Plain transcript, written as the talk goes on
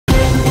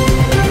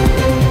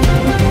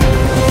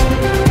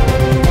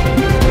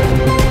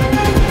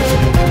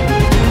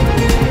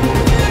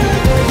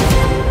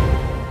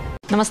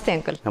నమస్తే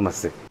అంకుల్.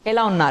 నమస్తే.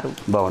 ఎలా ఉన్నారు?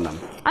 బాగున్నాను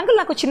అంకుల్.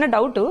 నాకు చిన్న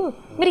డౌట్,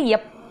 మీరు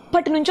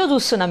ఎప్పటి నుంచో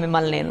చూస్తున్నా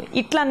మిమ్మల్ని, నేను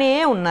ఇట్లానే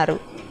ఉన్నారు,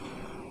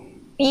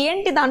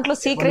 ఏంటి దాంట్లో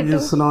సీక్రెట్?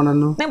 చూస్తున్నావు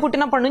నన్ను? నేను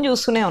పుట్టినప్పటి నుంచి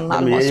చూస్తూనే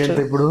ఉన్నాను.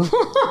 ఇప్పుడు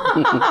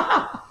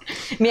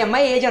మీ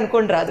అమ్మాయి ఏజ్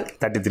అనుకోండి రాదు.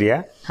 33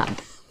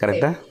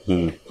 కరెక్టా?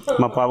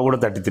 మా పాప కూడా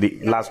 33,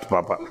 లాస్ట్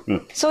పాప.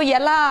 సో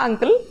ఎలా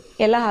అంకుల్,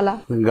 ఎలా అలా?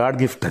 గాడ్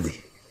గిఫ్ట్ అది.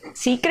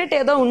 సీక్రెట్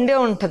ఏదో ఉండే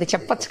ఉంటుంది,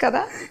 చెప్పచ్చు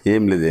కదా.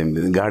 ఏం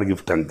లేదు గాడ్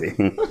గిఫ్ట్ అంతే.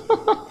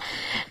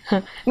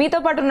 మీతో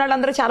పాటు ఉన్న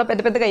వాళ్ళందరూ చాలా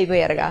పెద్ద పెద్దగా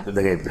అయిపోయారుగా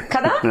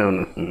కదా.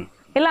 అవును.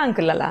 ఎలా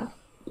అంకుల్ అలా?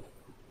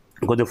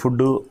 కొంచెం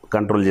ఫుడ్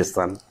కంట్రోల్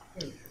చేస్తాను,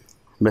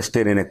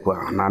 వెజిటేరియన్ ఎక్కువ,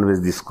 నాన్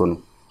వెజ్ తీసుకోను,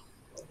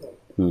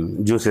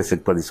 జ్యూసెస్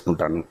ఎక్కువ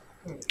తీసుకుంటాను,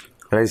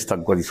 రైస్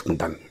తక్కువ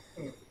తీసుకుంటాను,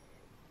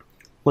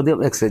 కొద్దిగా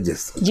ఎక్సర్సైజ్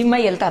చేస్తాను. జిమ్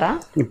అయ్యి వెళ్తారా?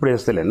 ఇప్పుడు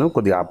వేస్తలేను,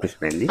 కొద్దిగా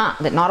ఆపరేషన్ అయింది.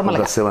 నార్మల్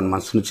 7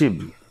 months నుంచి,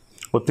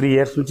 3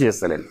 years నుంచి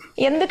చేస్తలేను.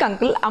 ఎందుకు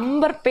అంకుల్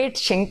అంబర్పేట్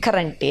శంకర్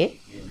అంటే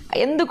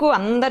ఎందుకు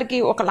అందరికీ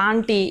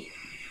ఒకలాంటి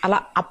అలా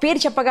ఆ పేరు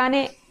చెప్పగానే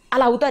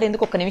అలా అవుతారు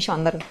ఎందుకు? ఒక్క నిమిషం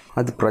అందరూ.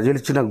 అది ప్రజలు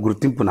ఇచ్చిన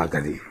గుర్తింపు నాకు.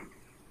 అది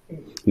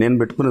నేను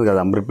పెట్టుకున్నది కదా,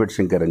 అంబర్పేట్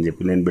శంకర్ అని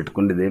చెప్పి నేను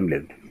పెట్టుకునేది ఏం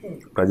లేదు.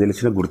 ప్రజలు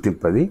ఇచ్చిన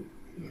గుర్తింపు అది.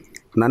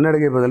 నన్ను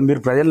అడిగే బదులు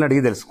మీరు ప్రజలను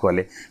అడిగి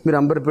తెలుసుకోవాలి. మీరు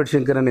అంబర్పేట్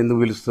శంకర్ అని ఎందుకు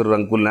పిలుస్తారు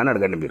అంకుల్ అని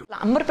అడగండి. మీరు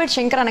అంబర్పేట్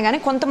శంకర్ అనగానే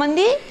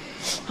కొంతమంది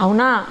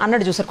అవునా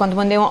అన్నట్టు చూసారు,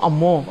 కొంతమంది ఏమో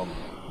అమ్మో.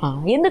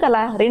 ఎందుకు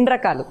అలా? 2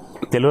 రకాలు.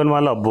 తెలియని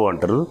వాళ్ళు అబ్బో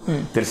అంటారు,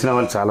 తెలిసిన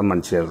వాళ్ళు చాలా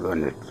మంచి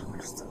అని చెప్పి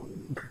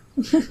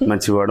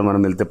మంచివాడు,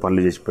 మనం వెళ్తే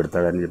పనులు చేసి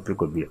పెడతాడని చెప్పి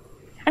కొద్దిగా.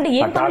 అంటే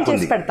ఏం పనులు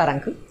చేసి పెడతారు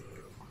అంకుల్?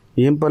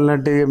 ఏం పనులు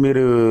అంటే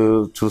మీరు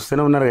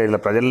చూస్తూనే ఉన్నారు కదా, ఇలా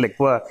ప్రజల్లో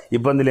ఎక్కువ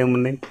ఇబ్బందులు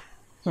ఏమున్నాయి.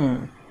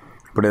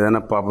 ఇప్పుడు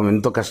ఏదైనా పాపం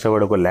ఎంతో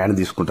కష్టపడి ఒక ల్యాండ్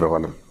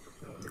తీసుకుంటారు,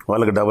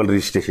 వాళ్ళకి డబుల్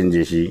రిజిస్ట్రేషన్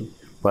చేసి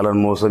వాళ్ళని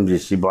మోసం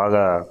చేసి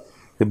బాగా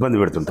ఇబ్బంది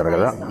పెడుతుంటారు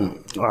కదా,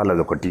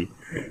 వాళ్ళది ఒకటి.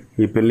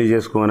 ఈ పెళ్లి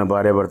చేసుకోమని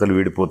భార్యాభర్తలు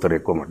వీడిపోతారు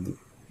ఎక్కువ మంది,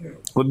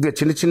 కొద్దిగా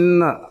చిన్న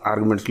చిన్న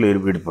ఆర్గ్యుమెంట్స్లో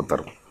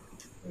వీడిపోతారు.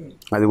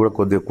 అది కూడా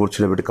కొద్దిగా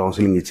కూర్చుని పెట్టి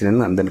కౌన్సిలింగ్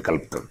ఇచ్చిన అందరినీ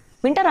కలుపుతారు.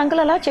 వింటారు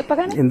అంకుల్ అలా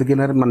చెప్పగా?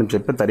 ఎందుకన్నారు? మనం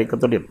చెప్పే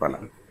తరీకతో చెప్పాలి,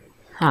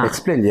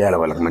 ఎక్స్ప్లెయిన్ చేయాలి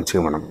వాళ్ళకి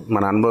మంచిగా.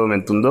 మన అనుభవం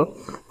ఎంత ఉందో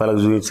వాళ్ళకి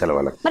చూపించాలి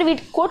వాళ్ళకి. మరి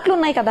వీటి కోర్టులు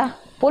ఉన్నాయి కదా,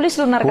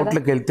 పోలీసులు ఉన్నారు.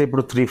 కోర్టులకు వెళ్తే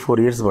ఇప్పుడు 3-4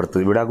 years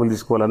పడుతుంది. విడాకులు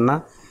తీసుకోవాలన్నా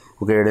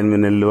ఒక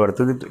 7-8 నెలలు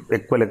పడుతుంది,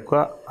 ఎక్కువ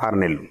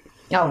 6 నెలలు.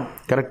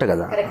 కరెక్ట్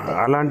కదా.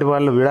 అలాంటి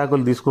వాళ్ళు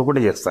విడాకులు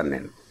తీసుకోకుండా చేస్తాను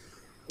నేను,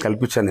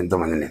 కల్పించాను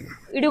ఎంతమంది. నేను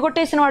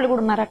ఇడిగొట్టేసిన వాళ్ళు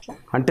కూడా ఉన్నారు అట్లా.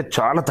 అంటే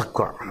చాలా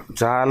తక్కువ,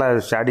 చాలా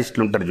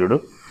శాడిస్టులు ఉంటారు చూడు,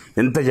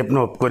 ఎంత చెప్పినా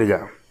ఒప్పుకోరిగా.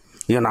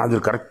 ఇక నాది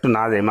కరెక్ట్,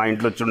 నాదే, మా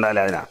ఇంట్లో ఉండాలి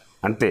ఆయన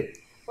అంతే,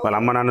 వాళ్ళ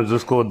అమ్మ నాన్న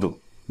చూసుకోవద్దు,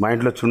 మా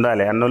ఇంట్లో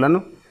ఉండాలి అన్నోళ్ళను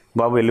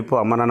బాబు వెళ్ళిపో,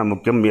 అమ్మ నాన్న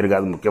ముఖ్యం, మీరు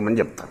కాదు ముఖ్యం అని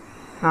చెప్తాను.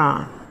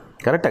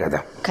 కరెక్టే కదా.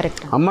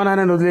 కరెక్ట్. అమ్మ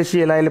నాన్నని వదిలేసి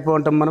ఎలా వెళ్ళిపో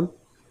ఉంటాం మనం,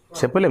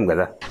 చెప్పలేం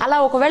కదా. అలా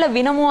ఒకవేళ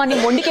వినము అని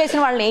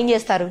మొండికేసిన వాళ్ళని ఏం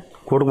చేస్తారు?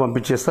 కొడుకు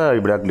పంపించేస్తా,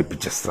 విడాకులు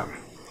ఇప్పించేస్తా,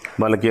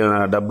 వాళ్ళకి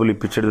డబ్బులు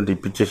ఇప్పించేది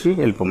ఇప్పించేసి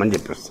వెళ్ళిపోమని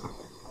చెప్పేస్తాను.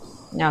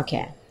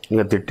 ఓకే.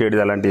 ఇంకా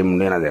తిట్టేది అలాంటివి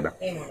నేను అదే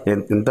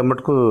ఎంత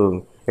మటుకు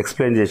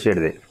ఎక్స్ప్లెయిన్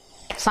చేసేదే,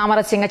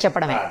 సామరస్యంగా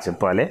చెప్పడమే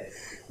చెప్పాలి,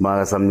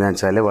 బాగా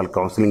సంజాయించాలి, వాళ్ళకి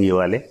కౌన్సిలింగ్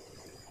ఇవ్వాలి,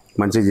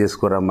 మంచిగా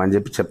చేసుకోరమ్మా అని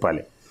చెప్పి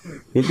చెప్పాలి.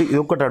 ఇది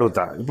ఒక్కటి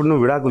అడుగుతా, ఇప్పుడు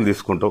నువ్వు విడాకులు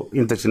తీసుకుంటావు,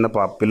 ఇంత చిన్న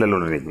పిల్లలు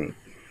ఉన్నారు నీకు,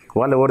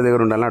 వాళ్ళు ఎవరి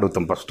దగ్గర ఉండాలని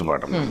అడుగుతాం ఫస్ట్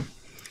పాఠం.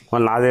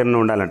 వాళ్ళు నా దగ్గరనే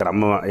ఉండాలంటారు,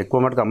 అమ్మ ఎక్కువ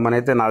మటుకు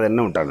అమ్మనైతే నా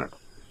దగ్గరనే ఉంటాను.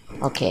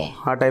 ఓకే.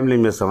 ఆ టైంలో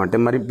ఏం చేస్తామంటే,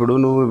 మరి ఇప్పుడు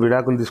నువ్వు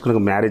విడాకులు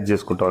తీసుకుని మ్యారేజ్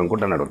చేసుకుంటావు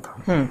అనుకుంటాను అడుగుతా.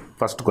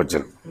 ఫస్ట్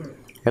క్వశ్చన్,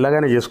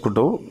 ఎలాగైనా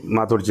చేసుకుంటావు,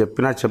 మాతో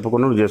చెప్పినా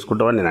చెప్పకుండా నువ్వు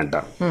చేసుకుంటావు అని నేను అంటా.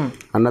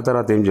 అన్న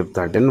తర్వాత ఏం చెప్తా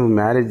అంటే, నువ్వు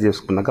మ్యారేజ్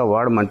చేసుకున్నాక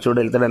వాడు మంచోడు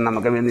వెళ్తాడని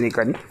నమ్మకం ఏంది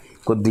నీకు అని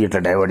కొద్దిగా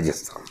ఇట్లా డైవర్ట్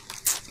చేస్తావు.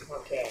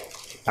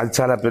 అది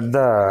చాలా పెద్ద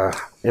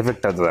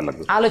ఎఫెక్ట్ అవుతుంది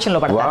వాళ్ళకి ఆలోచనలో.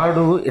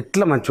 వాడు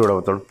ఎట్లా మంచోడు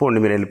అవుతాడు, పోండి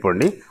మీరు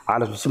వెళ్ళిపోండి,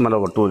 ఆలోచించి మళ్ళీ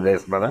ఒక 2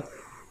 days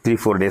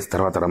 3-4 days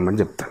తర్వాత రమ్మని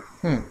చెప్తాను.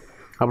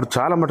 అప్పుడు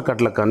చాలా మటుకు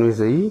అట్లా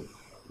కన్విన్స్ అయ్యి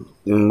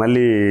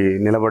మళ్ళీ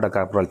నిలబడ్డ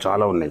కాపురాలు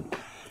చాలా ఉన్నాయి.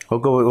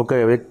 ఒక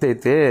వ్యక్తి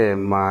అయితే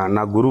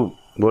నా గురువు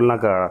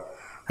బోల్నాక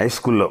హై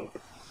స్కూల్లో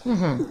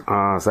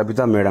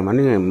సబితా మేడం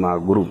అని మా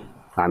గురువు,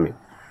 ఆమె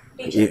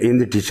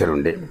హిందీ టీచర్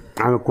ఉండే,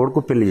 ఆమె కొడుకు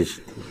పెళ్లి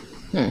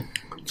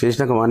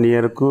చేసినాక 1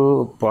 yearకు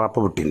పాప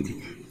పుట్టింది.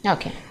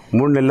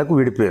 3 నెలలకు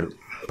విడిపోయారు.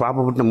 పాప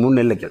పుట్టిన 3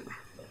 నెలలకే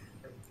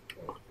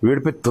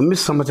విడిపోయి 9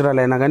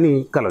 సంవత్సరాలు అయినా కానీ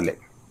కలవలే.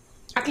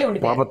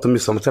 పాప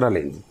 9 సంవత్సరాలు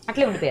అయింది.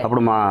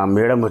 అప్పుడు మా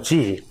మేడం వచ్చి,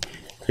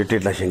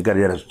 ఇట్లా శంకర్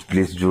గారు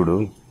ప్లీజ్ చూడు,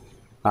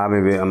 ఆమె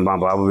మా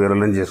బాబు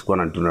వేరేలను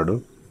చేసుకొని అంటున్నాడు,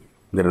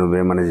 మీరు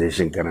నువ్వేమన్నా చేసి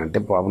శంకర్ అంటే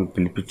పాపను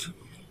పిలిపించి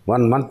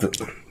 1 month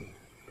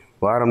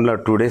వారంలో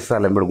 2 days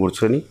వాళ్ళ ఎంబడి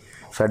కూర్చొని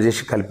సరి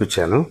చేసి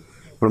కల్పించాను.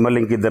 ఇప్పుడు మళ్ళీ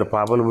ఇంక 2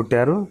 పాపలు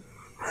పుట్టారు,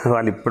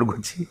 వాళ్ళు ఇప్పటికి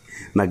వచ్చి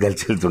నాకు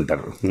కలిసి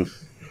వెళ్తుంటారు.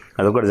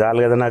 అదొకటి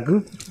చాలు కదా నాకు,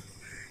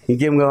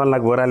 ఇంకేం కావాలి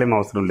నాకు, వరాలేం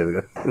అవసరం లేదు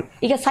కదా.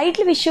 ఇక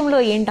సైట్ల విషయంలో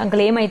ఏంటి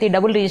అంకుల్, ఏమైతే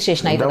డబుల్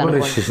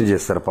రిజిస్ట్రేషన్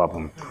చేస్తారు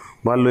పాపం.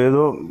 వాళ్ళు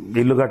ఏదో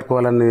ఇల్లు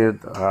కట్టుకోవాలని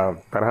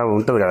తరహా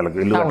ఉంటుంది కదా వాళ్ళకి,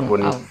 ఇల్లు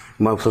కట్టుకొని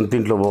మా సొంత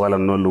ఇంట్లో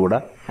పోవాలన్న వాళ్ళు కూడా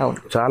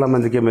చాలా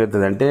మందికి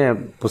ఏమవుతుంది అంటే,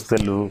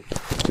 పుస్తకాలు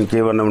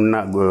ఇంకేమన్నా ఉన్న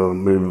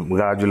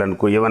గాజులు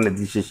అనుకో ఏమన్నా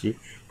తీసేసి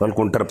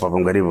వాళ్ళకు ఉంటారు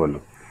పాపం గరీబ్ వాళ్ళు.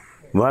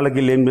 వాళ్ళకి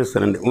వీళ్ళు ఏం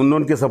చేస్తారండి,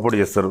 ఉన్నోనికే సపోర్ట్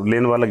చేస్తారు,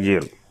 లేని వాళ్ళకి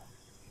చేయరు.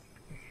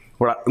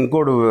 ఇప్పుడు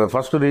ఇంకోటి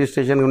ఫస్ట్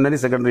రిజిస్ట్రేషన్ ఉన్నది,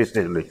 సెకండ్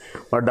రిజిస్ట్రేషన్ ఉంది.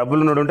 వాడు డబ్బులు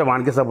ఉన్నాడు ఉంటే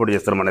వానికే సపోర్ట్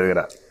చేస్తారు మన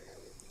దగ్గర.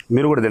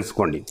 మీరు కూడా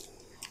తెలుసుకోండి.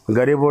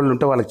 గరీబ్ వాళ్ళు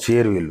ఉంటే వాళ్ళకి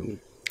చేయరు వీళ్ళు.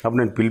 అప్పుడు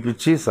నేను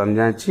పిలిపించి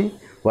సంజాయించి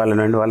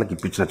వాళ్ళకి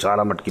ఇప్పించిన,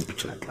 చాలా మట్టుకు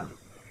ఇప్పించిన. అట్లా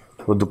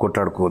వద్దు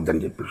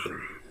కొట్లాడుకోవద్దని చెప్పేసి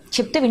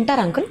చెప్తే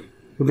వింటారా అంకుల్?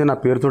 ఇది నా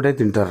పేరుతోటే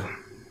తింటారు.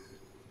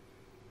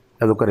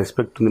 అదొక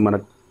రెస్పెక్ట్ ఉంది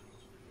మనకు.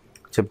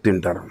 చెప్తే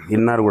తింటారు.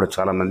 విన్నారు కూడా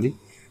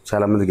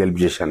చాలామందికి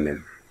హెల్ప్ చేశాను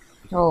నేను.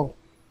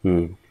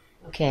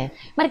 ఓకే.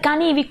 మరి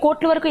కానీ ఇవి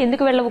కోర్టుల వరకు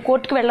ఎందుకు వెళ్ళవు?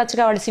 కోర్టుకు వెళ్ళొచ్చు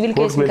కాబట్టి సివిల్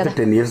కేసు కదా.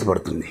 10 years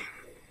పడుతుంది.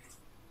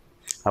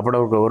 అప్పుడు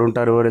ఎవరు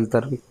ఉంటారు, ఎవరు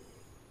వెళ్తారు?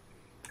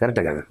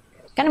 కరెక్టే కదా.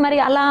 కానీ మరి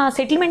అలా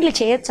సెటిల్మెంట్లు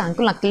చేయొచ్చా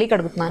అంకుల్? నాకు తెలియక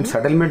అడుగుతున్నాను.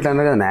 సెటిల్మెంట్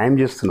అన్నా కదా, న్యాయం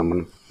చేస్తున్నాం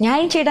మనం.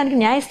 న్యాయం చేయడానికి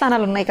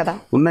న్యాయస్థానాలు ఉన్నాయి కదా.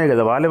 ఉన్నాయి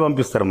కదా, వాళ్ళే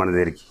పంపిస్తారు మన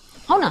దగ్గరికి.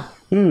 అవునా?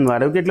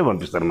 అడ్వకేట్లే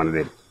పంపిస్తారు మన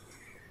దగ్గరికి.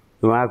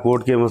 మా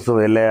కోర్టుకి ఏమొస్తావు,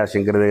 వెళ్ళా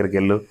శంకర్ దగ్గరికి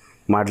వెళ్ళు,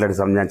 మాట్లాడి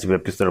సంజాయించి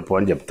పెప్పిస్తాడు పో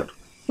అని చెప్తాడు.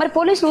 మరి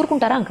పోలీసులు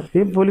ఊరుకుంటారా అంకుల్?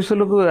 ఏం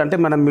పోలీసులకు అంటే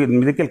మనం మీ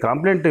దగ్గరికి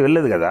కంప్లైంట్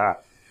వెళ్ళదు కదా.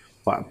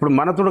 ఇప్పుడు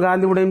మనతోడు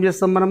గాంధీ కూడా ఏం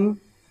చేస్తాం మనం,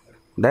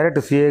 డైరెక్ట్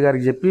సిఐ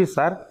గారికి చెప్పి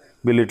సార్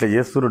వీళ్ళు ఇట్లా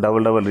చేస్తారు,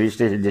 డబుల్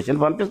రిజిస్ట్రేషన్ చేసి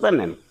పంపిస్తాను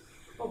నేను.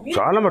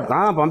 చాలా మటుకు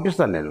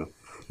పంపిస్తాను నేను.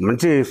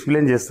 మంచి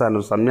ఎక్స్ప్లెయిన్ చేస్తాను,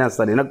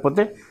 సంజాయిస్తాను.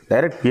 వినకపోతే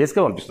డైరెక్ట్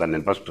కేసుకే పంపిస్తాను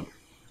నేను ఫస్ట్.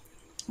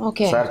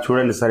 ఓకే సార్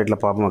చూడండి సార్, ఇట్లా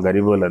పాపం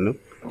గరీబ్ వాళ్ళను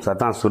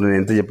సతాస్తులు, నేను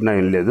ఎంత చెప్పినా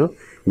వినలేదు,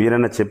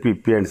 మీరన్నా చెప్పి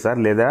ఇప్పియండి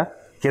సార్, లేదా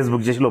కేసు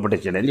బుక్ చేసి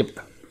లోపటేసేయండి అని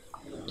చెప్తాను.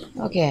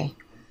 ఓకే.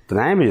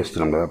 న్యాయమే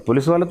చేస్తున్నాం కదా,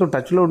 పోలీసు వాళ్ళతో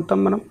టచ్లో ఉంటాం,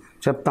 మనం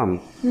చెప్తాం,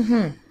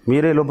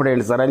 మీరే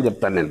లోపడేయండి సార్ అని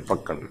చెప్తాను నేను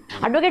పక్కన.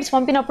 అడ్వకేట్స్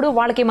పంపినప్పుడు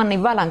వాళ్ళకి ఏమన్నా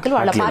ఇవ్వాలి అంకుల్?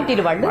 వాళ్ళ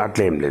పార్టీలు వాళ్ళు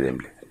అట్లా ఏం లేదు,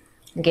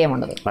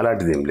 ఇంకేముండదు,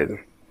 అలాంటిది ఏం లేదు.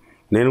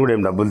 నేను కూడా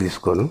ఏం డబ్బులు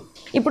తీసుకోను.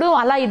 ఇప్పుడు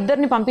అలా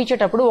ఇద్దరిని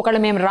పంపించేటప్పుడు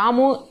ఒకళ్ళు మేము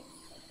రాము,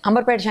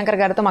 అంబర్పేట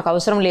శంకర్ గారితో మాకు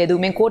అవసరం లేదు,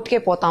 మేము కోర్టుకే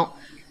పోతాం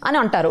అని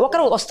అంటారు.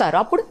 ఒకరు వస్తారు,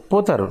 అప్పుడు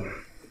పోతారు,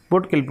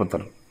 కోర్టుకి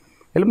వెళ్ళిపోతారు.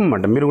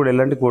 వెళ్ళమంట మీరు కూడా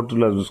ఎలాంటి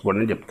కోర్టులో చూసుకోండి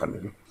అని చెప్తాను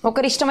నేను.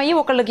 ఒకరు ఇష్టమయ్యి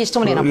ఒకళ్ళకి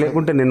ఇష్టం లేదు,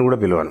 లేకుంటే నేను కూడా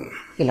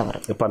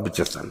పిలవరు,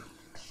 పంపించేస్తాను.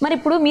 మరి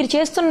ఇప్పుడు మీరు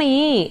చేస్తున్న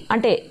ఈ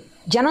అంటే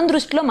జనం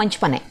దృష్టిలో మంచి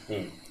పనే,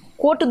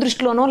 కోర్టు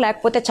దృష్టిలోనో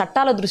లేకపోతే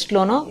చట్టాల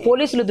దృష్టిలోనో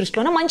పోలీసుల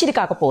దృష్టిలోనో మంచిది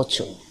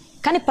కాకపోవచ్చు,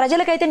 కానీ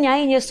ప్రజలకైతే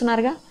న్యాయం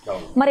చేస్తున్నారుగా.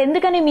 మరి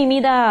ఎందుకని మీ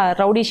మీద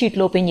రౌడీ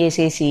షీట్లు ఓపెన్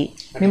చేసేసి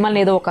మిమ్మల్ని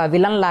ఏదో ఒక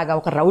విలన్ లాగా,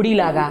 ఒక రౌడీ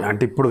లాగా?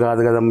 అంటే ఇప్పుడు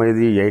కాదు కదమ్మా,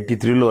 ఇది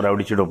 83లో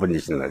రౌడీ షీట్ ఓపెన్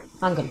చేసింది అది.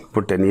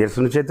 ఇప్పుడు 10 years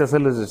నుంచి అయితే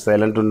అసలు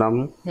సైలెంట్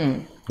ఉన్నాము,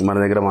 మన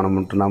దగ్గర మనం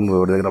ఉంటున్నాము,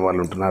 ఎవరి దగ్గర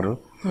వాళ్ళు ఉంటున్నారు,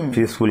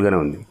 పీస్ఫుల్గానే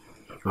ఉంది.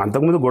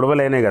 అంతకుముందు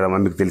గొడవలు అయినాయి కదా,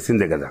 మీకు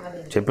తెలిసిందే కదా,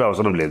 చెప్పే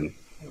అవసరం లేదు.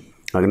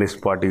 అగ్నిస్ట్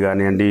పార్టీ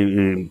కానివ్వండి,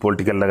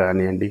 పొలిటికల్గా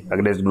కానివ్వండి,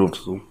 అగ్నిస్ట్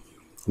గ్రూప్స్,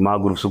 మా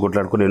గ్రూప్స్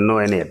కొట్లాడుకుని ఎన్నో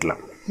అయినాయి అట్లా.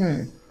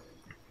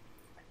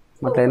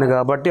 అట్లయినా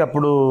కాబట్టి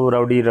అప్పుడు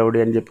రౌడీ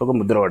అని చెప్పి ఒక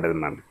ముద్ర పడ్డది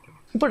నాకు.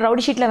 ఇప్పుడు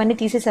రౌడీ షీట్లు అవన్నీ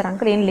తీసేశారు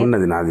అంకుల్? ఏం లేదు,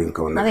 ఉన్నది నాది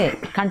ఇంకా ఉంది, అదే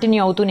కంటిన్యూ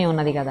అవుతూనే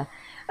ఉన్నది కదా.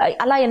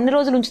 అలా ఎన్ని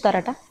రోజులు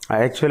ఉంచుతారట?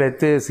 యాక్చువల్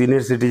అయితే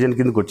సీనియర్ సిటిజన్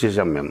కిందకి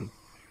వచ్చేసాం మేము,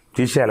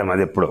 తీసేయాలి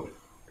అది ఎప్పుడో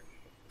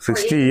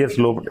 60 years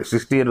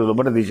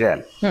లోపల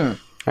తీసేయాలి.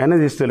 అయినా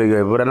తీసుకోలేదు.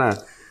 ఎవరైనా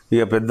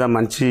ఇక పెద్ద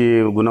మంచి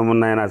గుణం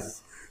ఉన్న ఆయన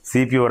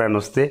సిపి ఎవరైనా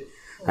వస్తే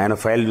ఆయన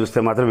ఫైల్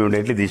చూస్తే మాత్రం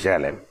ఇమీడియట్లీ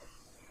తీసేయాలి.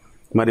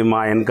 మరి మా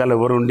వెనకాల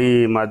ఎవరు ఉండి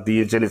మా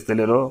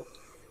తీయచనిస్తలేరో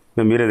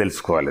మీరే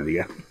తెలుసుకోవాలి. అది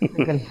ఇక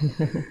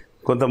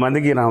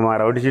కొంతమందికి మా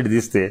రౌడీ షీట్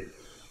తీస్తే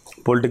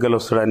పొలిటికల్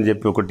వస్తాడని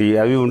చెప్పి ఒకటి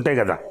అవి ఉంటాయి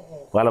కదా,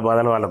 వాళ్ళ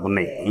బాధలు వాళ్ళకు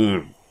ఉన్నాయి.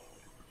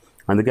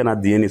 అందుకే నా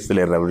దీని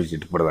ఇస్తలేరు రౌడీ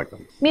షీట్ ఇప్పటిదాకా.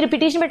 మీరు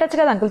పిటిషన్ పెట్టచ్చు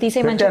కదా అంకుల్,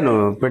 తీసేయమని?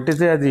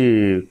 పెట్టితే అది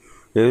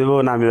ఏదో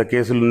నా మీద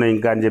కేసులు ఉన్నాయి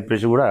ఇంకా అని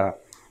చెప్పేసి కూడా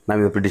నా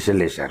మీద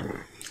పిటిషన్లు వేశారు.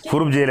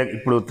 ప్రూఫ్ చేయలేక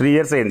ఇప్పుడు 3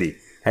 years అయింది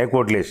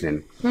హైకోర్టులో వేసి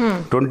నేను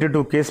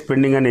 22 కేసు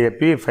పెండింగ్ అని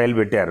చెప్పి ఫైల్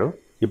పెట్టారు.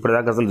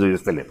 ఇప్పటిదాకా అసలు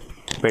చూపిస్తలేదు,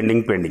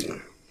 పెండింగ్.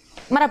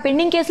 మరి ఆ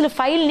పెండింగ్ కేసులు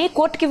ఫైల్ని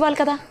కోర్టుకి ఇవ్వాలి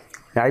కదా.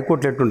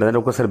 హైకోర్టులో ఎట్టుంటుంది అంటే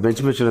ఒకసారి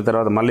బెంచ్ వచ్చిన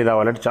తర్వాత మళ్ళీ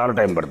రావాలంటే చాలా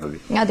టైం పడుతుంది.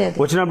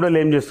 వచ్చినప్పుడు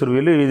ఏం చేస్తారు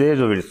వీళ్ళు, ఇదే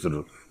చూపిస్తారు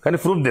కానీ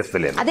ప్రూఫ్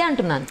తెస్తలేదు. అదే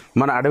అంటున్నాను,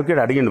 మన అడ్వకేట్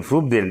అడిగిండు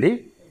ప్రూఫ్ తేండి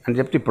అని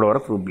చెప్తే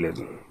ఇప్పటివరకు ప్రూఫ్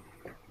లేదు,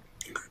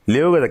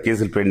 లేవు కదా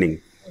కేసులు పెండింగ్.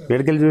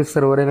 ఎక్కడికి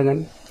చూపిస్తారు ఎవరైనా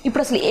కానీ?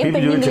 ఇప్పుడు అసలు ఏం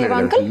పెండింగ్ లేవు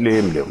అంకుల్?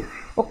 ఏం లేవు,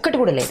 ఒక్కటి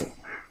కూడా లేదు.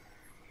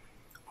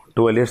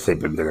 12 years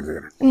అయిపోయింది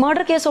దగ్గర.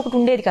 మర్డర్ కేసు ఒకటి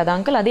ఉండేది కదా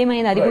అంకుల్,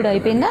 అదేమైంది? అది కూడా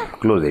అయిపోయిందా?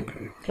 క్లోజ్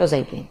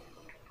అయిపోయింది,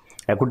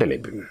 ఎక్కటెల్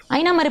అయిపోయింది.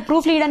 అయినా మరి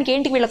ప్రూఫ్ ఇవ్వడానికి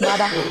ఏంటి వీళ్ళకి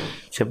బాధ?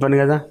 చెప్పాను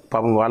కదా,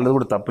 పాపం వాళ్ళది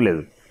కూడా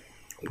తప్పులేదు.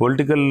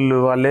 పొలిటికల్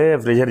వాళ్ళే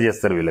ప్రెషర్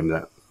చేస్తారు వీళ్ళ మీద.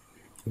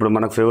 ఇప్పుడు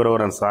మనకు ఫేవర్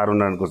ఎవరైనా సార్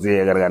ఉన్నారనుకో,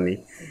 సిఏ గారు కానీ,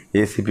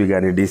 ఏసీపీ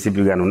కానీ,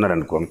 డీసీపీ కానీ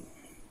ఉన్నారనుకో,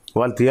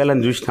 వాళ్ళు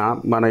తీయాలని చూసినా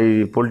మన ఈ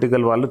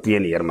పొలిటికల్ వాళ్ళు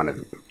తీయనియరు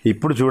మనకి.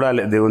 ఇప్పుడు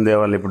చూడాలి దేవుని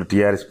దేవాళ్ళు, ఇప్పుడు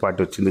టీఆర్ఎస్ పార్టీ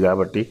వచ్చింది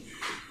కాబట్టి,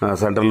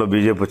 సెంట్రల్లో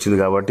బీజేపీ వచ్చింది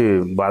కాబట్టి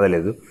బాధ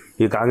లేదు.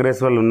 ఈ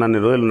కాంగ్రెస్ వాళ్ళు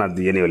ఉన్నన్ని రోజులు నాకు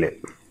తీయనివ్వలేదు.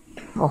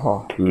 ఓహో,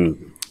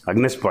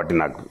 అగ్నిస్ట్ పార్టీ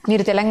నాకు.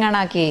 మీరు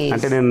తెలంగాణకి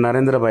అంటే నేను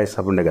నరేంద్ర భాయ్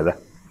సాబ్ ఉండే కదా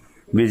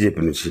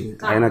బీజేపీ నుంచి,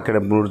 ఆయన అక్కడ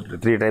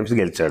 3 times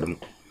గెలిచాడు.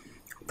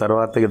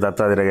 తర్వాత ఇక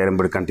దత్తాత్రేయ గారి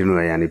ఎంబడి కంటిన్యూ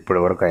అయ్యాను, ఇప్పటి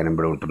వరకు ఆయన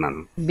ఎంబడి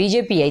ఉంటున్నాను.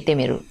 బీజేపీ అయితే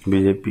మీరు?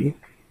 బీజేపీ,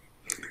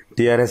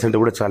 టీఆర్ఎస్ అంటే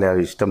కూడా చాలా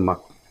ఇష్టం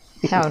మాకు.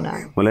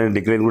 మళ్ళీ నేను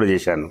డిక్లేర్ కూడా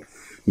చేశాను,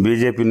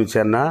 బీజేపీ నుంచి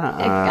అన్నా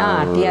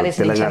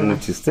తెలంగాణ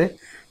నుంచి ఇస్తే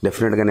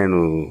డెఫినెట్గా నేను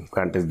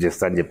కాంటెస్ట్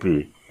చేస్తా అని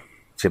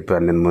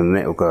చెప్పాను. నేను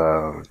మొన్నే ఒక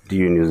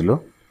టీవీ న్యూస్లో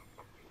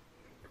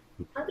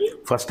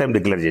ఫస్ట్ టైం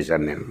డిక్లేర్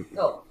చేశాను నేను.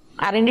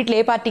 ఆ రెండిట్లో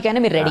ఏ పార్టీకైనా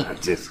మీరు రెడీ?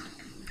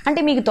 అంటే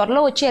మీకు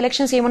త్వరలో వచ్చే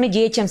ఎలక్షన్స్ ఏమన్నా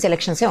జిహెచ్ఎంసీ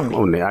ఎలక్షన్సే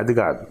ఉన్నాయి. అది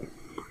కాదు,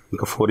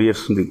 ఇంకా 4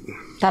 years ఉంది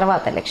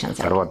తర్వాత ఎలక్షన్స్.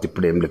 తర్వాత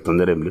ఇప్పుడు ఏం లేదు,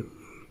 తొందర ఏం లేదు,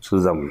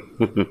 చూద్దాం.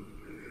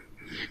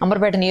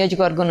 అంబర్పేట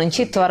నియోజకవర్గం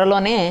నుంచి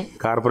త్వరలోనే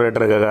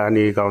కార్పొరేటర్గా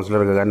కానీ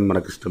కౌన్సిలర్గా కానీ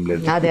మనకు ఇష్టం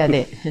లేదు.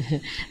 అదే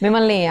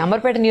మిమ్మల్ని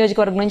అంబర్పేట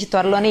నియోజకవర్గం నుంచి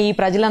త్వరలోనే ఈ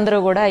ప్రజలందరూ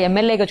కూడా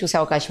ఎమ్మెల్యేగా చూసే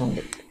అవకాశం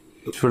ఉంది.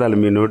 చూడాలి,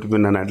 మీ నోటి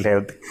మీద అట్లే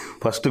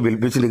ఫస్ట్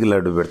పిలిపించి నీకు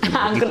లడ్డు పెడతాను.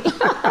 అంకుల్,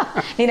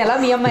 నేను ఎలా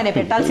మీ అమ్మాయినే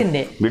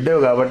పెట్టాల్సిందే, బిడ్డవు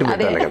కాబట్టి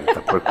పెట్టాలి కదా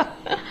తప్పదు.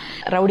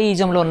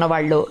 రౌడీయిజంలో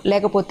ఉన్నవాళ్ళు,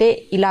 లేకపోతే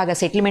ఇలాగ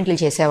సెటిల్మెంట్లు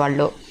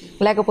చేసేవాళ్ళు,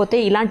 లేకపోతే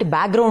ఇలాంటి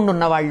బ్యాక్గ్రౌండ్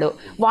ఉన్నవాళ్ళు,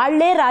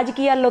 వాళ్ళే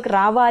రాజకీయాల్లోకి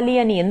రావాలి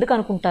అని ఎందుకు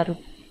అనుకుంటారు?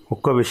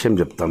 ఒక్క విషయం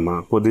చెప్తామా,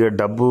 కొద్దిగా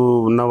డబ్బు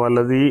ఉన్న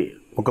వాళ్ళది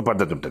ఒక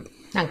పద్ధతి ఉంటుంది,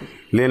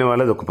 లేని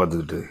వాళ్ళది ఒక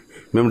పద్ధతి ఉంటుంది.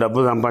 మేము డబ్బు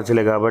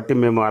సంపాదించలే కాబట్టి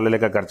మేము వాళ్ళ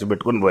లెక్క ఖర్చు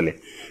పెట్టుకుని పోలే.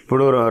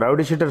 ఇప్పుడు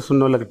రౌడీ షీటర్స్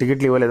ఉన్న వాళ్ళకి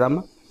టికెట్లు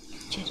ఇవ్వలేదమ్మా?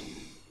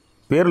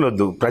 పేర్లు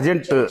వద్దు,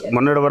 ప్రజెంట్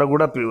మొన్నటి వరకు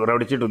కూడా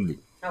రౌడీ షీట్ ఉంది,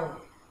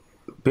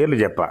 పేర్లు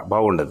చెప్ప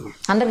బాగుండదు.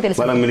 అందరికీ తెలుసు,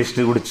 వాళ్ళ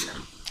మినిస్ట్రీ కూడా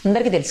ఇచ్చారు,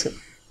 అందరికీ తెలుసు.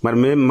 మరి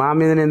మేము మా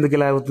మీదనే ఎందుకు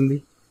ఇలా అవుతుంది?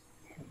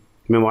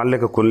 మేము వాళ్ళ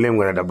లెక్క కొనలేము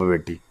కదా డబ్బు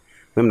పెట్టి.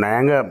 మేము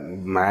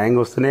న్యాయంగా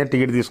వస్తేనే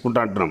టికెట్ తీసుకుంటా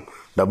అంటున్నాం,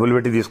 డబ్బులు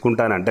పెట్టి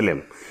తీసుకుంటా అని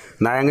అంటలేము.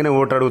 న్యాయంగానే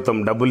ఓటు అడుగుతాం,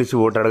 డబ్బులు ఇచ్చి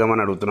ఓటు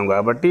అడగమని అడుగుతున్నాం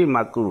కాబట్టి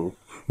మాకు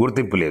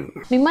గుర్తింపు లేదు.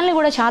 మిమ్మల్ని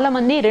కూడా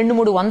చాలామంది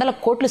 200-300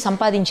 కోట్లు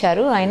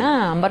సంపాదించారు ఆయన,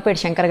 అంబర్పేట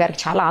శంకర్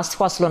గారికి చాలా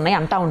ఆస్తుపాస్తులు ఉన్నాయి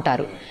అంటా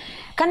ఉంటారు.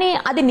 కానీ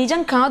అది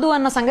నిజం కాదు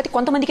అన్న సంగతి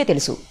కొంతమందికే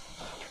తెలుసు.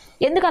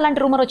 ఎందుకు అలాంటి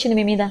రూమర్ వచ్చింది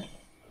మీ మీద?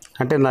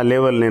 అంటే నా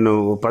లెవెల్, నేను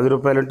 10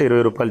 రూపాయలు అంటే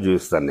 20 రూపాయలు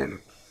చూపిస్తాను. నేను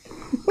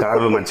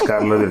కార్లు మంచి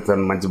కార్లో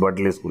తిరుగుతాను, మంచి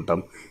బట్టలు వేసుకుంటాం,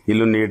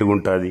 ఇల్లు నీట్గా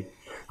ఉంటుంది.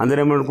 అందరూ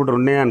ఏమనుకుంటారు,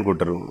 ఉన్నాయే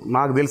అనుకుంటారు.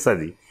 మాకు తెలుసు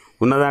అది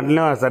ఉన్న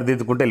దాంట్లో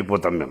సరిదిద్దుకుంటే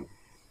వెళ్ళిపోతాం మేము.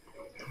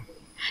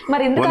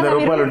 మరి 100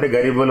 రూపాయలు ఉంటే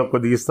గరీబులకు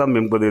కొద్దిగా ఇస్తాం,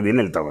 మేము కొద్దిగా తిని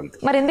వెళ్తాం అంతే.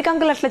 మరి ఎందుకు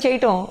అంకుల్ అట్లా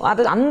చేయటం?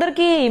 అది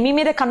అందరికీ మీ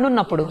మీదే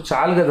కన్నున్నప్పుడు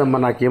చాలు కదమ్మా,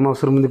 నాకేం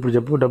అవసరం ఉంది ఇప్పుడు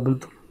చెప్పు?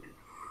 డబ్బులతో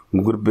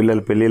 3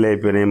 పిల్లలు పెళ్ళిళ్ళు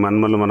అయిపోయినాయి,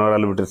 మనమల్ని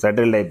మనవరాలు పెట్టారు,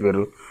 సెటిల్డ్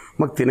అయిపోయారు.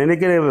 మాకు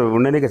తిననీకే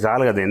ఉండనీకే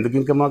చాలు కదా, ఎందుకు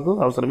ఇంకా మాకు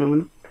అవసరం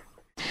ఏమని?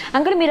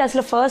 అంకుల్, మీరు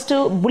అసలు ఫస్ట్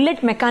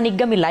బుల్లెట్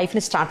మెకానిక్గా మీ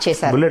లైఫ్ని స్టార్ట్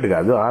చేశారు. బుల్లెట్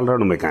కాదు,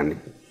 all round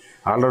mechanic,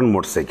 all round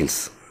motor cycles,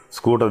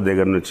 scooter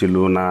దగ్గర నుంచి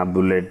లూనా,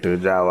 బుల్లెట్,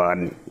 జావా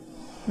అన్ని.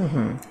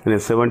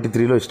 నేను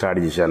 73లో స్టార్ట్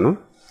చేశాను.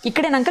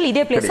 ఇక్కడేనా అంకుల్?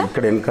 ఇదే ప్లేస్?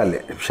 ఇక్కడ వెనకాలే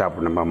షాప్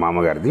ఉండే మా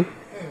మామగారిది,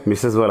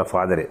 మిస్సెస్ వాళ్ళ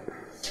ఫాదరే.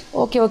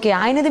 ఓకే,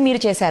 ఆయనది మీరు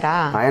చేశారా?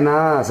 ఆయన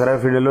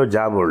సరాఫీల్డ్లో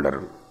జాబ్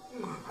హోల్డర్.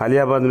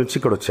 అలియాబాద్ నుంచి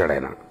ఇక్కడ వచ్చాడు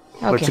ఆయన,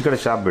 వచ్చి ఇక్కడ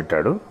షాప్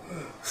పెట్టాడు.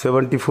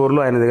 74లో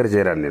ఆయన దగ్గర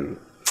చేరాను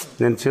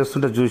నేను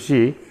చేస్తుంటే చూసి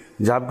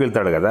జాబ్కి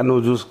వెళ్తాడు కదా,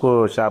 నువ్వు చూసుకో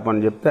షాప్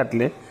అని చెప్తే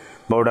అట్లే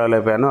బౌడాలు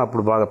అయిపోయాను.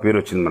 అప్పుడు బాగా పేరు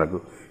వచ్చింది మనకు,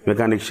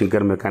 మెకానిక్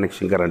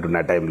శంకర్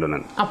అంటున్న టైంలో.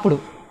 నన్ను అప్పుడు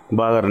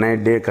బాగా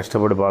నైట్ డే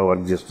కష్టపడి బాగా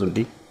వర్క్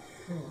చేస్తుంటే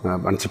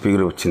మంచి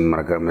పేరు వచ్చింది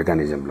మనకు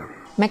మెకానిజంలో.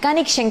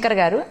 మెకానిక్ శంకర్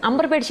గారు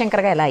అంబర్పేట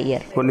శంకర్గా ఎలా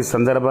అయ్యారు? కొన్ని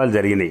సందర్భాలు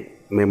జరిగినాయి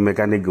మేము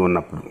మెకానిక్గా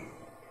ఉన్నప్పుడు.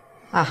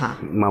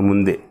 మా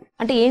ముందే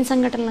అంటే ఏం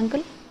సంఘటనలు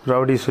అంకుల్?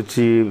 రౌడీస్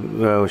వచ్చి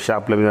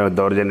షాప్ల మీద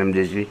దౌర్జన్యం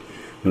చేసి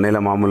నెల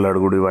మామూలు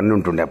అడుగుడు ఇవన్నీ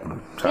ఉంటుండే అప్పుడు.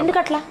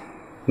 ఎందుకట్లా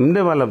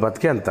ఉండే వాళ్ళ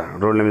బతికే అంత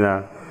రోడ్ల మీద,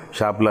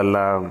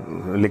 షాపులల్లా,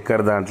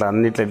 లిక్కర్ దాంట్లో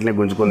అన్నిట్లో ఇట్లనే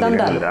గుంజుకొని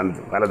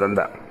వాళ్ళ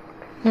దందా.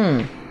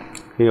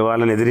 ఇక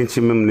వాళ్ళని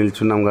ఎదిరించి మేము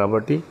నిల్చున్నాం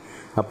కాబట్టి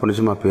అప్పటి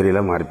నుంచి మా పేరు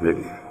ఇలా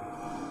మారిపోయింది.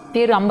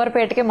 పేరు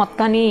అంబర్పేటకే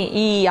మొత్తాన్ని,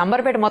 ఈ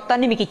అంబర్పేట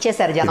మొత్తాన్ని మీకు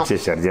ఇచ్చేసారు,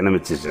 జనం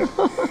ఇచ్చేసారు.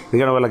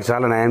 ఎందుకంటే వాళ్ళకి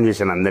చాలా న్యాయం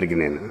చేశాను అందరికీ.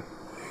 నేను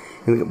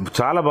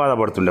చాలా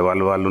బాధపడుతుండే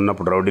వాళ్ళు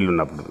ఉన్నప్పుడు, రౌడీలు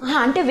ఉన్నప్పుడు.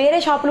 అంటే వేరే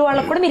షాపుల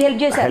వాళ్ళకి కూడా మీరు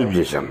హెల్ప్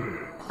చేశాను.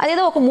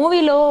 అదేదో ఒక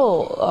మూవీలో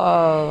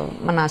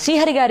మన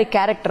శ్రీహరి గారి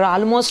క్యారెక్టర్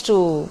ఆల్మోస్ట్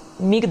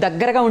మీకు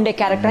దగ్గరగా ఉండే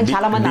క్యారెక్టర్ అని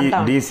చాలా మంది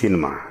అంటారు.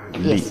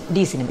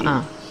 డి సినిమా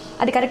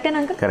అది కరెక్టేనా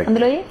అంకుల్?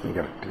 అందులో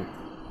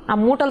ఆ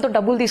మూటలతో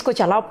డబ్బులు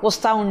తీసుకొచ్చి అలా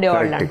పోస్తా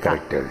ఉండేవాళ్ళు.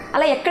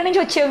 అలా ఎక్కడి నుంచి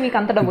వచ్చేవి మీకు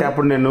అంత డబ్బులు?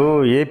 అప్పుడు నేను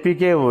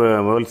ఏపీకే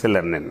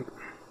హోల్సేలర్. నేను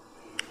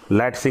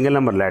సింగిల్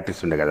నెంబర్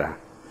లాటరీస్ ఉండే కదా,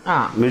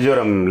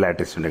 మిజోరం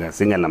లాటరీస్ ఉండే కదా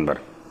సింగిల్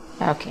నెంబర్.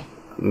 ఓకే,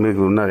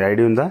 మీకు ఉన్న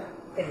ఐడియా ఉందా?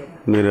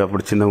 మీరు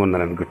అప్పుడు చిన్నగా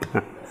ఉన్నారనుకుంటా.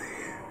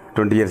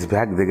 20 years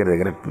బ్యాక్, దగ్గర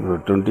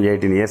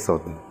 18 years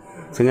అవుతుంది.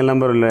 సింగిల్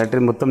నెంబర్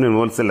లాటరీ మొత్తం నేను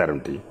హోల్సేలర్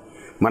ఉంటాయి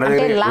మన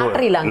దగ్గర.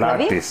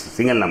 Lotteries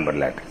single number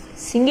lottery,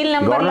 single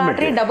number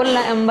lottery, double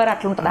number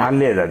అట్లా ఉంటుందా?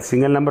 లేదు, అది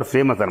సింగిల్ నెంబర్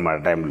ఫేమస్ అనమాట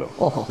టైంలో,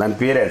 దాని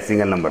పేరే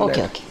సింగిల్ నెంబర్.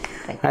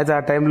 అయితే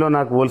ఆ టైంలో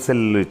నాకు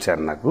హోల్సేల్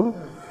ఇచ్చారు. నాకు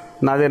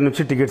నా దగ్గర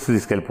నుంచి టికెట్స్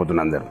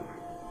తీసుకెళ్ళిపోతున్నా అందరు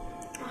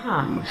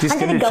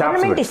తీసుకెళ్ళి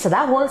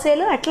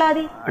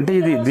అంటే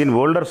ఇది దీని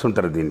హోల్డర్స్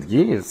ఉంటారు, దీనికి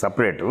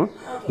సపరేట్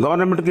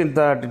గవర్నమెంట్కి ఇంత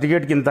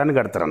టికెట్కి ఇంత అని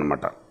కడతారు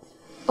అనమాట.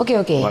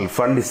 వాళ్ళు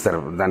ఫండ్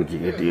ఇస్తారు దానికి,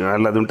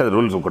 వాళ్ళది ఉంటుంది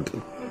రూల్స్. ఒకటి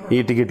ఈ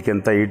టికెట్కి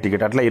ఎంత, ఈ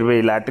టికెట్ అట్లా 20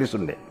 లాటరీస్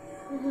ఉండే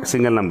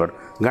సింగిల్ నెంబర్.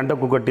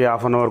 గంటకు ఒకటి,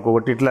 హాఫ్ అన్ అవర్కి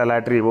ఒకటి, ఇట్లా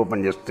లాటరీ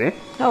ఓపెన్ చేస్తే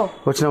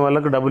వచ్చిన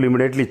వాళ్ళకు డబ్బులు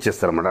ఇమీడియట్లీ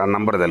ఇచ్చేస్తారు అన్నమాట, ఆ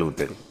నెంబర్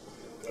తగులుతాయి.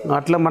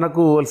 అట్లా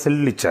మనకు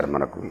హోల్సేల్ ఇచ్చారు.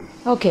 మనకు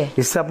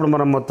ఇస్తే అప్పుడు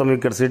మనం మొత్తం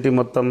ఇక్కడ సిటీ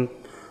మొత్తం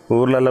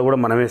ఊర్లలో కూడా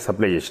మనమే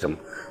సప్లై చేసినాం.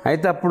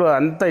 అయితే అప్పుడు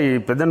అంతా ఈ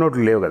పెద్ద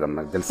నోట్లు లేవు కదా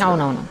మనకు తెలుసు.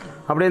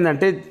 అప్పుడు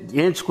ఏంటంటే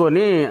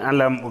వేయించుకొని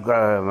అలా ఒక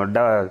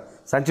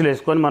సంచులు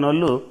వేసుకొని మన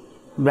వాళ్ళు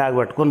బ్యాగ్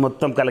పట్టుకొని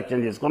మొత్తం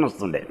కలెక్షన్ చేసుకొని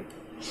వస్తుండే.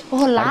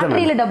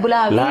 లాటరీల డబ్బులు,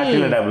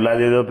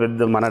 అదేదో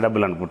పెద్ద మన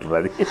డబ్బులు అనుకుంటారు.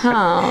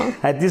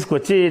 అది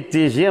తీసుకొచ్చి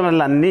తీసి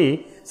మళ్ళీ అన్నీ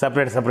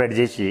సపరేట్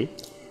చేసి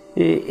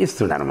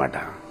ఇస్తుండే అనమాట.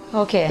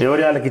 ఓకే.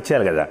 ఎవరి వాళ్ళకి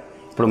ఇచ్చేయాలి కదా.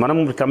 ఇప్పుడు మనం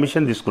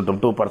కమిషన్ తీసుకుంటాం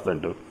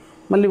 2%,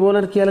 మళ్ళీ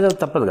ఓనర్కి ఇవ్వాలి కదా,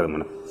 తప్పదు కదా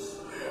మనం.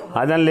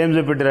 దానిలో ఏం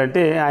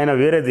చూపెట్టారంటే ఆయన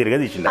వేరే తీరుగా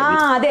తీసిండు.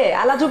 అదే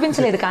అలా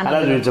చూపించలేదు కానీ అలా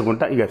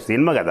చూపించకుండా ఇక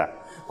సినిమా కదా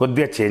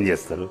కొద్దిగా చేంజ్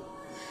చేస్తారు.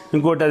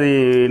 ఇంకోటి అది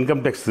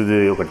ఇన్కమ్ ట్యాక్స్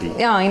ఒకటి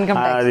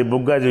అది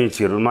బుగ్గా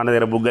చూపించారు. మన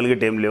దగ్గర బుగ్గలు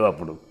గిట్ట ఏం లేవు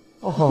అప్పుడు.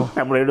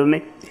 అప్పుడు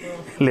ఏడున్నాయి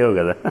లేవు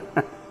కదా,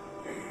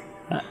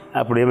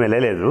 అప్పుడు ఏం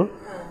వెళ్ళలేదు.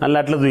 అలా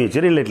అట్లా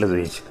చూపించారు, వీళ్ళు ఇట్లా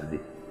చూపించారు. అది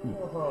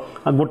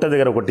ఆ గుట్ట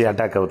దగ్గర ఒకటి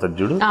అటాక్ అవుతుంది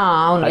చూడు,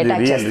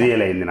 అది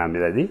రియల్ అయింది నా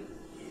మీద. అది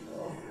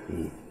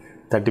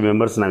 30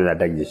 మెంబర్స్ నా మీద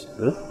అటాక్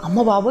చేశారు.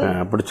 అమ్మ బాబోయ్.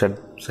 అప్పుడు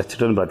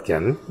చచ్చటోని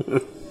బతికాను.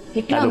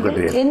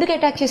 ఎందుకు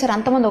అటాక్ చేశారు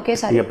అంతమంది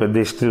ఒకేసారి? ఇక పెద్ద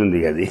హిస్టరీ ఉంది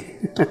అది.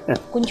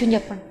 కొంచెం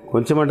చెప్పండి.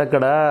 కొంచెం అంటే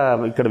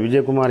ఇక్కడ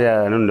విజయ్ కుమార్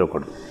అని ఉండే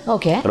ఒకడు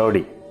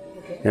రౌడీ,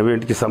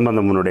 ఇంటికి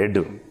సంబంధం ఉన్నాడు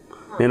హెడ్.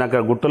 నేను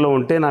అక్కడ గుట్టలో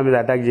ఉంటే నా మీద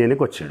అటాక్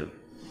చేయడానికి వచ్చాడు.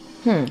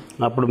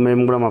 అప్పుడు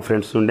మేము కూడా మా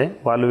ఫ్రెండ్స్ ఉండే,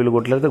 వాళ్ళు వీళ్ళు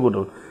గుట్టలైతే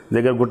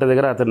గుట్ట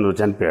దగ్గర అతను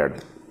చనిపోయాడు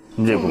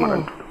విజయ్ కుమార్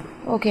అంటాడు.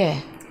 ఓకే.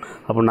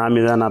 అప్పుడు నా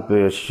మీద నా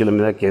శిష్యుల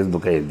మీద కేసు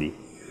బుక్ అయ్యింది.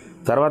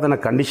 తర్వాత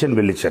నాకు కండిషన్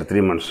బిల్ ఇచ్చారు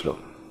 3 monthsలో.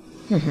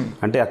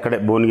 అంటే అక్కడే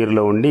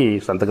భువనగిరిలో ఉండి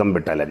సంతకం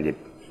పెట్టాలని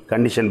చెప్పి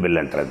కండిషన్ బిల్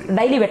అంటారు. అది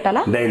డైలీ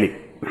పెట్టాలా? డైలీ.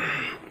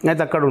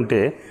 అయితే అక్కడ ఉంటే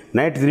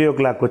నైట్ 3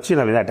 o'clock వచ్చి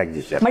నా మీద అటాక్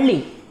చేశారు మళ్ళీ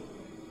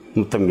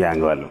మొత్తం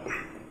గ్యాంగ్ వాళ్ళు.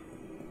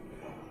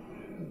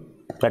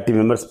 30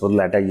 members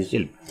పొద్దులు అటాక్ చేసి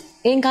వెళ్ళిపోయారు.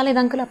 ఏం కాలేదు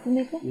అంకుల్ అప్పుడు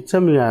మీకు?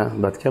 వచ్చాం ఇక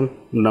బతికాం.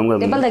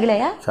 దెబ్బలు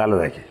తగిలాయా? చాలా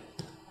తగ్గాయి,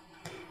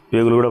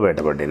 వేగులు కూడా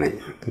బయటపడ్డాయి.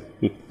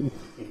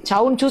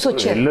 చావును చూసి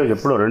వచ్చారు.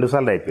 ఎప్పుడో 2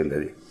 సార్లు అయిపోయింది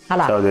అది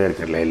చౌదరి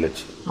దగ్గరికి అట్లా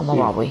వెళ్ళొచ్చి. అమ్మ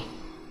బాబోయ్.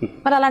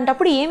 మరి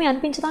అలాంటప్పుడు ఏమి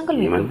అనిపించదు అంకుల్?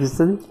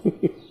 ఏమనిపిస్తుంది,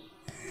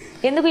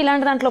 ఎందుకు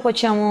ఇలాంటి దాంట్లోకి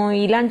వచ్చాము,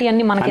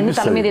 ఇలాంటివన్నీ మనకి ఎందుకు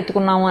తల మీద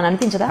ఎత్తుకున్నాము అని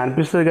అనిపించదా?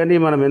 అనిపిస్తుంది, కానీ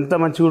మనం ఎంత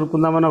మంచిగా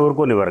ఊరుకుందామని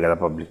ఊరుకోనివ్వరు కదా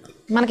పబ్లిక్.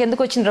 మనకి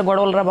ఎందుకు వచ్చిండ్రా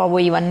గొడవలరా బాబు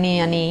ఇవన్నీ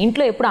అని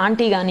ఇంట్లో ఎప్పుడు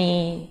ఆంటీ కానీ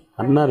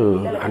అన్నారు.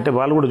 అంటే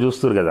వాళ్ళు కూడా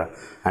చూస్తారు కదా,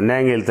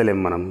 అన్యాయంగా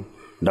వెళ్తలేము మనం,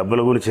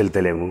 డబ్బుల గురించి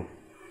వెళ్తలేము,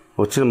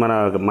 వచ్చిన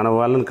మన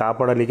వాళ్ళని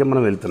కాపాడడానికే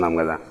మనం వెళ్తున్నాం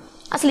కదా.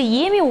 అసలు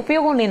ఏమీ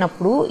ఉపయోగం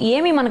లేనప్పుడు,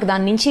 ఏమీ మనకు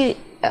దాని నుంచి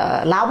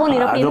లాభం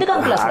లేనప్పుడు ఎందుకు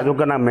అంకుల్?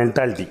 అదొక నా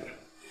మెంటాలిటీ.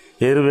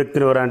 ఎదురు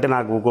వ్యక్తిని ఎవరు అంటే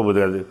నాకు ఊకోబోదు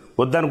కాదు,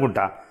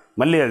 వద్దనుకుంటా,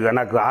 మళ్ళీ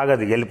నాకు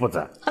ఆగదు,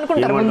 వెళ్ళిపోతా,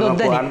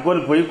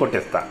 అనుకోని పోయి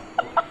కొట్టేస్తా.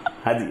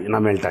 అది నా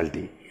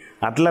మెంటాలిటీ.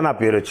 అట్లా నా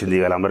పేరు వచ్చింది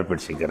ఇవాళ అంబర్పేట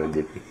శంకర్ అని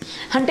చెప్పి.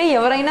 అంటే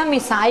ఎవరైనా మీ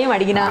సాయం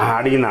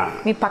అడిగినా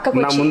మీ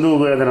పక్కకు నా ముందు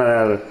ఏదైనా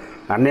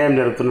అన్యాయం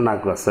జరుగుతున్నా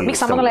నాకు అసలు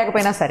సంబంధం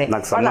లేకపోయినా సరే,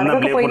 నాకు సంబంధం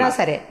లేకపోయినా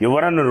సరే,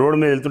 ఎవరన్నా రోడ్డు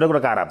మీద వెళ్తుంటే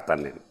కూడా కారు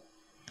ఆపుతాను నేను,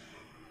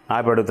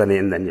 ఆపడుతాను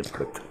ఏందని చెప్పి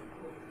అడుగుతాను.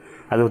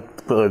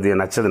 అది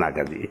నచ్చదు నాకు.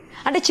 అది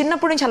అంటే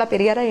చిన్నప్పటి నుంచి అలా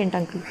పెరిగారా ఏంటి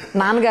అంకుల్?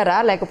 నాన్నగారా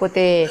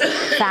లేకపోతే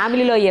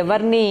ఫ్యామిలీలో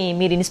ఎవరిని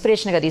మీరు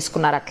ఇన్స్పిరేషన్గా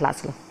తీసుకున్నారు అట్లా?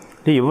 అసలు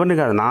అంటే ఎవరిని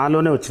కాదు,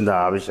 నాలోనే వచ్చింది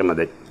ఆ విషయం.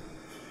 అదే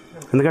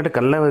ఎందుకంటే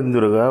కళ్ళ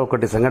ఎదురుగా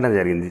ఒకటి సంఘటన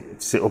జరిగింది,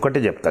 ఒకటే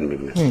చెప్తాను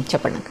మీకు.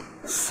 చెప్పండి.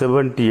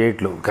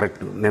 78లో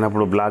కరెక్ట్, నేను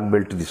అప్పుడు బ్లాక్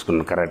బెల్ట్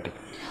తీసుకున్నాను కరాటే.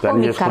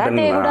 దాన్ని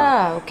చేసుకుంటాను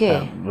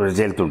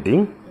వెళ్తుంటే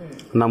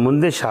నా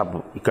ముందే షాపు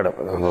ఇక్కడ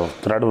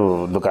త్రాడు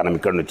దుకాణం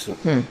ఇక్కడ నుంచి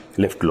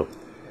లెఫ్ట్లో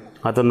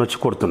అతను వచ్చి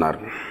కొడుతున్నారు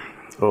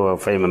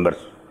 5 members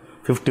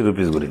 50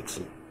 rupees గురించి,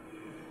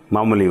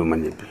 మామూలు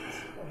ఇవ్వమని చెప్పి.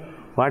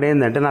 వాడు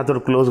ఏంటంటే నాతో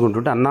క్లోజ్గా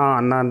ఉంటుంటే అన్న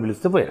అన్న అని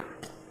పిలిస్తే పోయా.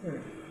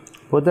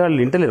 పోతే వాళ్ళు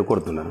ఇంటలేరు,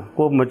 కొడుతున్నారు.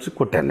 కోపం వచ్చి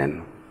కొట్టాను నేను.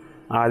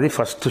 అది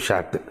ఫస్ట్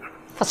షాట్.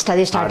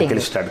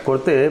 స్టార్ట్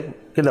కొడితే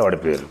కింద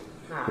పడిపోయారు.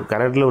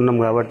 కరెంట్లో ఉన్నాం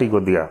కాబట్టి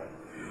కొద్దిగా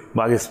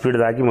బాగా స్పీడ్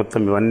దాకి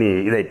మొత్తం ఇవన్నీ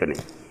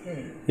ఇదైపోయినాయి.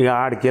 ఇక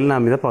ఆడికి వెళ్ళి నా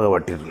మీద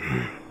పగబట్టారు.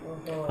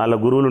 వాళ్ళ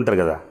గురువులు ఉంటారు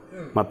కదా,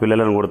 మా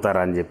పిల్లలను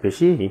కొడతారా అని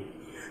చెప్పేసి,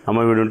 అమ్మ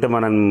వీడు ఉంటే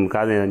మనం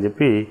కాదే అని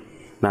చెప్పి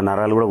నా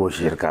నరాలు కూడా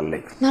కోసేసారు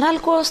కాళ్ళకి. నరాలు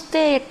కోస్తే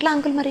ఎట్లా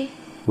అంకుల్? మరి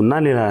ఉన్నా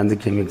నేను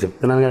అందుకే మీకు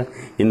చెప్తున్నాను కదా,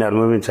 ఇన్ని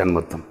అనుభవించాను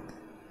మొత్తం.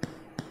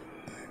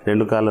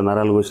 2 కాళ్ళ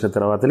నరాలు కోసిన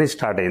తర్వాతనే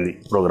స్టార్ట్ అయింది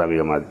ప్రోగ్రామ్.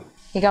 ఇక మాది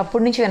ఇక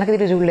అప్పటి నుంచి వెనక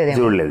తిరిగి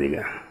చూడలేదు. ఇక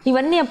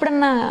ఇవన్నీ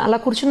ఎప్పుడన్నా అలా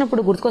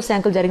కూర్చున్నప్పుడు గుర్తుకొస్తాయి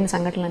అంకుల్ జరిగిన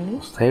సంఘటనలన్నీ?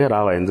 వస్తాయిగా,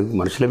 రావా? ఎందుకు?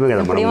 మనుషులమే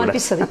కదా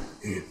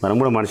మనం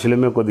కూడా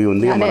మనుషులమే కొద్దిగా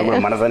ఉంది, మనం కూడా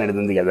మనసు అనేది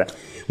ఉంది కదా.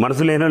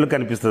 మనసు లేని వాళ్ళకి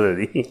కనిపిస్తుంది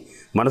అది.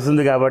 మనసు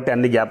ఉంది కాబట్టి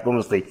అన్ని జ్ఞాపకం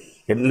వస్తాయి,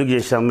 ఎందుకు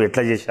చేసాము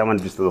ఎట్లా చేసాము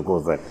అనిపిస్తుంది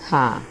ఒక్కోసారి.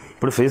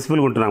 ఇప్పుడు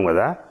ఫేస్బుల్ ఉంటున్నాం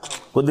కదా,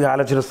 కొద్దిగా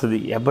ఆలోచన వస్తుంది,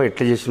 అబ్బాయి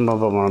ఎట్లా చేసినాం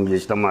బాబా, మనం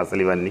చేసినామా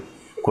అసలు, ఇవన్నీ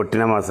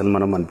కొట్టినామా అసలు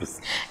మనం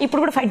అనిపిస్తుంది. ఇప్పుడు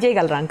కూడా ఫైట్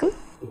చేయగలరా అంకుల్?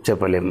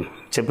 చెప్పలేము,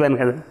 చెప్పాను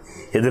కదా,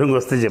 ఎదురుగా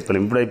వస్తే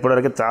చెప్పలేము.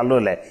 ఇప్పటివరకు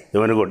చాలా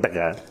ఎవరిని కొట్టక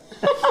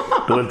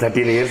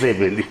 12-13 years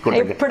అయిపోయింది.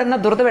 ఎప్పుడన్నా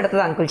దురద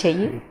పెడుతుంది అంకుల్?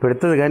 చెయ్యి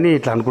పెడుతుంది కానీ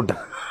ఇట్లా అనుకుంటా.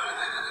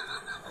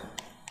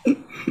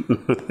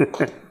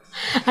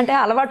 అంటే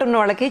అలవాటు ఉన్న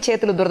వాళ్ళకి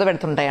చేతులు దురద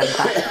పెడుతుంటాయి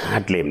అంట.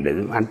 అట్లేం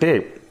లేదు, అంటే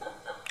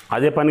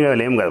అదే పనిగా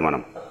లేం కదా,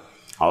 మనం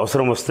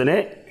అవసరం వస్తేనే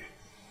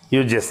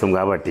యూజ్ చేస్తాం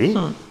కాబట్టి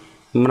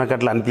మనకు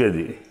అట్లా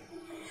అనిపించదు.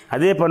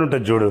 అదే పని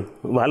ఉంటుంది చూడు,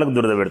 వాళ్ళకు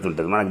దురద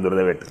పెడుతుంటుంది, మనకు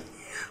దురద పెట్టదు.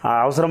 ఆ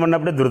అవసరం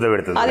అన్నప్పుడే దురద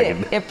పెడుతుంది.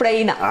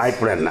 ఎప్పుడైనా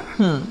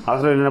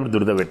అవసరం లేనప్పుడు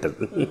దురద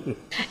పెట్టదు.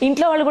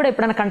 ఇంట్లో వాళ్ళు కూడా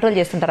ఎప్పుడైనా కంట్రోల్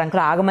చేస్తుంటారు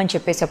అంకుల్? ఆగమని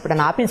చెప్పేసి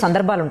ఎప్పుడైనా ఆపిన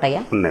సందర్భాలు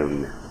ఉంటాయా? ఉన్నాయి.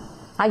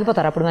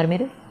 ఆగిపోతారా అప్పుడు? మరి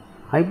మీరు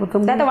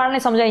అయిపోతాం, అంటే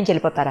వాళ్ళని సంజాయించి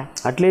వెళ్ళిపోతారా?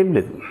 అట్లేం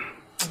లేదు,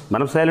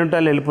 మనం సైలెంట్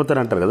వాళ్ళు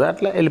వెళ్ళిపోతారు అంటారు కదా,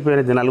 అట్లా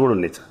వెళ్ళిపోయిన జనాలు కూడా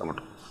ఉన్నాయి చాలా.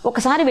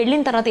 ఒకసారి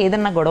వెళ్ళిన తర్వాత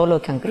ఏదన్నా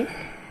గొడవలోకి అంకుల్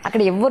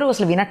అక్కడ ఎవ్వరూ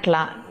అసలు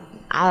వినట్లా,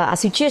 ఆ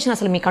సిచ్యుయేషన్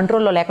అసలు మీ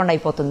కంట్రోల్లో లేకుండా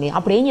అయిపోతుంది,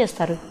 అప్పుడు ఏం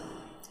చేస్తారు?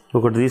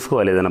 ఒకటి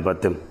తీసుకోవాలి, ఏదైనా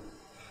పత్యం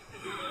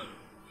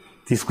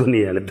తీసుకొని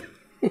ఇవ్వాలి,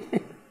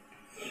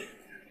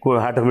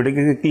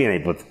 ఆటోమేటిక్గా క్లీన్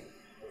అయిపోతుంది,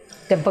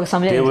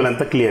 టేబుల్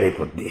అంతా క్లియర్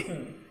అయిపోద్ది.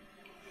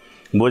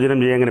 భోజనం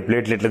చేయగానే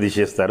ప్లేట్లు ఎట్లా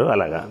తీసేస్తారు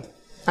అలాగా,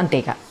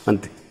 అంతేగా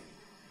అంతే.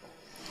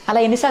 అలా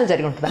ఎన్నిసార్లు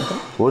జరిగి ఉంటుంది అంటే?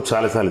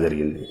 చాలాసార్లు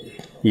జరిగింది.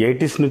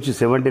 80s నుంచి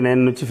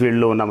 79 నుంచి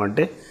ఫీల్డ్లో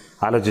ఉన్నామంటే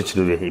ఆలోచించు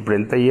నువ్వే. ఇప్పుడు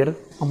ఎంత ఇయర్?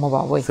 అమ్మ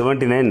బాబోయ్,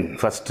 79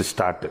 ఫస్ట్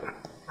స్టార్ట్.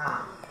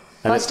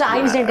 ఫస్ట్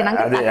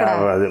అదే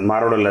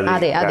మారోడల్,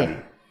 అదే ఆడ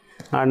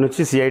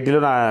నుంచి సిఐటీలో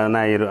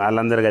నా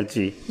వాళ్ళందరూ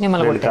కలిసి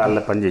కాళ్ళ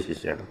పని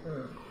చేసేసాడు.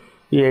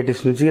 ఈ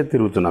 80s నుంచి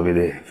తిరుగుతున్నాం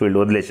ఇదే ఫీల్డ్,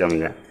 వదిలేసాం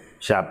ఇక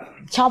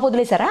షాప్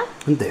వదిలేసారా?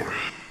 అంతే.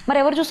 మరి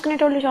ఎవరు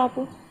చూసుకునేటోళ్ళు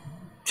షాపు?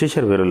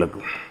 చేశారు వేరేళ్ళకు.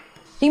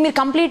 ఇక మీరు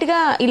కంప్లీట్గా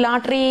ఈ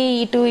లాటరీ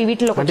ఇటు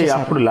వీటిలో అంటే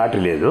అప్పుడు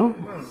లాటరీ లేదు,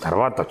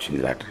 తర్వాత వచ్చింది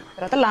లాటరీ.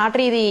 తర్వాత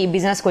లాటరీ ఇది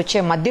బిజినెస్కి వచ్చే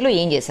మధ్యలో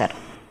ఏం చేశారు?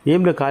 ఏం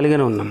లేదు,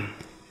 ఖాళీగానే ఉన్నాం.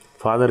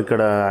 ఫాదర్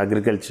ఇక్కడ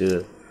అగ్రికల్చర్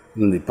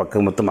ఉంది,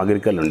 పక్క మొత్తం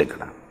అగ్రికల్చర్ ఉండే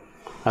ఇక్కడ,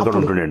 అక్కడ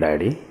ఉంటుండే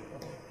డాడీ.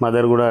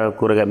 మదర్ కూడా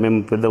కూరగాయ, మేము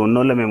పెద్ద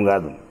ఉన్నోళ్ళే మేము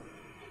కాదు,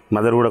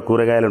 మదర్ కూడా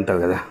కూరగాయలు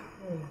ఉంటుంది కదా,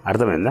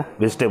 అర్థమైందా,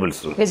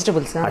 వెజిటేబుల్స్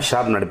ఆ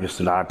షాప్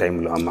నడిపిస్తుండే ఆ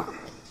టైంలో అమ్మ.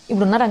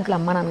 ఇప్పుడు ఉన్నారు అంకుల్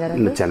అమ్మ నాన్నగారు?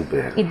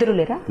 చనిపోయారు. ఇద్దరు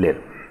లేరా?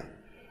 లేరు.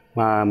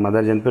 మా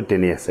మదర్ చనిపోయి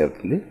 10 years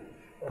అవుతుంది,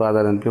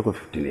 ఫాదర్ చనిపోయి ఒక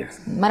 15 years.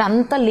 మరి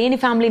అంత లేని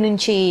ఫ్యామిలీ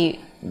నుంచి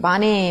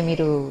బాగానే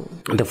మీరు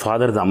అంటే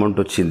ఫాదర్ది అమౌంట్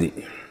వచ్చింది.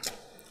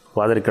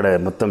 ఫాదర్ ఇక్కడ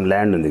మొత్తం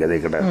ల్యాండ్ ఉంది కదా,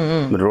 ఇక్కడ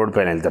మీరు రోడ్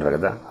పైన వెళ్తారు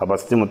కదా, ఆ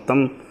బస్తీ మొత్తం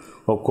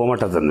ఒక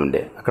కోమట అతను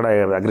ఉండే, అక్కడ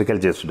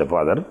అగ్రికల్చర్ చేస్తుండే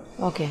ఫాదర్.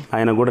 ఓకే.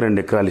 ఆయన కూడా 2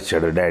 eacres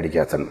ఇచ్చాడు డాడీకి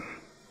అతను.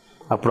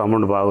 అప్పుడు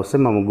అమౌంట్ బాగా వస్తే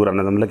మా 3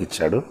 అన్నదమ్ములకు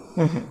ఇచ్చాడు.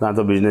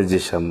 దాంతో బిజినెస్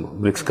చేశాము,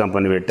 బ్రిక్స్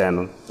కంపెనీ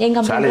పెట్టాను.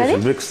 చాలా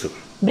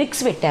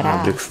బ్రిక్స్ పెట్టారా?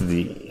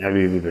 బ్రిక్స్ది అవి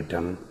ఇవి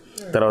పెట్టాను.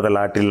 తర్వాత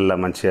లాటరీలో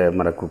మంచిగా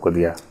మనకు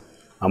కొద్దిగా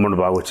అమౌంట్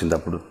బాగా వచ్చింది,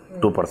 అప్పుడు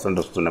 2%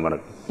 వస్తుండే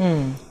మనకు.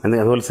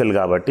 అందుకే హోల్సేల్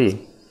కాబట్టి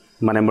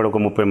మన ఎంబడి ఒక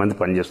 30 మంది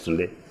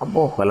పనిచేస్తుండే,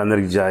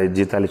 వాళ్ళందరికీ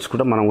జీతాలు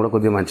ఇచ్చుకుంటే మనం కూడా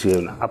కొద్దిగా మంచిగా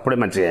అప్పుడే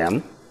మంచిగా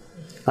అయ్యాము.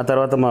 ఆ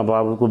తర్వాత మా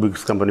బాబుకు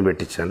బ్రిక్స్ కంపెనీ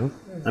పెట్టించాను,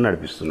 అని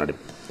నడిపిస్తున్నాడు.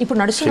 ఇప్పుడు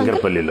నడుస్తుంది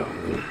శంకర్పల్లిలో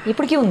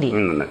ఇప్పటికీ ఉంది.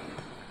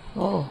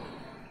 ఓ,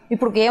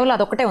 ఇప్పుడు కేవలం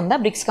అదొకటే ఉందా?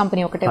 బ్రిక్స్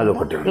కంపెనీ ఒకటే?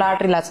 అదొకటే.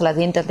 లాటరీలు అసలు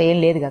అది ఏం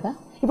లేదు కదా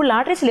ఇప్పుడు?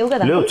 లాటరీస్ లేవు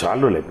కదా? లేవు, చాలా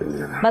రోజులు అయిపోయింది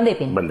కదా, బంద్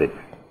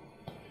అయిపోయింది.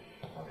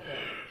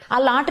 ఆ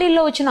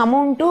లాటరీలో వచ్చిన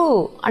అమౌంట్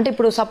అంటే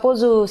ఇప్పుడు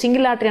సపోజ్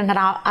సింగిల్ లాటరీ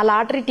అంటారు, ఆ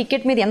లాటరీ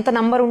టికెట్ మీద ఎంత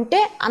నంబర్ ఉంటే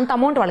అంత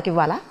అమౌంట్ వాళ్ళకి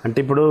ఇవ్వాలా? అంటే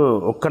ఇప్పుడు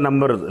ఒక్క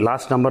నంబర్,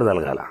 లాస్ట్ నంబర్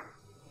తలగాల.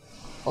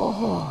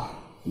 ఓహో,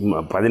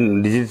 10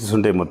 digits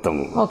ఉంటాయి మొత్తం.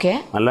 ఓకే.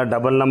 అలా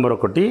డబల్ నంబర్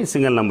ఒకటి,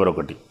 సింగిల్ నంబర్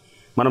ఒకటి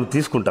మనం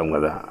తీసుకుంటాం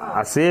కదా,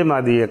 ఆ సేమ్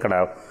అది అక్కడ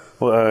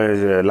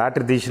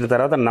లాటరీ తీసిన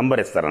తర్వాత నంబర్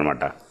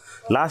ఇస్తారనమాట.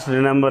 లాస్ట్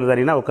నెంబర్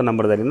జరిగినా ఒక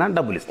నంబర్ జరిగినా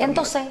డబ్బులు ఇస్తారు. ఎంత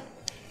వస్తాయి?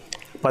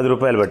 10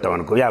 రూపాయలు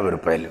పెట్టామనుకో 50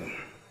 రూపాయలు,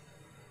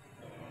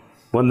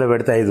 100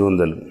 పెడితే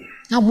 500.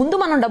 ముందు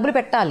మనం డబ్బులు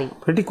పెట్టాలి,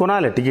 పెట్టి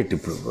కొనాలి టికెట్.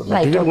 ఇప్పుడు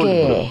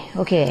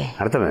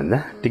అర్థమైందా?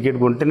 టికెట్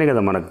కొంటేనే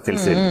కదా మనకు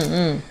తెలిసేది.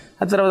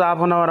 ఆ తర్వాత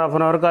హాఫ్ అన్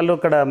అవర్ కాళ్ళు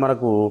ఇక్కడ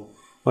మనకు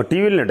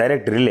టీవీలో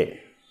డైరెక్ట్ రిలే,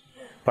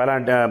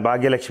 పలానా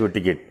భాగ్యలక్ష్మి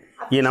టికెట్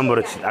ఈ నంబర్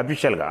వచ్చింది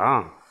అఫీషియల్గా,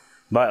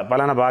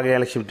 పలానా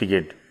Bhagyalakshmi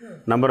ticket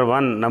number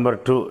 1, number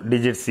 2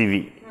 digits ఇవి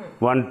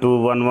 1 2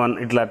 1 1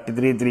 ఇట్లా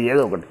 3 3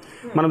 ఏదో ఒకటి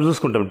మనం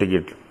చూసుకుంటాం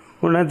టికెట్లు.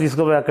 ఉండని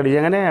తీసుకుపోయి అక్కడ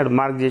ఇవ్వగానే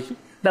మార్క్ చేసి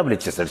డబ్బులు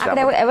ఇచ్చేస్తాడు.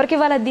 ఎవరికి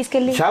ఇవ్వాలి అది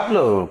తీసుకెళ్ళి?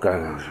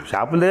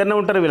 షాపుల దగ్గరనే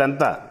ఉంటారు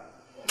వీళ్ళంతా.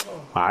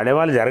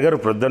 ఆడేవాళ్ళు జరగరు,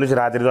 పొద్దున్న నుంచి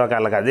రాత్రి దాకా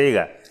వాళ్ళకి అదే. ఇక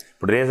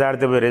ఇప్పుడు రేస్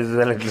ఆడితే రేస్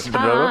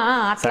ఎట్లుంటారు,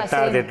 సట్ట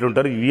ఆడితే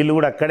ఎట్లుంటారు, వీళ్ళు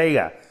కూడా అక్కడే.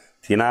 ఇక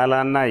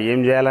తినాలన్నా ఏం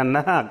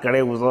చేయాలన్నా అక్కడే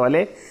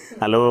కూర్చోవాలి.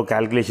 అలా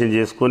క్యాల్కులేషన్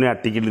చేసుకొని ఆ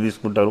టికెట్లు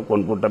తీసుకుంటారు,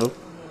 కొనుక్కుంటారు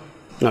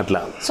అట్లా.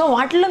 సో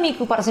వాటిలో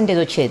మీకు పర్సంటేజ్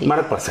వచ్చేది?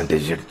 మనకు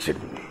పర్సంటేజ్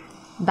వచ్చేది.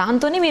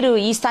 దాంతోనే మీరు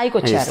ఈ స్థాయికి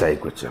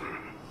వచ్చాం.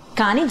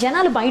 కానీ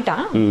జనాలు బయట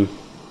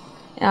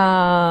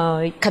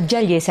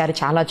కబ్జాలు చేశారు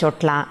చాలా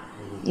చోట్ల,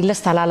 ఇళ్ల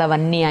స్థలాలు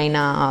అవన్నీ ఆయన,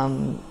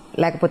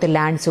 లేకపోతే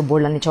ల్యాండ్స్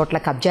బోల్డ్ అన్ని చోట్ల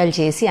కబ్జాలు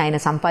చేసి ఆయన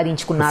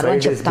సంపాదించుకున్నారు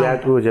అని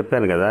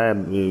చెప్పాను కదా.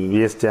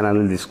 విఎస్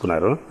ఛానల్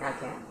తీసుకున్నారు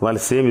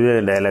వాళ్ళు, సేమ్ ఇదే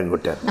డైలాగ్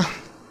కొట్టారు.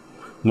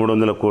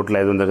 300 కోట్లు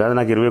 500 కాదు,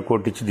 నాకు 20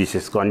 కోట్లు ఇచ్చి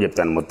తీసేసుకో అని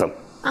చెప్పాను. మొత్తం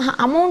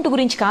అమౌంట్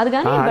గురించి కాదు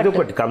కానీ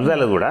అదొకటి.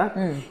 కబ్జాలు కూడా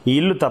ఈ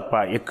ఇల్లు తప్ప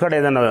ఎక్కడ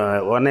ఏదైనా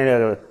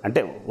అంటే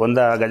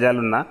 100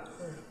 గజాలున్నా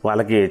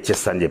వాళ్ళకి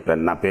ఇచ్చేస్తా అని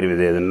చెప్పాను. నా పేరు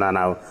మీద ఏదన్నా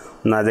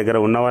నా దగ్గర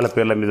ఉన్న వాళ్ళ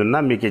పేర్ల మీద ఉన్నా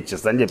మీకు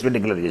ఇచ్చేస్తా అని చెప్పి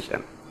డిక్లేర్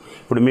చేశాను.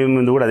 ఇప్పుడు మేము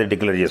ముందు కూడా అదే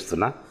డిక్లేర్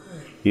చేస్తున్నా,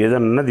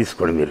 ఏదన్నా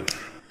తీసుకోండి మీరు.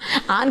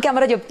 ఆన్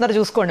కెమెరా చెప్తున్నారు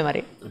చూసుకోండి.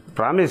 మరి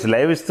ప్రామిస్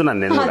లైవ్ ఇస్తున్నాను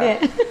నేను,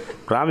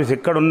 ప్రామిస్.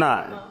 ఎక్కడున్నా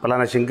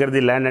పలానా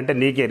శంకర్ది ల్యాండ్ అంటే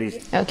నీకే రీచ్.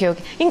 Okay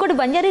okay. ఇంకోటి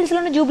బంజారా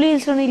హిల్స్లోనే జూబ్లీ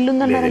హిల్స్లోనే ఇల్లు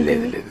ఉందన్నారు.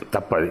 లేదు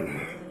తప్పది.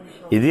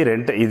 ఇది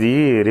ఇది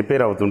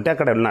రిపేర్ అవుతుంటే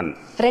అక్కడ ఉన్నాను,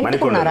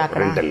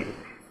 రెంటల్.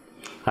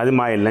 అది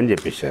మా ఇల్లు అని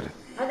చెప్పేశారు.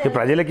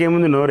 ప్రజలకి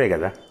ఏముంది, నోరే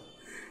కదా,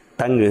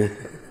 టంగ్.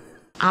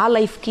 ఆ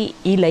లైఫ్కి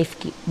ఈ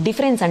లైఫ్కి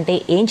డిఫరెన్స్ అంటే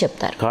ఏం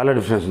చెప్తారు? చాలా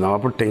డిఫరెన్స్ ఉంది.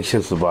 అప్పుడు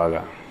టెన్షన్స్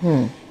బాగా,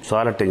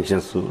 చాలా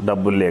టెన్షన్స్,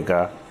 డబ్బులు లేక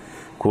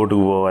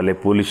కోర్టుకు పోవాలి,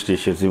 పోలీస్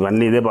స్టేషన్స్,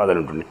 ఇవన్నీ ఇదే బాధలు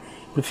ఉంటుండే.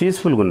 ఇప్పుడు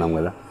పీస్ఫుల్గా ఉన్నాం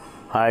కదా,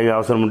 హాయిగా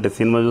అవసరం ఉంటే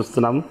సినిమా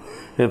చూస్తున్నాము,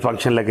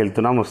 ఫంక్షన్లకు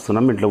వెళ్తున్నాం,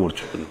 వస్తున్నాం, ఇంట్లో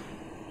కూర్చుంటున్నాం.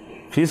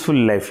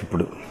 పీస్ఫుల్ లైఫ్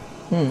ఇప్పుడు.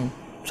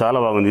 చాలా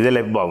బాగుంది, ఇదే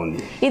లైఫ్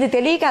బాగుంది. ఇది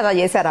తెలియక అలా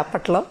చేశారు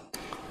అప్పట్లో?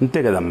 అంతే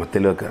కదమ్మా,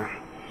 తెలియక.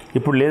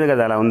 ఇప్పుడు లేదు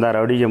కదా, అలా ఉందా?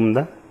 రౌడీజం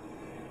ఉందా?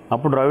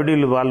 అప్పుడు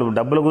రౌడీలు వాళ్ళు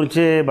డబ్బుల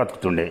గురించే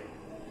బతుకుతుండే.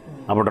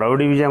 అప్పుడు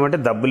రౌడీ విజయం అంటే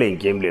డబ్బులే,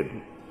 ఇంకేం లేదు.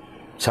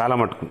 చాలా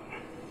మటుకు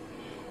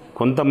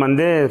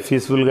కొంతమందే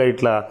పీస్ఫుల్గా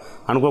ఇట్లా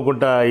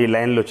అనుకోకుండా ఈ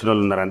లైన్లో వచ్చిన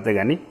వాళ్ళు ఉన్నారు,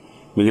 అంతేగాని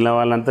మిగిలిన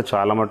వాళ్ళంతా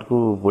చాలా మటుకు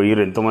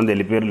పోయారు. ఎంతోమంది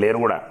వెళ్ళిపోయారు, లేరు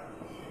కూడా,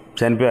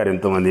 చనిపోయారు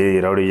ఎంతోమంది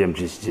రౌడీజం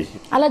చేసి.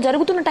 అలా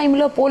జరుగుతున్న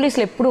టైంలో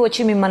పోలీసులు ఎప్పుడు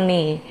వచ్చి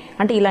మిమ్మల్ని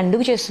అంటే ఇలా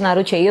ఎందుకు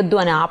చేస్తున్నారు, చేయొద్దు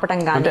అని ఆపటం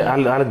కానీ?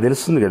 అంటే వాళ్ళకి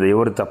తెలుస్తుంది కదా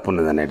ఎవరు తప్పు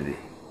ఉన్నది అనేది.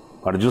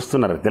 వాడు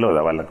చూస్తున్నారు,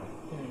 తెలియదా వాళ్ళకు?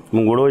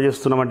 మేము గొడవ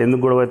చేస్తున్నామంటే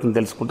ఎందుకు గొడవ అవుతుందో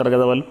తెలుసుకుంటారు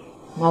కదా వాళ్ళు.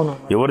 అవును,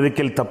 ఎవరి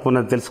దిక్కెళ్ళి తప్పు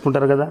ఉన్నది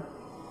తెలుసుకుంటారు కదా.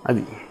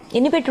 అది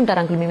ఎన్ని పెట్టుంటారు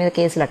అంకుల్ మీ మీద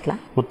కేసులు? అట్లా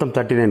మొత్తం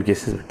 39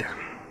 కేసెస్ పెట్టారు.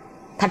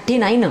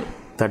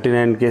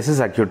 39 కేసెస్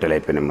అక్యూటల్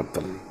అయిపోయినాయి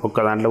మొత్తం. ఒక్క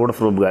దాంట్లో కూడా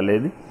ప్రూఫ్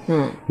కాలేదు.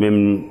 మేము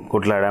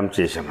కొట్లాడాం,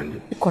 చేసామని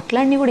చెప్పి.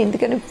 కొట్లాడిని కూడా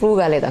ఎందుకని ప్రూవ్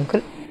కాలేదు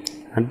అంకుల్?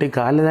 అంటే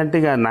కాలేదంటే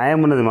ఇక న్యాయం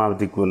ఉన్నది మా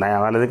దిక్కు,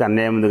 వాళ్ళ దగ్గర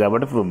అన్యాయం ఉంది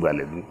కాబట్టి ప్రూఫ్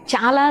కాలేదు.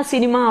 చాలా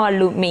సినిమా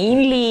వాళ్ళు,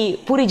 మెయిన్లీ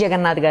పూరి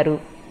జగన్నాథ్ గారు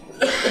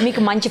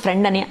మీకు మంచి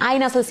ఫ్రెండ్ అని,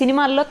 ఆయన అసలు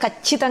సినిమాల్లో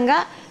ఖచ్చితంగా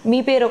మీ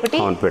పేరు ఒకటి,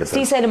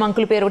 శ్రీశైలం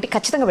అంకుల్ పేరు ఒకటి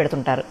ఖచ్చితంగా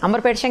పెడుతుంటారు.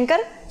 అంబర్పేట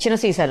శంకర్, చిన్న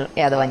శ్రీశైలం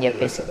యాదవ్ అని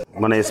చెప్పేసి.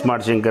 మన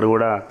ఇస్మార్ట్ శంకర్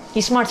కూడా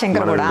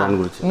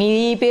మీ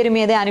పేరు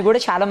మీదే అని కూడా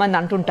చాలా మంది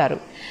అంటుంటారు.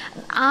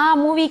 ఆ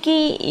మూవీకి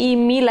ఈ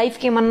మీ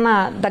లైఫ్కి ఏమన్నా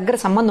దగ్గర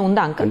సంబంధం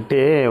ఉందా అంకుల్?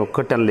 అంటే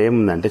ఒక్కటి అందులో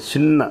ఏముందంటే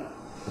చిన్న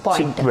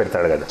చిప్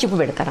పెడతాడు కదా. చిప్పు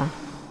పెడతారా?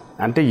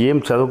 అంటే ఏం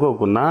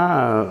చదువుకోకున్నా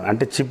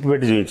అంటే చిప్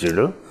పెట్టి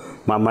చూపించాడు.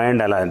 మా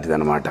మైండ్ అలాంటిది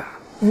అనమాట.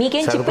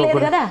 మీకేం చిప్పు లేదు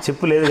కదా?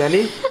 చిప్పు లేదు కానీ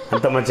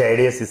అంత మంచి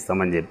ఐడియాస్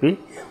ఇస్తామని చెప్పి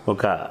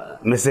ఒక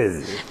మెసేజ్.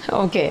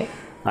 ఓకే,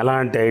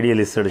 అలాంటి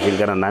ఐడియాలు ఇస్తాడు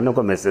శంకర్ అన్న అని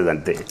ఒక మెసేజ్,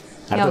 అంతే.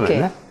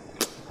 అర్థమైందా?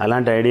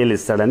 అలాంటి ఐడియాలు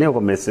ఇస్తాడని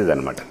ఒక మెసేజ్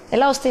అనమాట.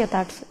 ఎలా వస్తాయి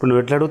థాట్స్? ఇప్పుడు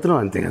నువ్వు ఎట్లా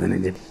అడుగుతున్నావు అంతే కదా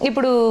నేను చెప్పి.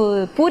 ఇప్పుడు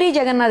పూరి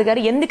జగన్నాథ్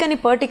గారు ఎందుకని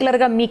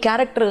పర్టికులర్గా మీ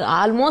క్యారెక్టర్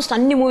ఆల్మోస్ట్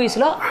అన్ని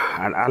మూవీస్లో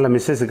వాళ్ళ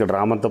మిస్సెస్ ఇక్కడ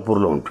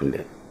రామంతపూర్లో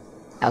ఉంటుండే.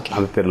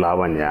 ఆమె పేరు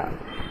లావణ్య.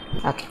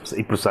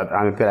 ఇప్పుడు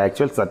ఆమె పేరు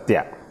యాక్చువల్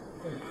సత్య.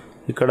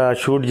 ఇక్కడ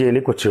షూట్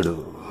చేయడానికి వచ్చాడు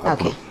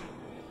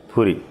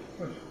పూరి.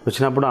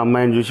 వచ్చినప్పుడు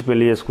అమ్మాయిని చూసి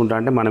పెళ్లి చేసుకుంటా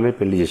అంటే మనమే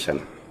పెళ్లి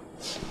చేశాను.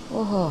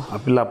 ఆ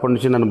పిల్ల అప్పటి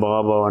నుంచి నన్ను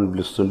బావా అని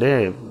పిలుస్తుంటే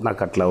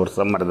నాకు అట్లా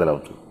మరదలు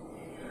అవుతుంది.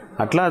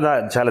 అట్లా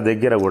చాలా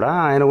దగ్గర కూడా.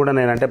 ఆయన కూడా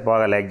నేనంటే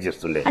బాగా లైక్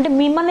చేస్తుండే. అంటే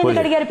మిమ్మల్ని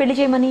ఎందుకు అడిగారు పెళ్లి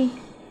చేయమని?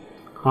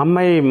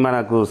 అమ్మాయి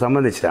మనకు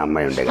సంబంధించిన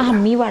అమ్మాయి ఉండే కదా,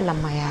 మీ వాళ్ళ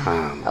అమ్మాయి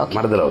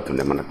మరదలు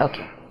అవుతుండే మనకు.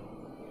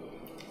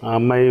 ఆ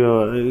అమ్మాయి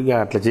ఇక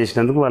అట్లా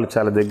చేసినందుకు వాళ్ళు